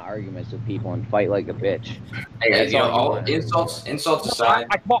like get in arguments with people and fight like a bitch. Hey, all insults aside.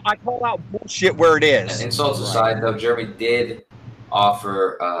 I call out bullshit where it is. Insults aside, though, Jeremy did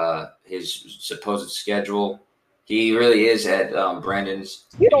offer his supposed schedule. He really is at Brandon's.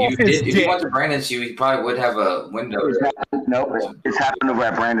 If you went to Brandon's, he probably would have a window. No, it's happened over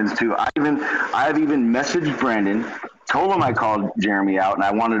at Brandon's too. I've even messaged Brandon, told him I called Jeremy out, and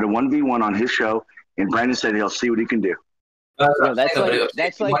I wanted a 1v1 on his show, and Brandon said he'll see what he can do. That's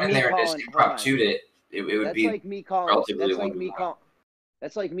like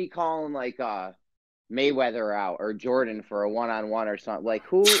me calling like Mayweather out or Jordan for a 1-on-1 or something. Like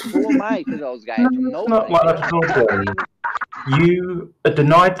who am I to those guys? Not like that at all. You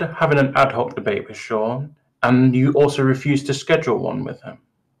denied having an ad hoc debate with Sean, and you also refused to schedule one with him.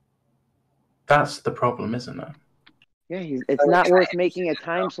 That's the problem, isn't it? Yeah, it's not worth making a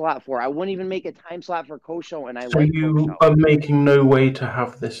time slot for. I wouldn't even make a time slot for Kosho, and so you are making no way to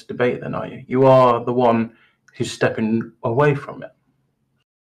have this debate, then, are you? You are the one who's stepping away from it.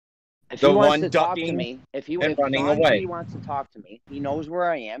 If he wants to talk to me, if Sean wants to talk to me, he knows where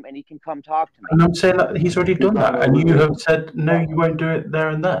I am, and he can come talk to me. And I'm saying that he's already done that, and you have said, no, you won't do it there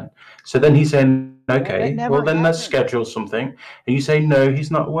and then. So then he's saying, okay, well, then let's schedule something. And you say, no,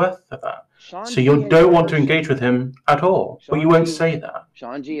 he's not worth that. So you don't want to engage with him at all, but you won't say that.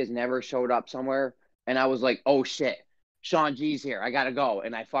 Sean G has never showed up somewhere, and I was like, oh, shit, Sean G's here. I got to go.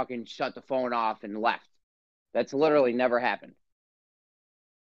 And I fucking shut the phone off and left. That's literally never happened.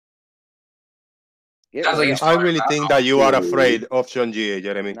 I really think that you are afraid of Sean G,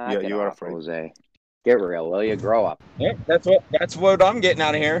 Jeremy. Yeah, you are afraid. Jose. Get real, will you? Grow up. Yeah, that's what I'm getting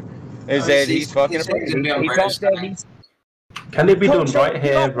out of here. Is that he's fucking afraid. Can it be done right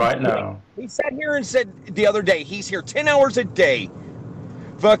here, right now? He sat here and said the other day, he's here 10 hours a day,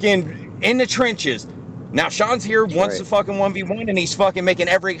 fucking in the trenches. Now Sean's here once the fucking 1v1, and he's fucking making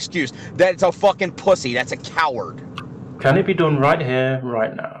every excuse. That's a fucking pussy. That's a coward. Can it be done right here,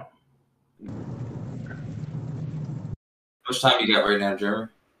 right now? How much time you got right now, Jeremy?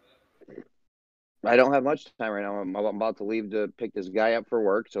 I don't have much time right now. I'm about to leave to pick this guy up for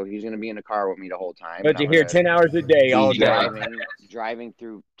work, so he's going to be in the car with me the whole time. But you're here 10 hours a day all day. Driving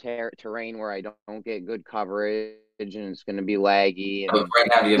through terrain where I don't get good coverage and it's going to be laggy. And right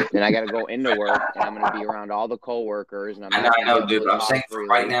now, then I got to go into work, and I'm going to be around all the coworkers. And I know, dude. But I'm saying from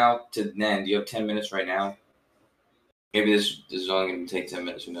right now to then, do you have 10 minutes right now? Maybe this is only going to take 10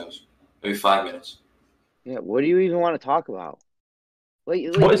 minutes. Who knows? Maybe 5 mines. Yeah. What do you even want to talk about? Like,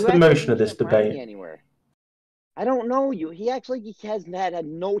 what is the motion of this debate? Anywhere. I don't know you. He acts like he has had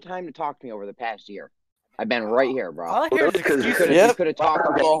no time to talk to me over the past year. I've been right here, bro. All I hear is excuses. You could have talked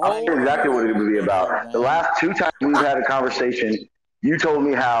about exactly what it would be about. The last 2 times we've had a conversation, you told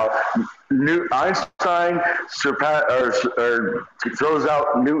me how Einstein throws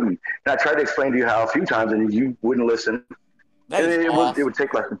out Newton. And I tried to explain to you how a few times, and you wouldn't listen. It would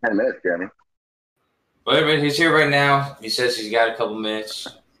take less than 10 minutes, Jeremy. But he's here right now. He says he's got a couple minutes.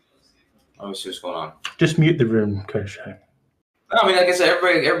 Let me see what's going on. Just mute the room, Coach. No, I mean, like I said,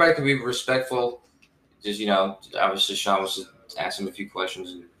 everybody can be respectful. Just, obviously Sean was to ask him a few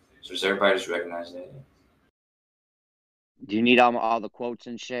questions, and so just everybody just recognize that. Do you need all the quotes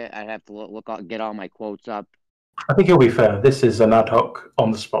and shit? I'd have to get all my quotes up. I think it'll be fair. This is an ad hoc,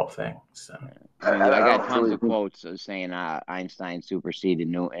 on-the-spot thing. So I got tons of quotes saying Einstein superseded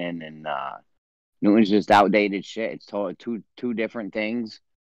Newton, and Newton's just outdated shit. It's two different things.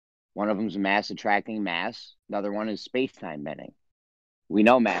 One of them's mass attracting mass. The other one is space-time bending. We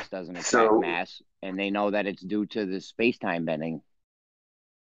know mass doesn't attract mass, and they know that it's due to the space-time bending.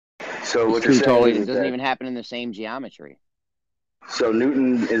 So what you're saying is it doesn't even happen in the same geometry. So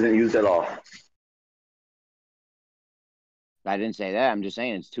Newton isn't used at all. I didn't say that. I'm just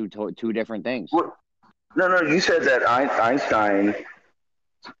saying it's two different things. What? No. You said that Einstein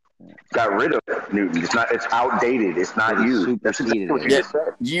got rid of Newton. It's outdated. It's not used. That's exactly what you just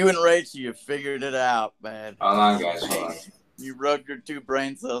said. You and Rachel, you figured it out, man. Hold on, guys. Hold on. You rubbed your 2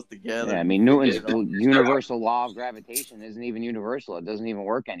 brain cells together. Yeah, I mean, Newton's universal law of gravitation isn't even universal. It doesn't even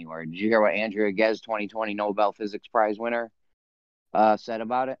work anywhere. Did you hear what Andrea Ghez, 2020 Nobel Physics Prize winner, said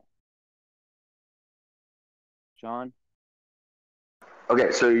about it? Sean?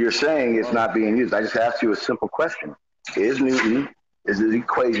 Okay, so you're saying it's not being used. I just asked you a simple question. Is the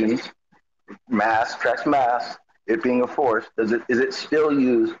equation, mass attracts mass, it being a force, is it still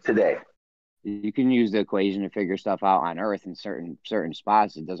used today? You can use the equation to figure stuff out on Earth in certain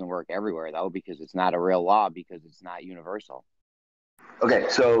spots. It doesn't work everywhere, though, because it's not a real law, because it's not universal. Okay,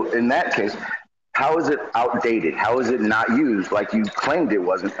 so in that case, how is it outdated? How is it not used like you claimed it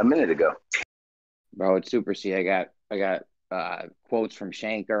wasn't a minute ago? Bro, it's superseded. I got quotes from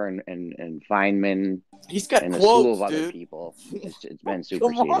Shanker and Feynman. He's got and quotes, a slew of dude. other people. It's been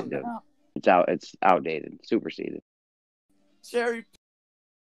superseded, dude. It's outdated, superseded. Cherry.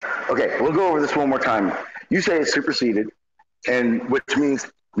 Okay, we'll go over this one more time. You say it's superseded, and which means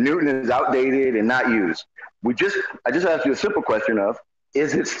Newton is outdated and not used. I just asked you a simple question of,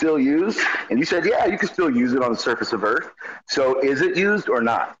 is it still used? And you said, yeah, you can still use it on the surface of Earth. So is it used or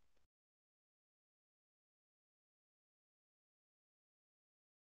not?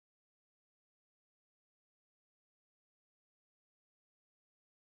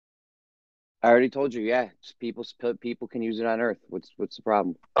 I already told you, yeah. People can use it on Earth. What's the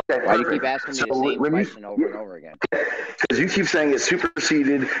problem? Okay, why do you keep asking me the same question over and over again? Because you keep saying it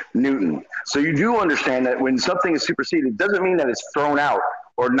superseded Newton. So you do understand that when something is superseded, doesn't mean that it's thrown out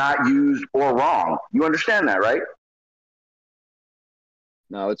or not used or wrong. You understand that, right?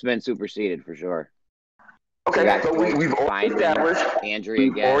 No, it's been superseded for sure. Okay, but we've already established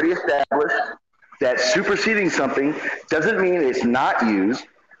that superseding something doesn't mean it's not used.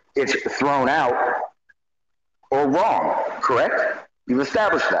 It's thrown out or wrong, correct? You've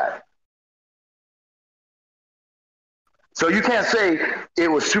established that. So you can't say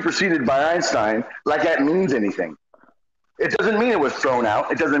it was superseded by Einstein like that means anything. It doesn't mean it was thrown out.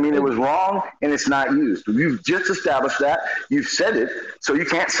 It doesn't mean it was wrong and it's not used. You've just established that. You've said it. So you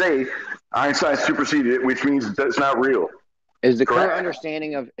can't say Einstein superseded it, which means that it's not real. Is the current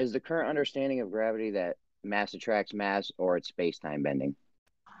understanding of gravity that mass attracts mass, or it's space-time bending?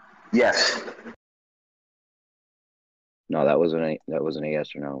 Yes. No, that wasn't a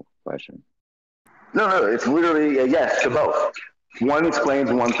yes or no question. No, it's literally a yes to both. One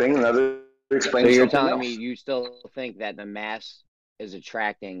explains one thing, another explains something else. So you're telling me you still think that the mass is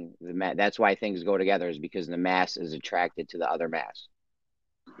attracting the mass? That's why things go together, is because the mass is attracted to the other mass.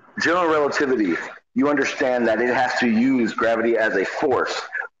 General relativity, you understand that it has to use gravity as a force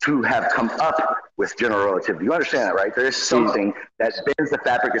to have come up with general relativity. You understand that, right? There is something that bends the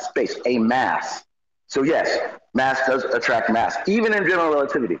fabric of space, a mass. So yes, mass does attract mass, even in general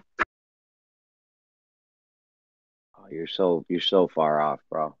relativity. Oh, you're so far off,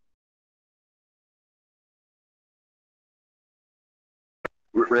 bro.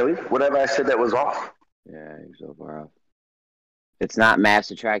 Really? What have I said that was off? Yeah, you're so far off. It's not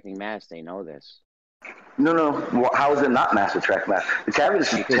mass attracting mass. They know this. No. Well, how is it not mass attract mass? The cavity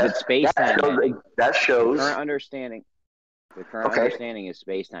is because it's space-time bending. That shows the current understanding. The current understanding is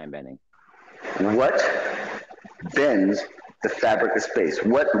space-time bending. What bends the fabric of space?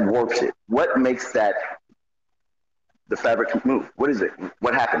 What warps it? What makes that the fabric move? What is it?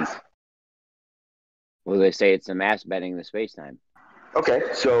 What happens? Well, they say it's the mass bending the space-time. Okay,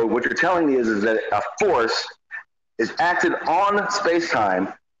 so what you're telling me is that a force is acted on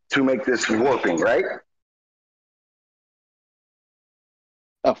space-time to make this warping, right?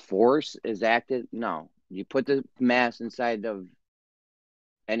 A force is acted? No. You put the mass inside of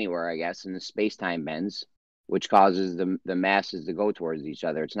anywhere, I guess, and the space-time bends, which causes the masses to go towards each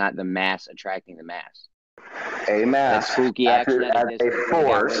other. It's not the mass attracting the mass. A mass that's spooky acted action as a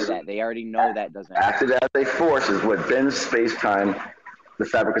force. They already know that doesn't acted happen. As a force is what bends space-time, the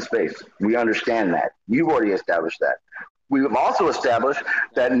fabric of space. We understand that. You've already established that. We've also established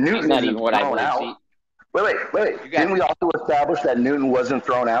that Newton not even what I thrown believe. out. See, Wait. Didn't we also establish that Newton wasn't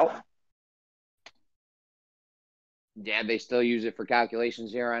thrown out? Yeah, they still use it for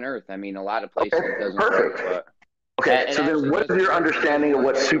calculations here on Earth. I mean, a lot of places it doesn't perfect. work. But okay, so then what is your understanding of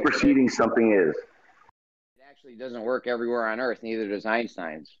what superseding something is? It actually doesn't work everywhere on Earth, neither does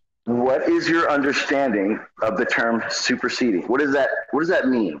Einstein's. What is your understanding of the term superseding? What does that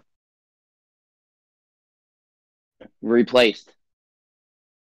mean? Replaced.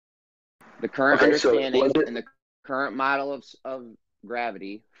 The current understanding and the current model of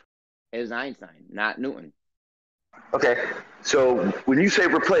gravity is Einstein, not Newton. Okay, so when you say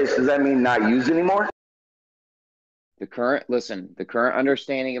replaced, does that mean not used anymore? The current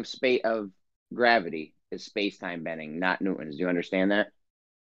understanding of gravity is space-time bending, not Newton's. Do you understand that?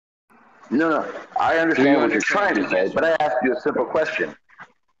 No. I understand what you're trying to say, but I asked you a simple question.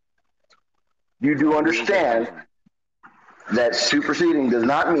 You do understand that superseding does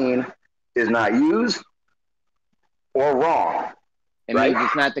not mean is not used or wrong. It means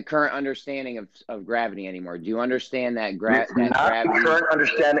it's not the current understanding of gravity anymore. Do you understand that gravity? The current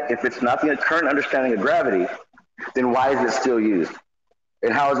understanding. If it's not the current understanding of gravity, then why is it still used?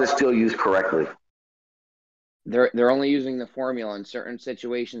 And how is it still used correctly? They're only using the formula in certain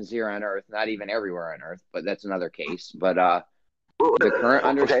situations here on Earth, not even everywhere on Earth, but that's another case. But the current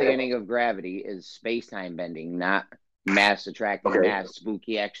understanding of gravity is space-time bending, not mass attracting mass,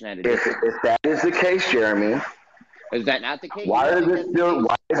 spooky action at a distance. If that is the case, Jeremy, is that not the case? Why is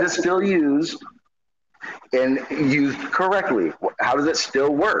it still used and used correctly? How does it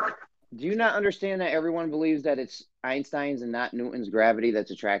still work? Do you not understand that everyone believes that it's Einstein's and not Newton's gravity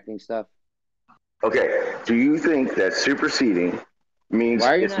that's attracting stuff? Okay. Do you think that superseding means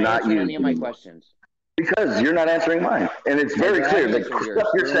it's not used? Any of my questions? Because you're not answering mine, and it's very clear. The stuff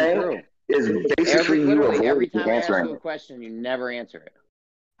you're saying is basically you avoiding every time answering. I ask you a question, you never answer it.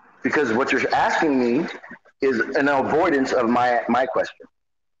 Because what you're asking me is an avoidance of my question.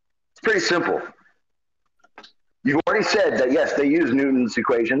 It's pretty simple. You've already said that yes, they use Newton's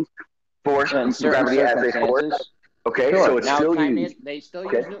equations, force, gravity as a force. Okay, sure. So it's now still used. They still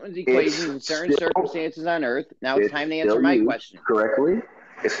use Newton's equations in certain circumstances on Earth. Now it's time to answer my question. Correctly.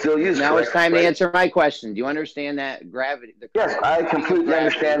 It's still used. Now it's time to answer my question. Do you understand that gravity? Yes, I completely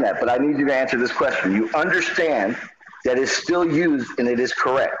understand that, but I need you to answer this question. You understand that it's still used and it is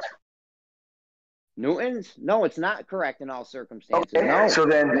correct. Newton's? No, it's not correct in all circumstances. Okay. No. So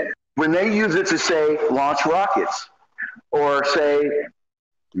then when they use it to say launch rockets or say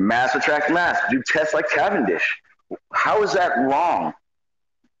mass attract mass, do tests like Cavendish, how is that wrong?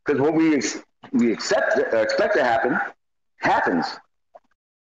 Because what we expect to happen happens.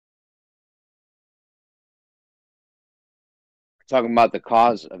 Talking about the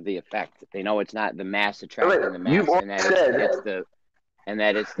cause of the effect. They know it's not the mass attracting the mass, you've already said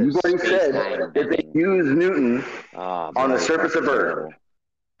you've already said that they use Newton on the surface of Earth,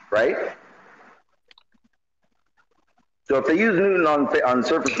 right? So if they use Newton on the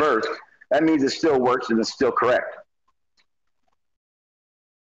surface of Earth, that means it still works and it's still correct.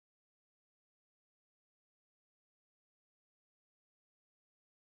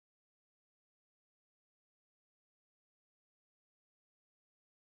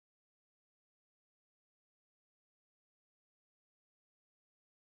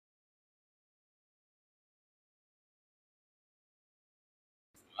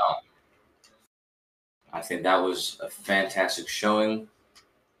 I think that was a fantastic showing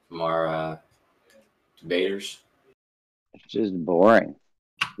from our debaters. It's just boring.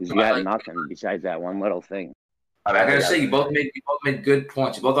 You got nothing besides that one little thing. I gotta say, you both made good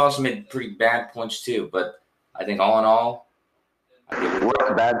points. You both also made pretty bad points too. But I think all in all,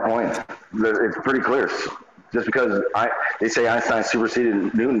 What bad point? It's pretty clear. Just because they say Einstein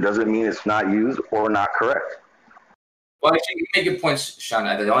superseded Newton doesn't mean it's not used or not correct. Well, actually, you make good points, Sean.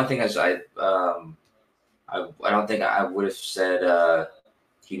 The only thing is I don't think I would have said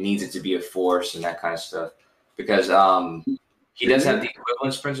he needs it to be a force and that kind of stuff, because he does have the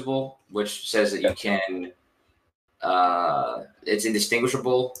equivalence principle, which says that you can it's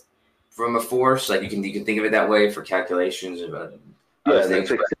indistinguishable from a force. Like you can think of it that way for calculations and other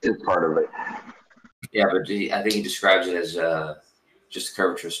things. It's part of it. Yeah, but I think he describes it as just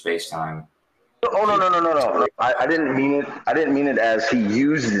curvature of space time. Oh no! I didn't mean it. I didn't mean it as he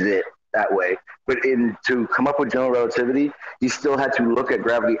used it that way. But to come up with general relativity, he still had to look at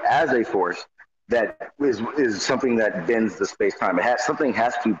gravity as a force that is something that bends the space time. Something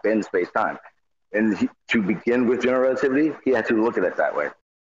has to bend space time, and to begin with general relativity, he had to look at it that way.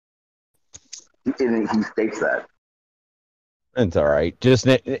 And he states that. It's all right. Just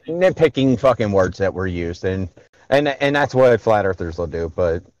nitpicking fucking words that were used, and that's what flat earthers will do.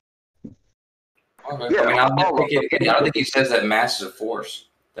 But okay. Yeah, I don't think he says that mass is a force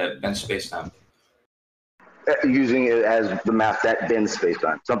that bends space-time. Using it as the mass that bends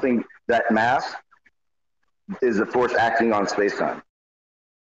space-time. Something that mass is a force acting on space-time.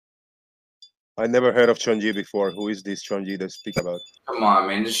 I never heard of Chonji before. Who is this Chonji they speak about? Come on,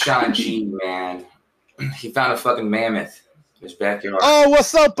 man. This Shang-Chi, man. He found a fucking mammoth in his backyard. Oh,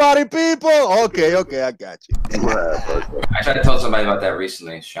 what's up, party people? Okay, I got you. I tried to tell somebody about that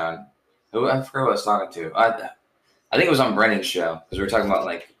recently, Sean. I forgot who I was talking to. I think it was on Brennan's show, because we were talking about,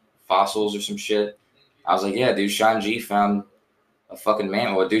 like, fossils or some shit. I was like, yeah, dude, Shang-Chi found a fucking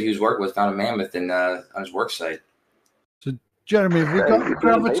mammoth. Well, dude he was working with found a mammoth on his work site. So, Jeremy, have we got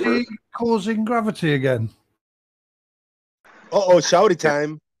gravity causing gravity again? Uh-oh, shouty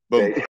time. Boom.